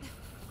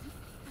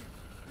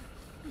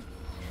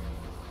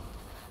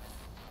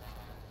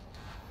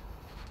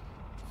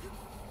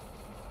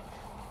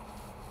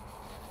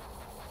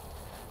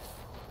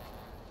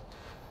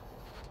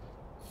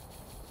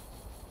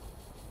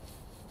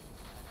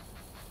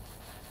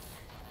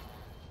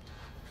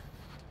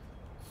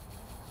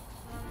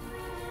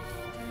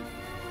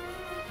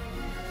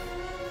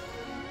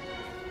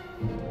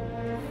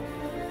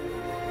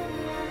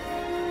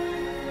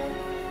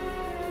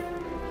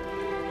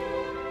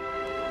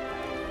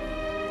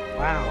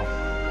 Wow.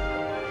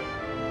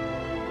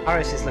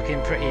 Paris is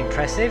looking pretty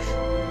impressive.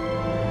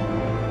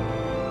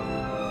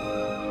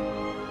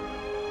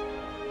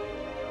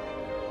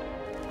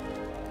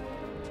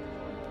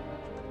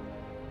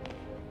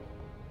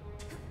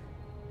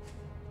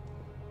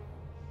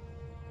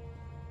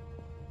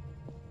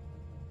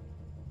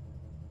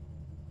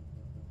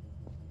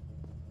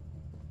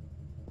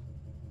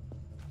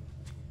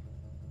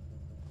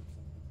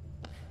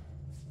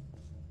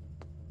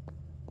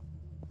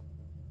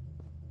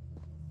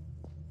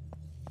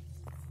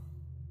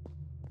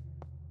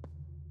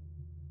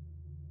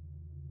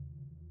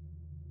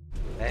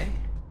 Okay.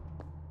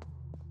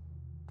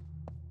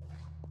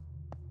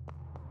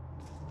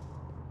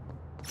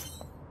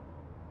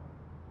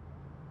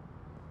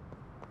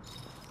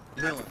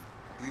 Nilin,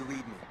 do you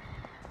read me?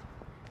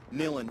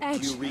 Nilin,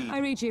 Edge, do you read? I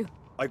read you.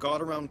 I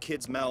got around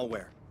kids'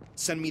 malware.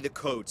 Send me the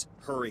codes.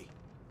 Hurry.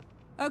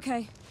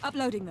 Okay,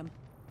 uploading them.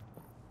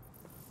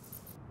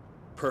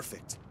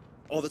 Perfect.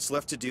 All that's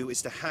left to do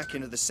is to hack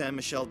into the San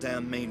Michel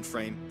Dam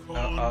mainframe.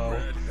 Caught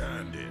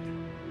red-handed.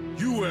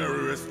 You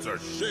errorists are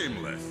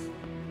shameless.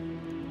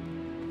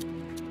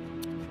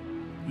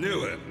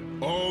 Nilin,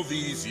 all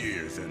these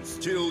years and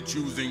still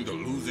choosing the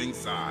losing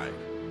side.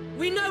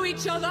 We know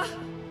each other.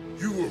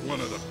 You were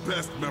one of the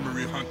best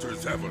memory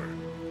hunters ever.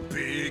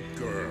 Big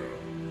girl.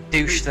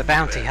 Douche the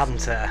bounty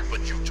hunter.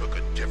 But you took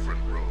a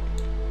different road.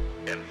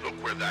 And look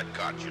where that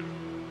got you.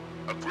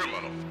 A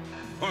criminal.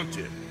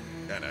 Hunted.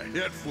 And a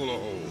head full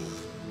of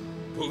holes.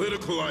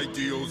 Political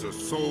ideals are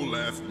so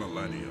last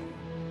millennium.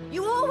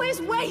 You always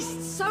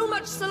waste so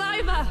much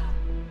saliva.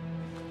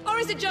 Or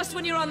is it just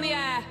when you're on the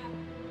air?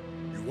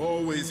 You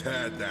always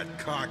had that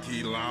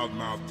cocky,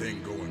 loudmouth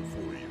thing going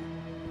for you.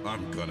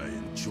 I'm gonna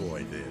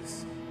enjoy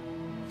this.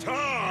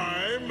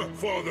 Time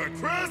for the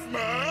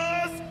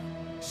Christmas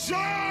show!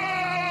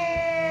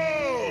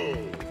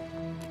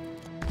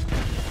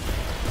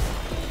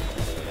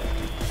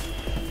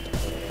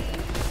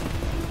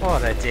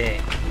 What a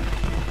dick.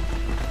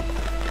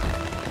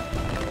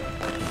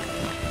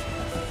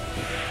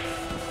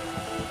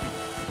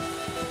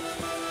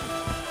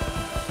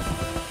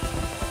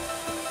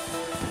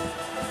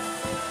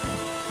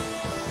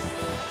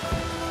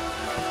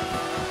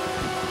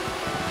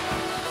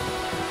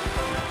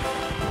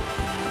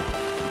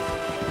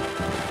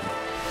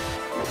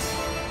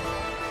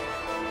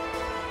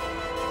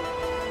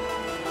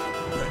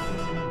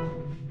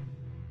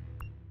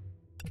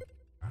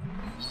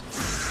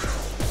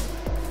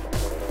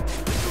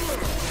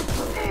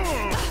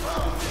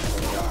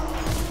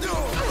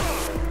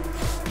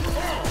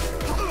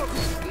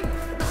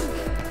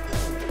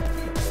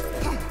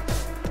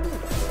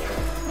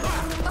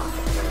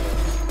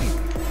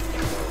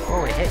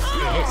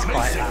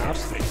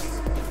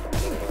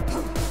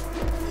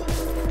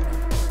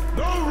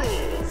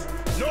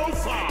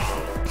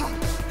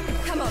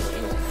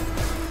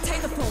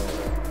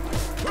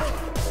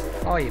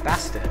 Oh, you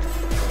bastard.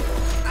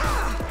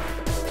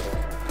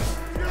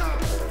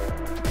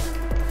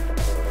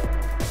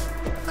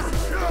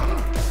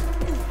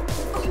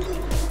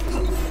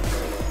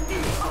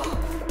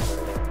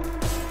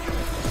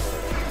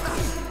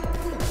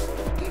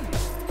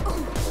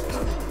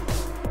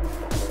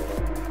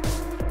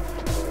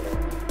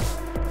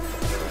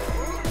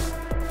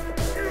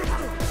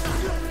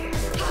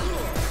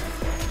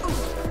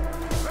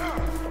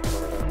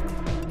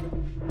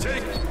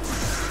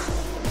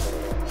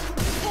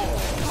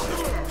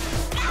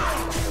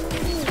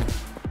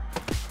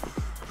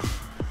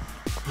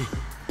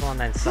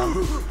 Then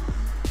some.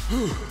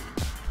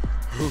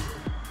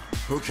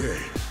 Okay,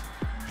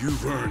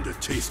 you've earned a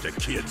taste of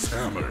kids'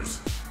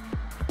 hammers.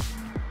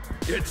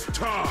 It's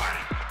time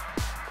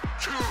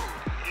to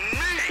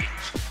meet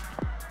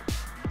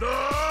the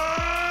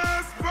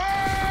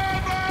Spellbound!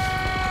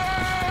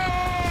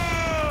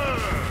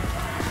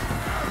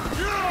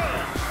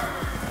 Yeah!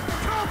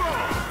 Come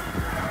on!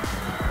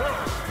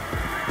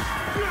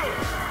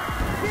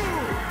 Who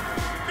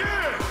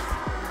is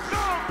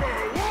number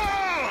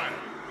one?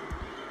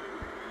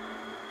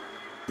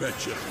 Bet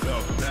you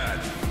felt that.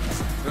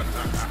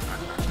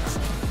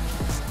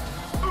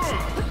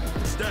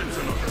 That's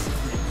another.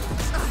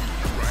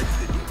 Right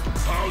there.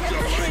 How'd you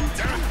like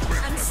that?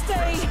 And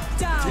stay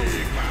down.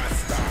 Dig my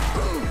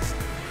style.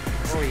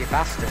 Oh, you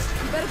bastard.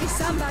 You better be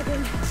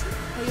sandbagging.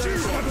 She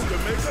wants to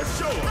make a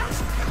show of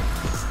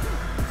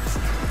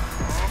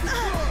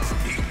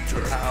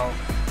it. Uh-oh.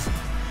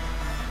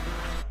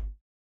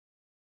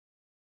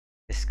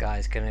 This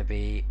guy's gonna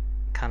be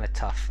kind of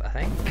tough, I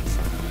think.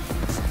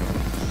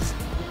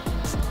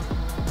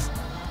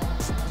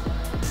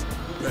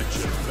 Bet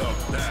you felt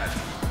that.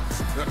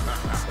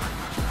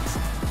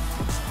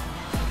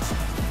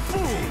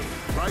 Boom!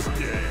 Right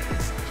there.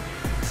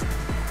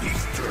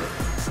 Easter.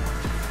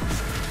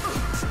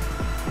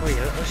 Oh, you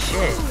little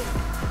shit.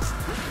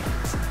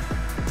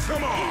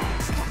 Come on!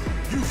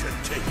 You can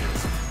take it.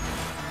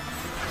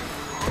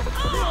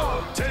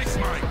 Take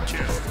my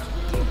gift.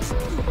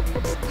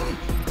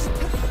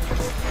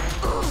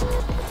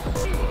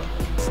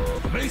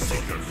 Mace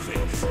in your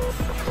face.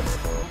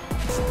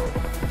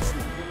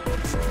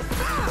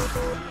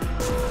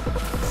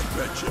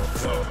 Bet you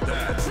felt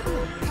that.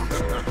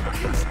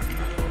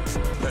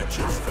 Bet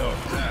you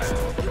felt that.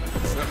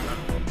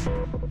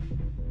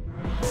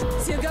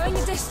 So you're going a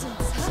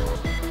distance, huh?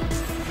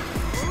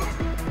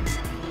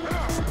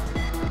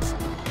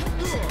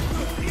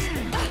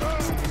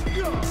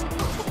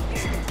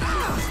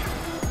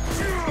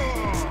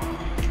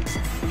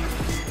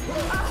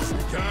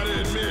 Gotta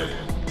admit.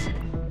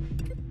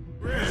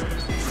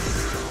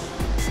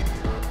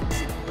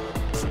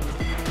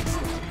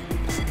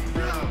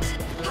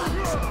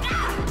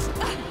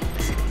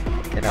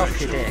 Get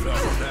off your dick.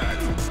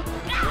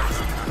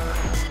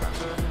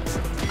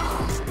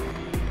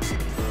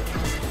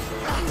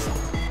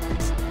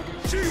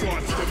 She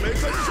wants to make a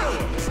show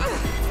of it.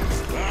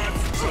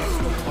 That's just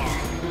the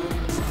part.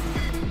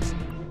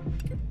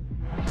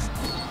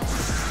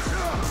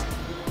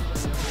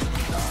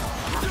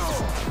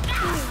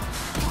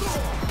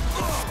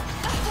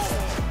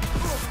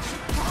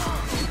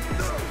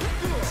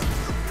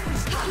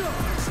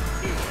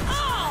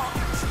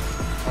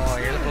 Oh,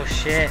 you little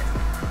shit.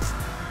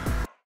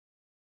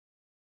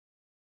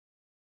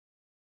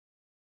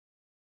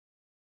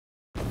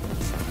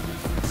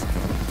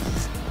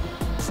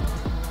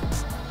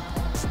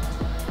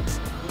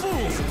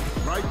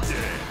 Right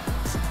there.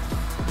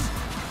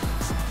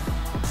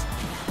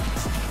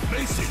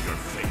 Mace in your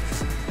face.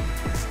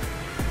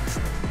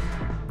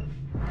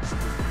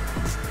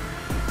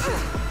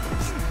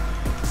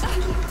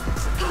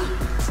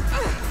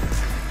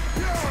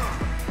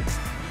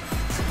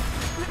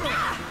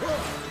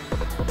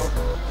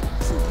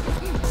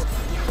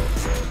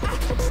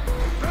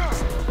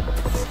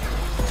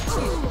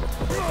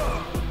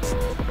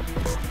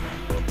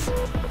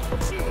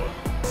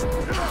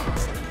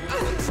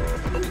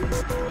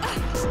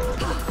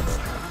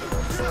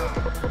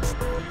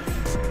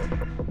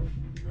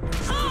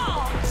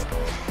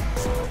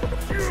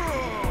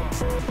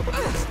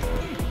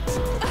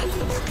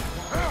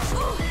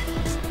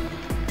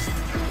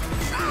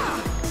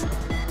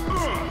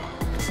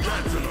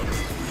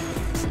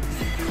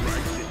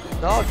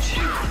 Dodge.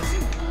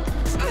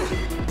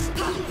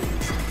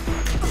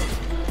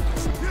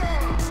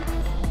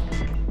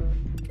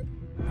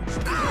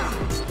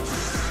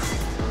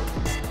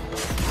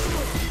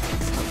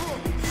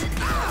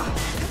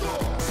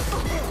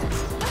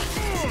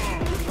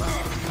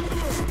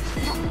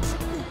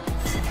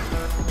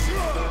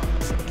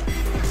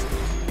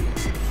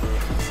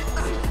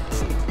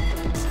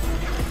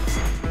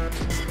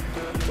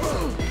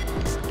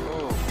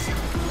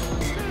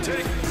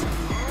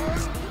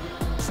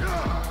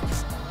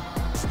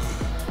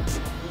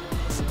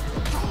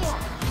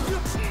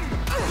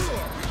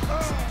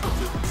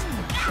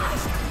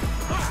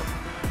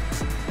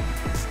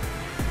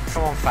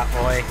 Come on, fat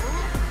boy.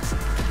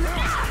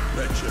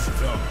 Bet you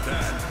felt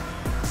that.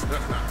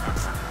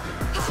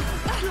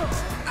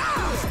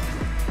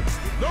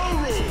 No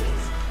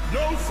rules,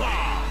 no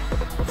foul.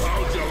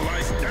 How'd you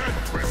like that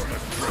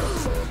Christmas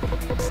present?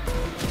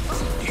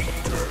 Eat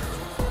dirt.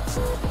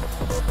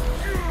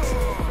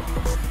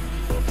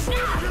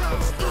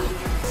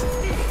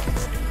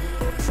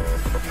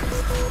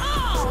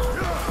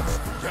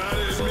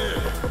 Gotta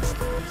admit,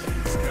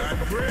 she's got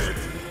grit.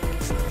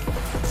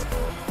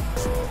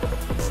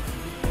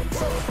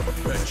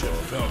 Bet you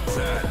felt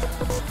that.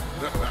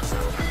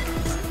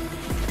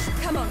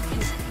 Come on,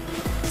 kid.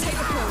 Take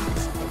the phone.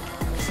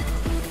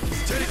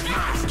 Take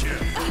mine,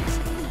 kid.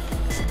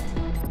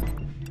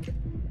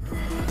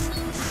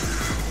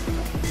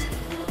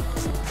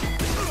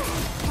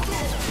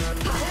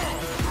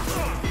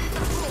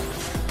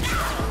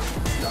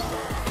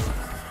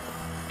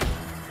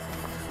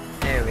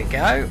 There we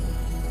go.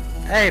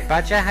 Hey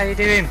Badger, how you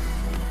doing?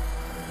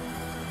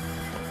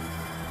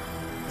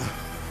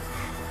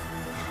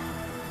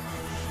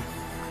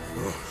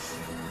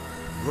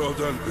 Well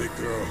done, big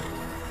girl.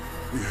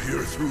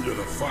 You're through to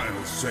the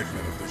final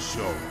segment of the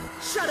show.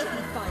 Shut up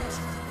and fight.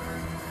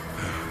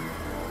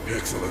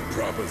 Excellent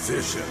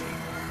proposition.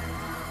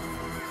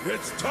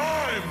 It's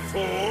time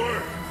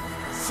for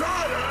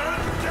sudden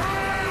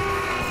death!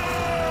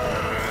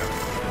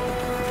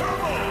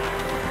 Come on!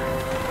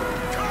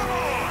 Come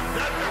on!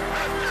 Let the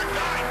pester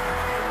die!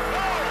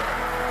 Louder!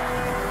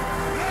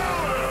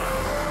 Louder!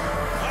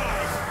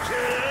 I'm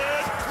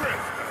Kid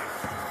Christmas!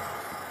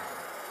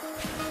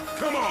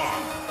 Come on!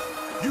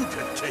 You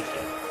can take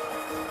it!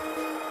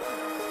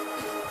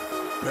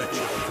 Bet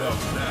you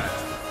felt that!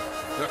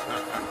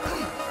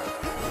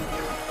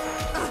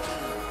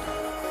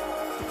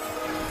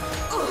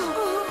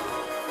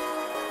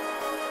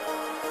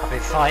 I've been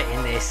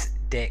fighting this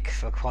dick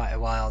for quite a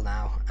while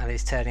now, and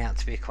it's turning out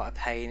to be quite a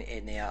pain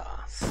in the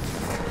arse.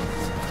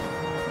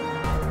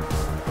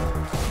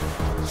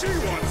 She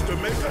wants to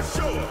make a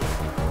show of it.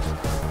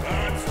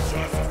 That's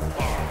just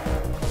fine.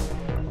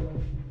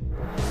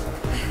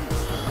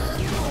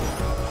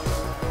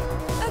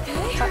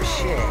 Okay. That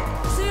shit.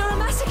 So you're a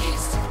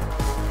masochist.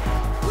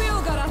 We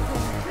all got up there.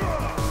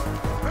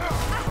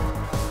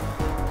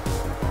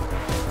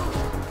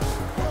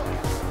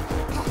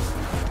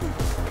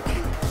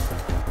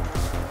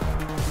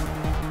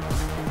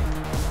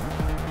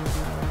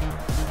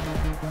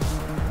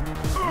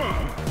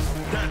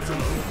 That's an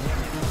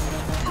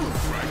oof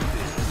right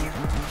there.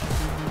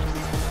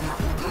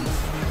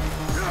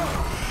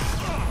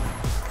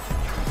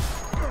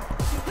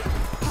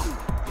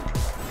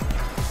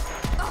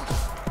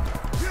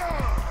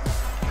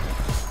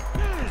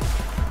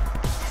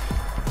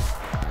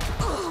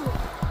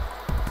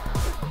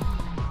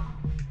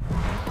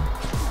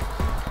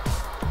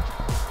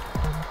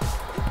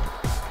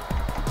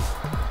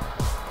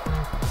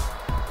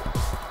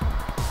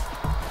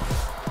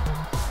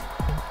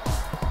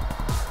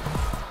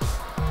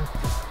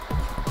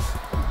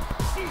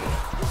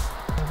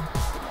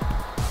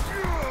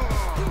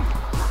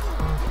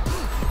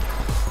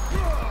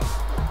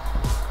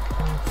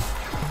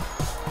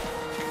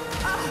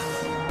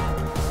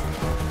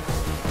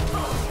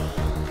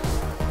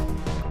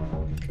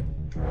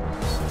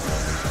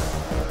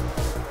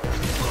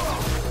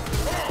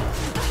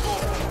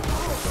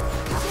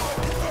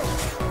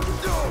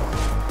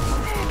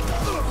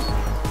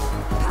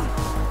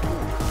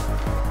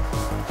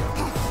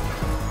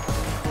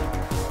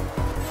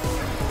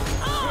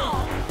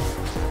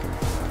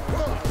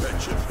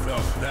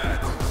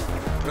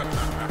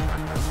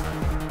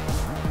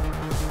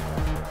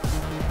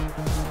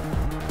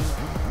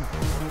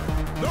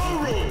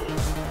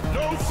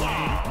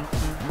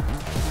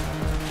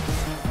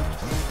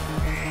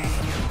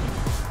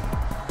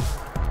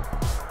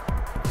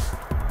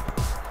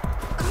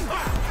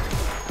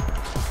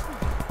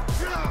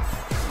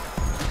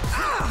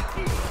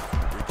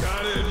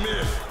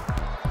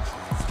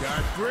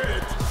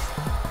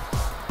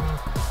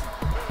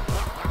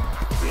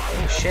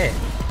 shit.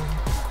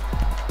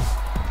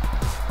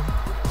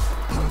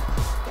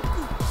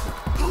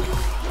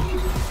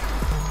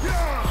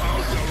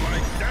 How'd you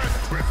like that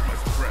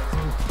Christmas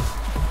present?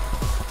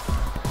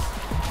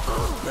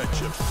 Bet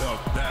you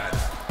felt that.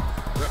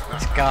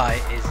 This guy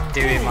is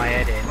doing my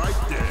head in.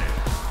 Right there.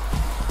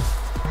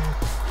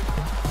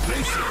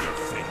 Face in your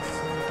face.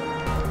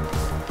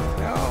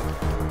 No.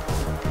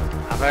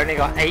 I've only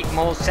got 8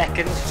 more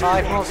seconds,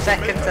 5 more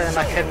seconds, and then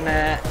I can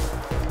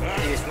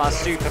use my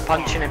super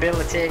punching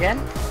ability again.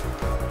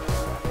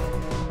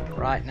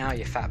 Right now,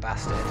 you fat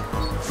bastard.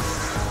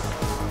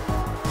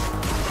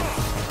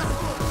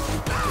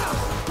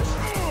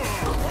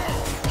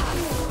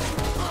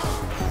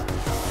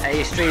 Are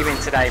you streaming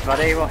today,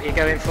 buddy? What are you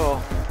going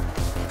for?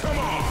 Come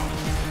on,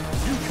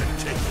 you can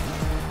take it.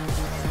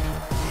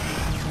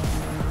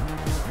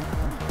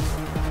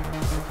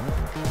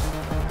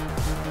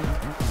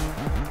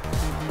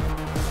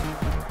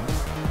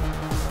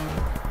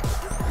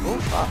 Oh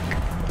fuck.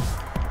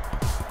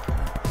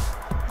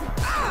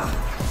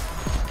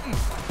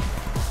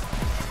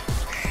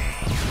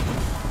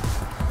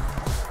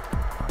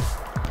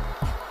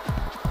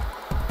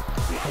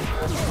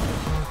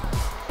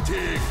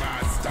 Dig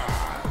my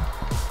style.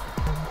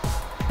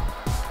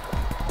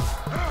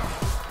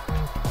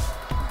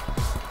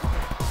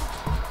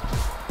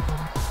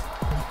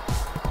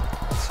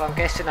 so I'm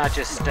guessing I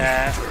just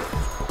dance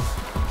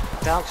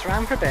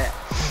around for a bit.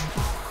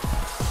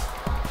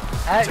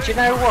 Do you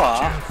know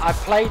what? I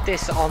played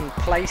this on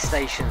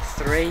PlayStation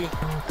 3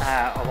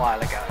 a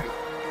while ago.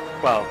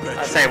 Well,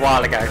 I say a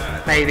while ago,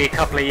 maybe a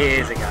couple of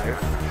years ago,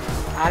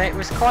 and it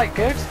was quite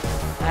good.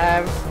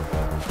 And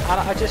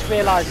I just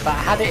realised that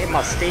I had it in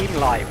my Steam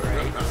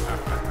library,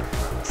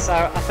 so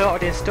I thought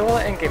I'd install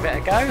it and give it a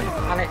go,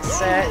 and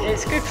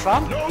it's good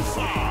fun.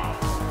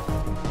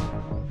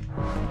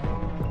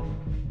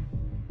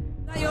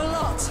 That your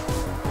lot?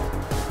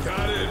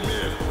 Gotta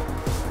admit,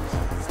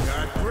 it's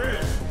got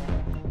grit.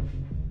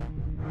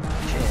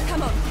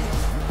 Come on,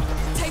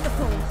 take the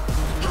fall.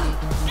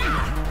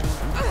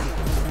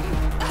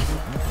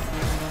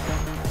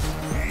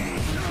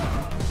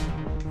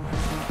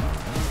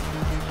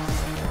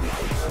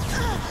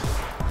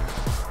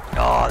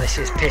 Oh, this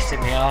is pissing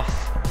me off.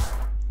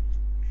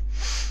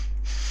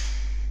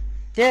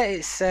 Yeah,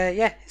 it's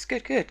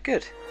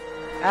good.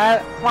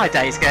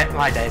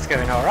 My day's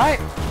going all right.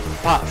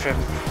 Apart from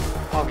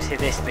obviously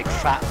this big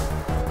fat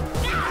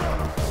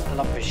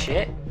lump of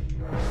shit.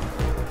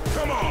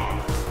 Come on,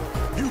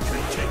 you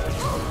can take it.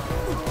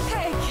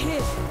 Hey,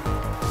 kid,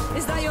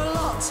 is that your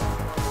lot?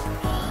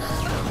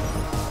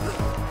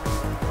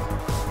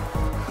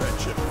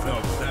 Bet you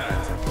felt that.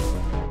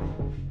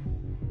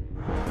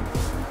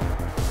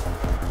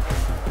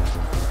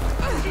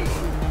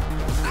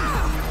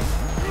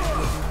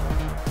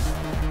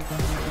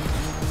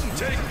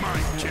 Take my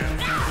kid.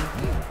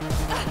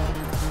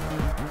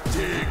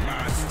 Dig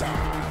my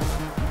style.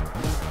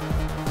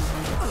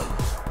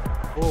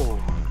 Oh.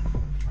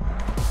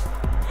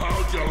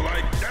 How'd you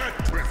like that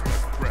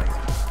Christmas present?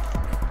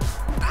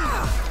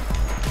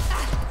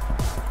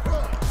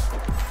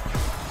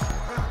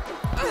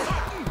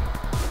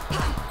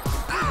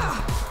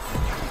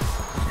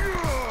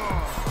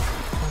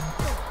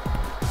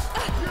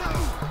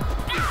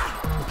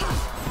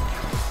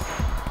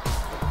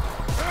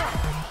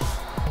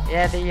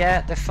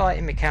 Yeah, the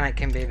fighting mechanic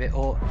can be a bit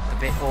awkward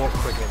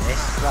with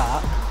this,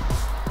 but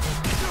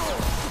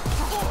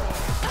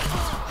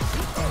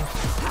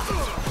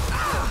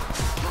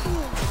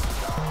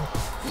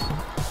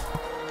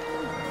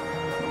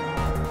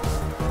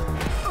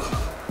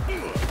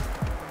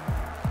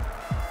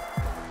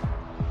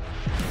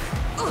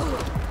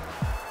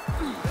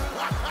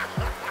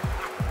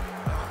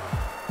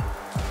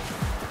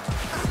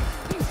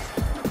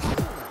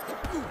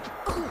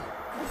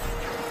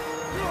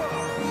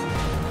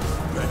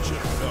Bet you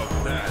felt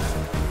that.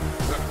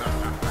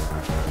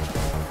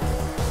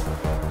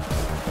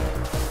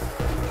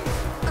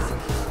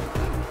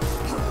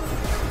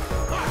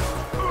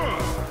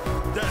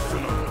 That's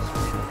another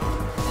sweet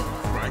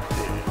one. Right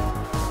there.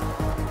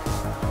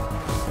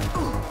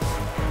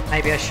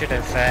 maybe I should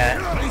have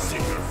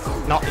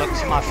not looked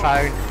at my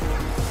phone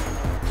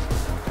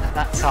at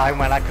that time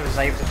when I was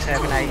able to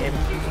terminate him.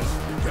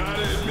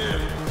 Gotta admit.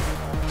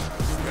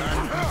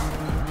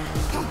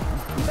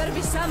 You better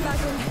be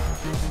sandbagging.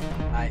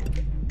 Right.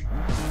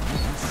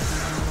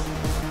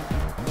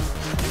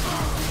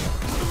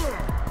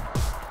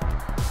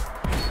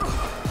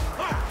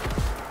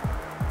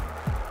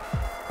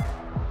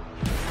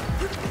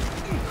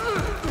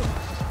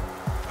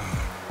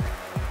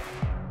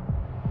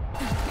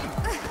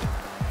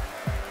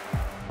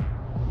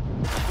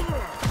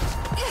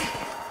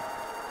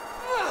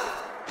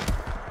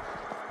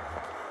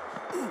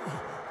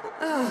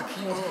 Oh,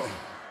 kid.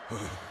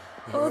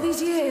 All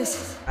these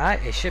years.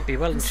 Right, it should be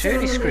well and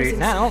truly screwed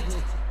now.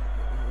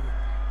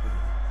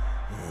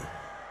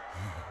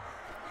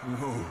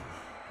 No,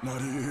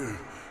 not here.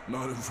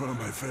 Not in front of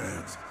my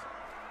fans.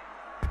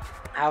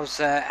 How's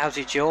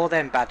your jaw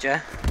then,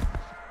 Badger?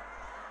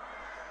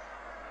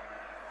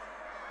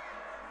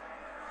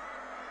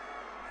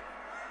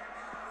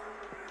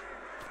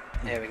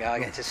 There we go, I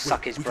get to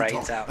suck his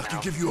brains out now. I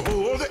can give you a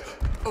whole other...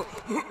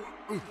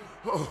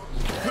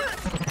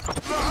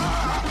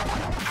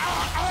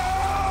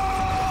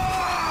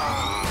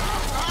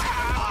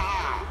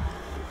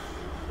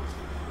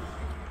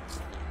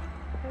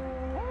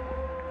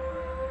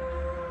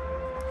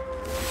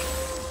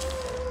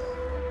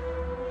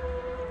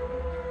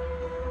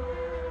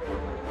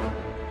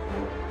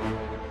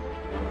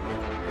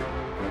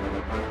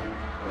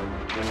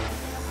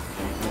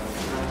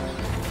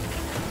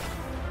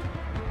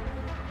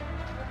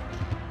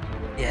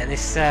 Yeah,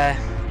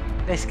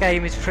 this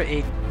game is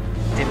pretty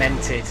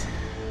demented.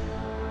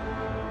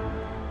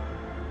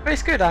 But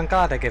it's good, I'm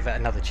glad I give it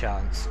another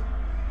chance.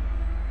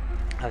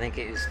 I think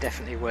it is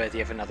definitely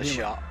worthy of another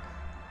shot.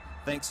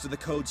 Thanks to the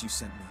codes you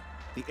sent me,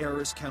 the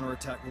Error's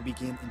counterattack will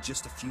begin in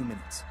just a few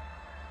minutes.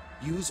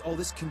 Use all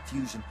this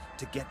confusion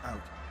to get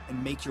out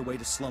and make your way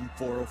to Slum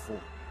 404.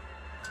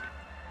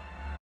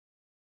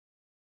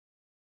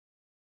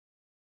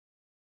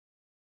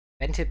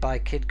 Invented by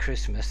Kid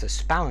Christmas, the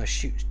spammer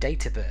shoots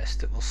data bursts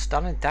that will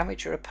stun and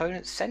damage your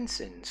opponent's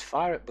sensings.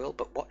 Fire at will,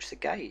 but watch the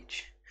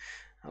gauge.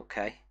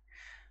 Okay.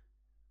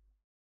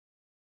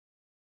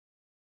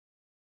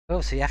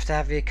 Oh, so you have to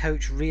have your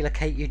coach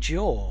relocate your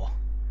jaw.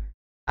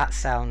 That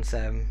sounds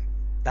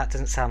That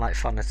doesn't sound like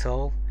fun at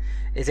all.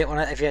 Is it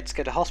if you had to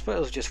go to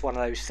hospital, or just one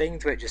of those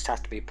things where it just has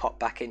to be popped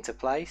back into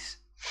place?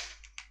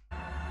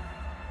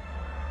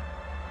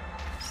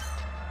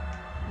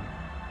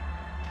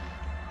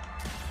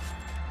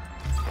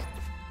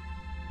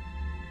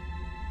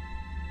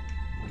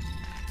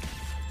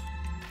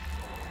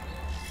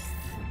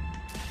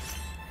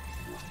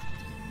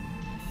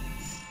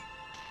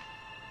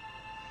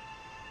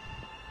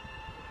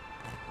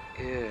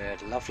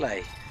 Good,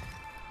 lovely.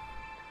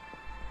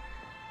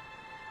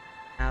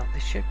 Now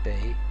this should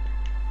be.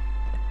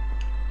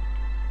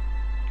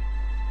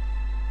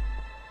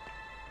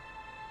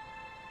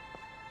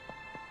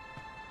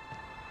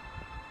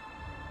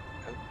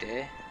 Oh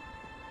dear.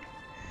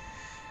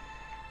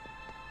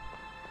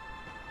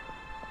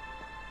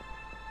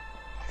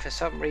 For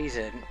some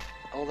reason,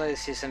 although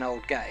this is an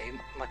old game,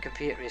 my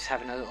computer is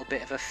having a little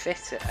bit of a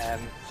fit at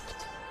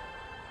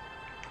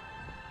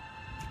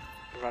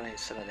running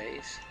some of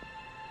these.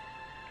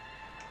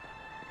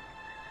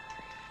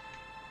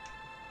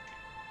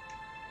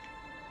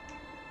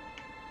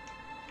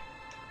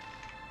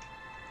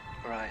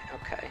 Right,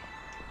 okay.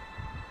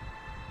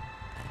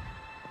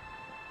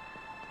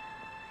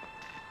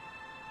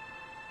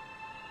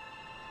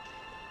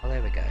 Well,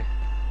 there we go.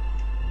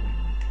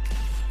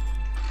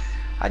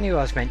 I knew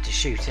I was meant to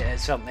shoot it at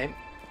something.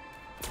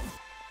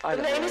 The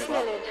name is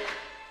Nilin.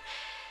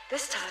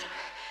 This time,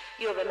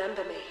 you'll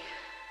remember me.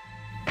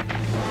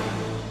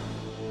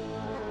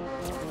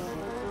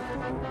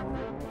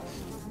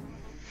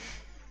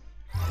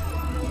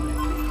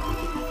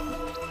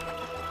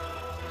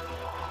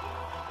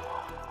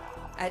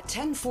 At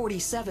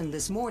 10:47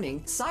 this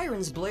morning,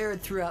 sirens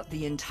blared throughout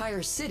the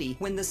entire city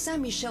when the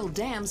Saint-Michel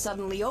Dam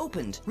suddenly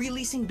opened,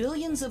 releasing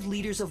billions of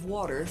liters of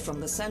water from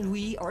the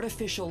Saint-Louis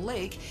artificial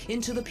lake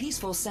into the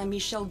peaceful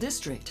Saint-Michel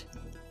district.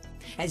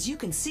 As you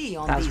can see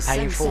on these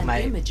Sensen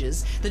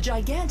images, the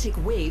gigantic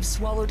wave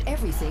swallowed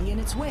everything in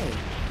its way.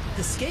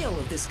 The scale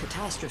of this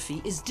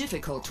catastrophe is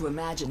difficult to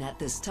imagine at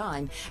this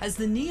time, as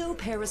the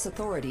Neo-Paris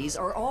authorities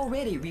are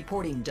already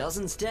reporting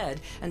dozens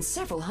dead and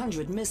several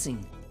hundred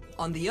missing.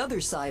 On the other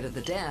side of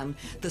the dam,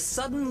 the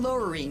sudden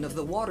lowering of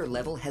the water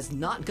level has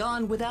not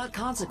gone without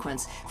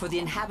consequence for the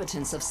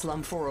inhabitants of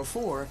Slum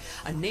 404,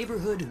 a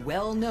neighborhood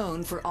well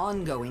known for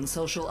ongoing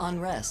social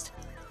unrest.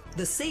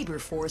 The Sabre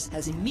Force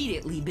has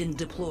immediately been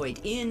deployed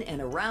in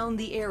and around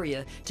the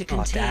area to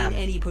contain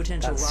any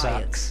potential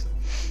riots.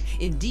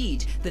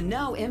 Indeed, the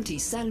now empty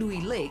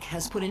Saint-Louis Lake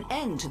has put an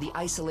end to the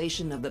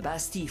isolation of the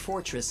Bastille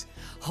Fortress,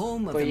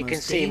 home of the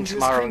most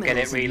dangerous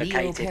criminals in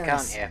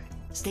Neo-Paris.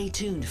 Stay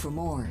tuned for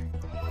more.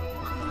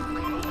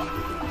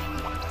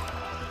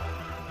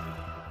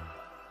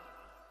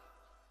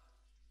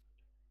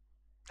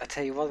 I'll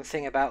tell you one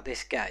thing about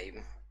this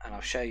game, and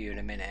I'll show you in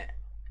a minute.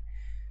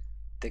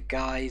 The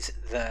guys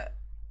that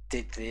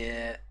did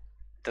the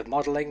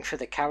modelling for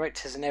the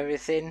characters and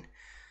everything,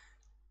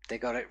 they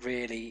got it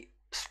really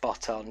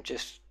spot on.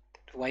 Just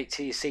wait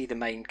till you see the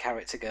main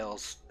character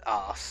girl's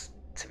arse,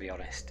 to be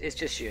honest. It's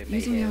just you and me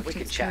here. We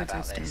can chat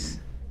about this.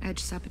 Edge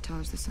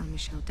sabotaged the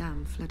Saint-Michel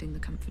Dam, flooding the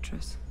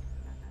Comfortress.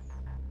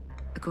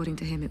 According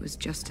to him, it was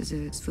just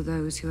desserts for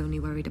those who only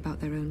worried about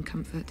their own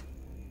comfort.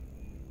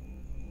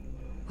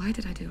 Why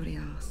did I do what he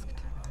asked?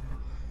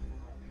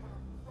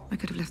 I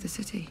could have left the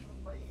city.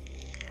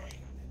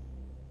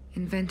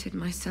 Invented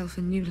myself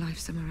a new life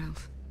somewhere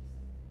else.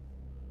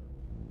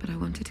 But I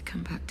wanted to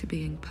come back to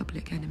being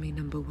public enemy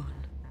number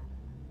one.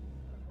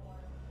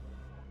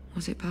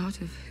 Was it part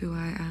of who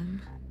I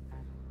am?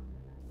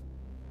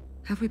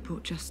 Have we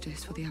brought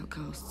justice for the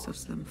outcasts of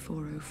Slum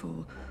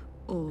 404,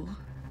 or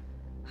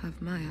have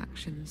my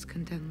actions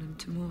condemned them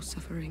to more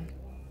suffering?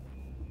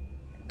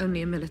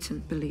 Only a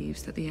militant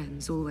believes that the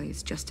ends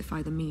always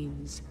justify the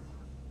means.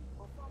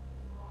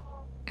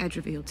 Ed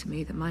revealed to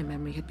me that my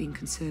memory had been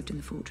conserved in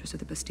the fortress of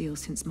the Bastille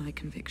since my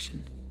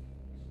conviction.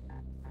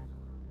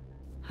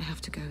 I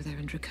have to go there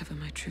and recover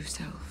my true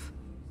self.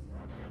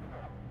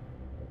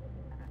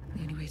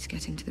 The only way to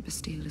get into the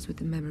Bastille is with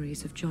the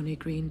memories of Johnny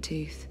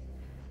Greenteeth,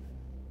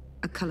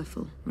 a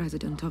colourful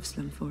resident of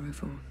Slum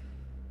 404.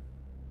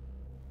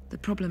 The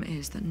problem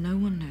is that no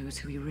one knows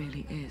who he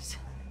really is,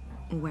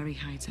 or where he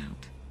hides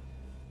out.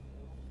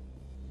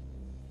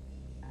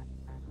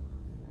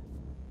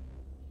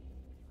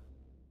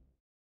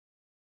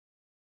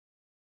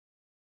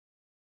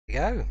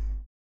 Go.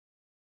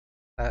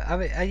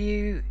 Are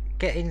you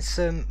getting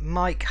some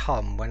mic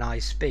hum when I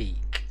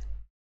speak?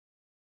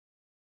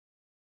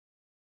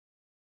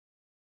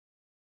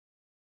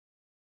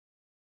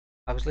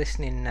 I was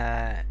listening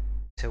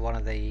to one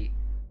of the...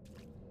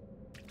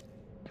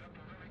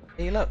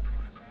 Hey, look,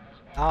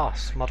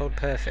 arse modelled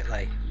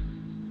perfectly.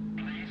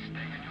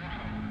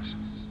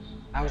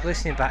 I was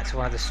listening back to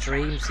one of the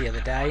streams the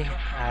other day,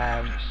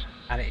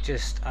 and it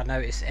just, I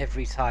noticed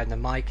every time the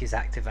mic is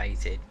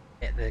activated,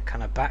 the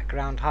kind of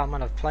background hum,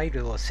 and I've played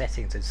with all the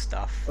settings and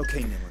stuff.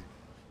 Okay, Nilin.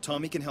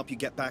 Tommy can help you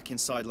get back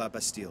inside La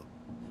Bastille.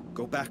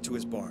 Go back to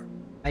his bar.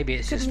 Maybe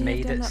it's just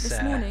me that's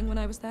this morning when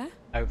I was there?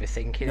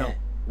 overthinking it.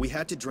 We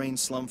had to drain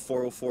Slum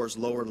 404's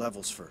lower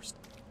levels first.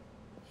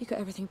 You got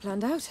everything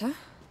planned out, huh?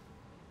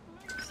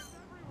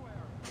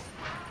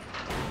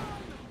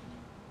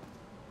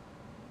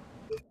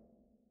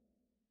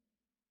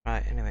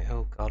 Right, anyway,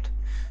 oh god.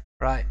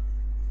 Right.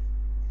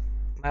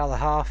 My other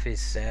half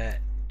is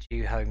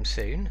due home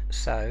soon,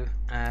 so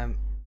I'm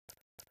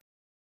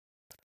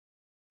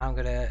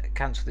going to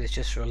cancel this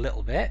just for a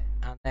little bit,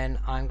 and then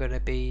I'm going to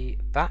be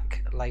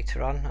back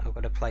later on. I'm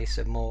going to play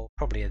some more,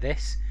 probably of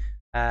this,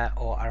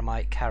 or I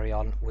might carry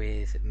on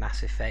with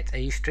Mass Effect. Are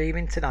you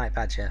streaming tonight,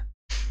 Badger?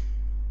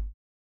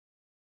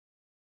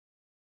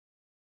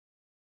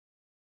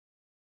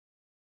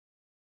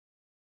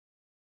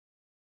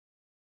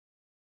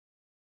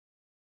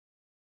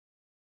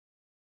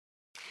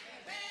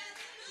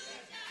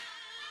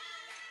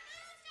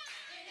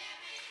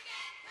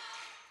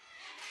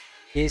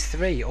 Years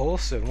 3,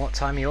 awesome. What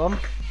time are you on?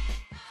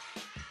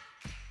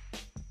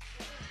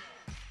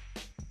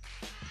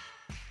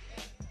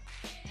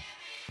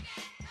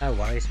 No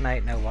worries,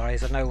 mate, no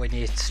worries. I know when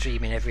you're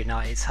streaming every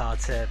night it's hard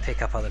to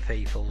pick up other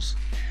people's.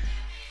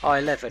 Oh,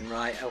 11,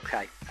 right,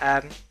 okay.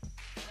 I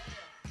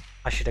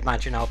should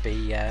imagine I'll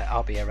be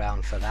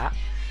around for that.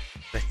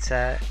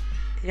 But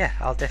yeah,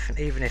 I'll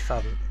definitely, even if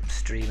I'm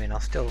streaming,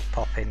 I'll still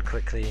pop in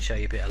quickly and show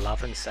you a bit of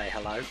love and say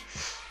hello.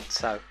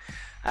 So,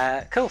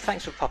 cool,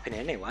 thanks for popping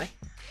in anyway.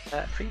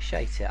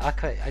 Appreciate it.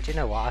 Do you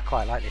know what? I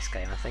quite like this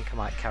game. I think I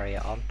might carry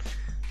it on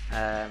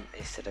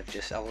instead of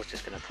I was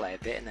just going to play a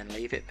bit and then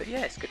leave it. But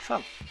yeah, it's good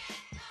fun.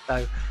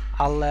 So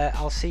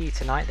I'll see you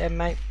tonight then,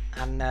 mate.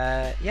 And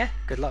yeah,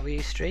 good luck with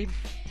your stream.